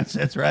girlfriends.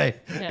 That's right.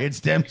 Yeah. It's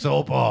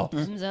Demsel balls.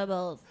 Demsel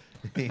balls.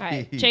 All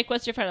right, Jake,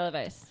 what's your final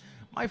advice?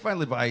 My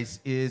final advice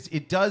is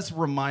it does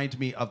remind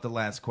me of the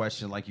last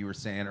question, like you were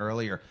saying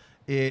earlier.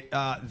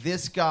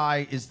 This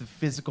guy is the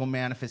physical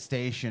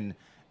manifestation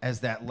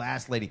as that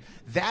last lady.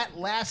 That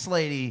last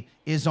lady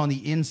is on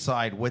the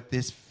inside what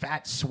this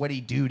fat,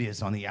 sweaty dude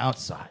is on the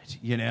outside,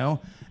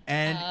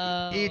 And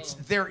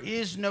there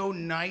is no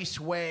nice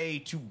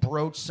way to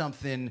broach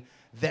something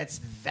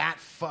that's that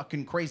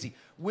fucking crazy.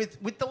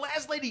 With the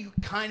last lady, you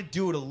kind of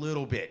do it a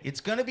little bit.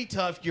 It's going to be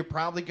tough. You're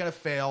probably going to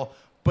fail,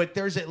 but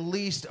there's at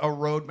least a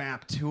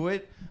roadmap to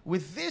it.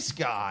 With this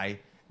guy,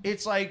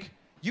 it's like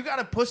you got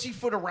to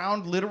pussyfoot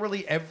around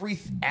literally every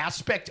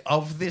aspect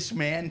of this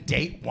man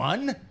date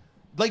one.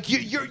 Like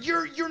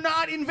you're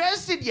not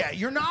invested yet.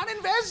 You're not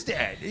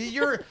invested.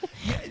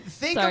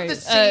 Think of the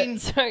scene.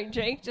 Sorry,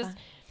 Jake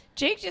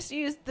just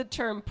used the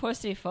term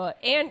pussyfoot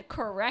and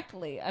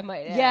correctly, I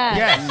might add.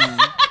 Yes.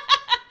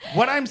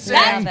 What I'm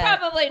saying... That's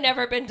probably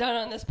never been done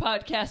on this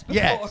podcast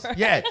before.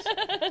 Yes.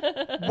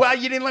 Well,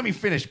 you didn't let me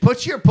finish.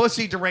 Put your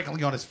pussy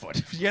directly on his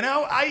foot. You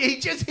know?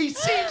 He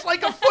seems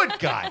like a foot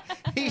guy.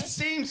 He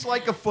seems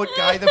like a foot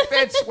guy. The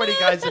fat, sweaty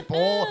guys at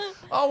bowl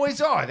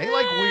always are. They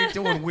like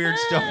doing weird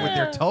stuff with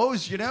their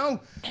toes, you know?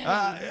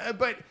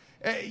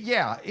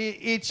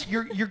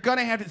 You're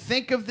gonna have to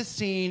think of the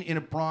scene in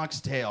A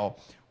Bronx Tale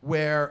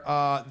where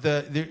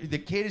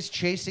the kid is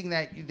chasing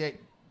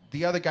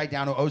the other guy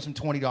down who owes him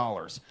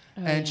 $20.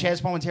 And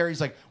Chaz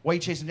Palminteri's like, why are you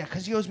chasing him down?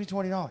 Because he owes me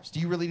 $20. Do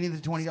you really need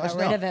the $20? Get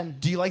rid of him.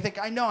 Do you like that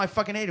guy? No, I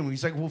fucking hate him.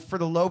 He's like, well, for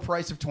the low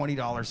price of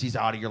 $20, he's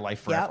out of your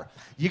life forever. Yep.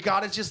 You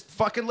gotta just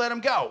fucking let him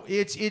go.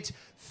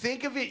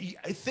 Think of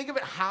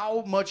it.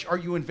 How much are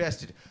you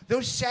invested?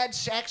 Those sad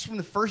sacks from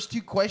the first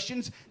two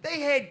questions, they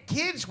had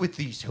kids with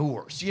these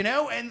whores, you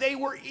know, and they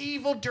were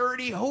evil,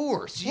 dirty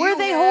whores. Were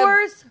they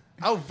whores?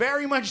 Oh,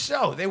 very much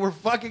so. They were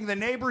fucking the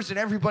neighbors and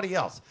everybody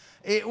else.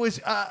 It was,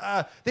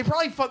 they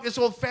probably fucked this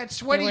old fat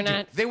sweaty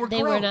dude. They were gross.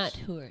 They were not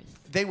whores.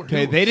 They were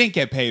okay. whores. They didn't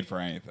get paid for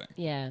anything.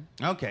 Yeah.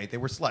 Okay, they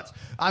were sluts.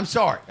 I'm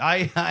sorry.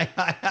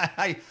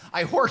 I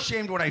horse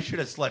shamed when I should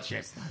have slut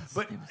shamed.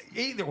 But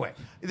either way,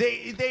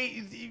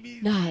 they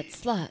Not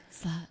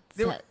sluts.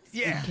 they were, Sluts.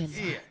 yeah.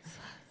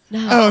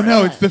 Oh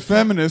no, it's the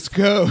feminist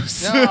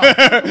ghost. No.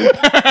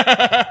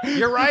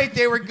 You're right.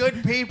 They were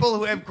good people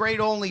who have great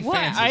OnlyFans. What?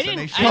 I didn't- And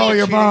they I should didn't- be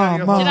your cheating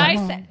on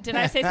mom, your- Did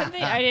I say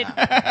something? I didn't.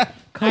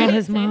 Call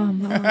his mom.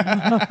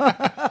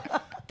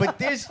 But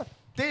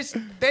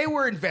they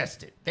were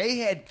invested. They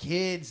had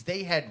kids.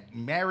 They had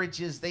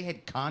marriages. They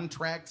had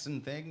contracts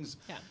and things.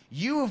 Yeah.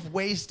 You have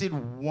wasted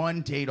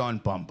one date on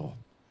Bumble,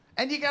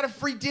 and you got a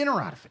free dinner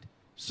out of it.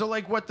 So,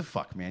 like, what the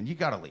fuck, man? You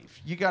gotta leave.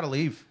 You gotta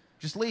leave.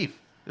 Just leave.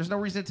 There's no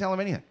reason to tell him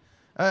anything.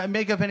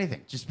 Make up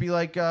anything. Just be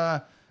like,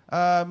 my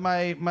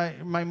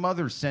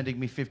mother's sending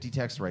me 50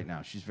 texts right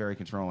now. She's very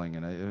controlling,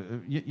 and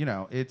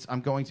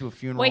I'm going to a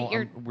funeral.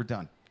 Wait, we're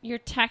done. You're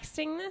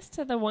texting this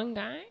to the one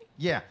guy?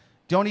 Yeah.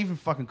 Don't even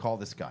fucking call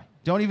this guy.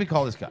 Don't even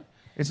call this guy.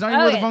 It's not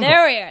even worth the Okay, phone there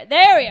call. we are.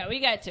 There we are. We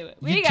got to it.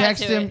 You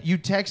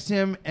text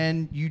him,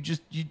 and you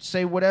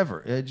say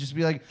whatever. Just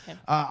be like, Okay.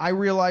 I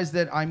realize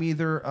that I'm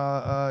either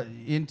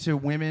into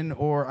women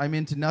or I'm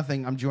into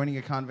nothing. I'm joining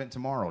a convent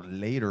tomorrow.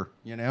 Later,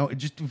 you know. It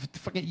just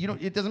fucking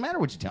It doesn't matter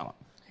what you tell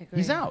him.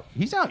 He's out.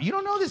 He's out. You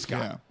don't know this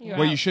guy. Yeah.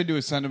 What you should do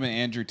is send him an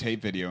Andrew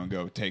Tate video and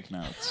go take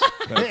notes.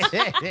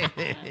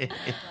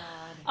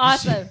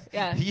 Awesome.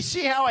 Yeah. You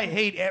see how I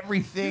hate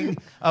everything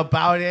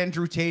about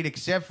Andrew Tate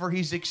except for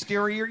his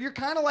exterior? You're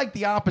kind of like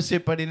the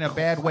opposite, but in a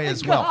bad way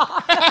as well.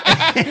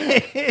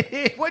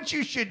 What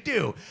you should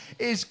do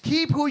is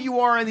keep who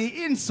you are on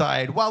the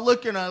inside while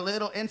looking a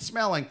little and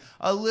smelling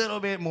a little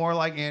bit more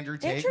like Andrew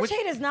Tate. Andrew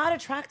Tate is not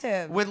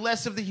attractive. With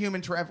less of the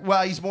human traffic.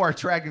 Well, he's more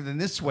attractive than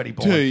this sweaty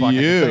boy. To Fuck, I can tell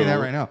you you. that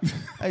right now.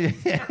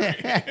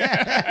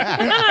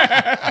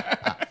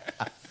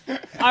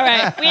 All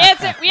right. We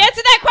answered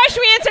that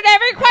question. We answered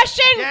every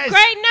question. Yes.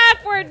 Great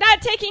enough. We're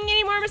not taking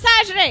any more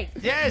misogyny.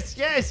 Yes.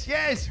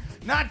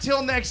 Not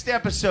till next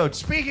episode.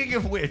 Speaking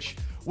of which,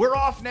 we're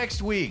off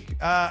next week.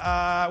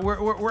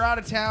 We're out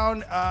of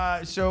town,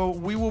 so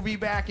we will be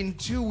back in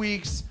 2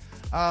 weeks.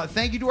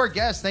 Thank you to our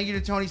guests. Thank you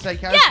to Tony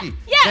Sykowski.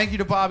 Yeah. Thank you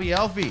to Bobbie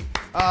Elfie.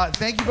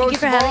 Thank you most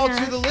for of all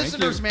having to the us.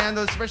 listeners, you. man.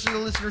 Especially the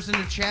listeners in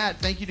the chat.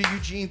 Thank you to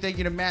Eugene. Thank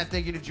you to Matt.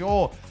 Thank you to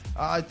Joel.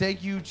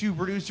 Thank you to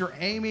producer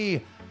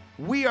Amy.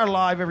 We are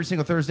live every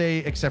single Thursday,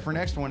 except for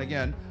next one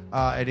again,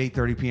 at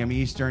 8:30 p.m.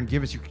 Eastern.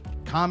 Give us your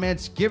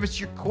comments. Give us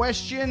your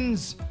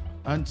questions.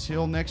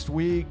 Until next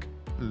week,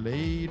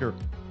 later.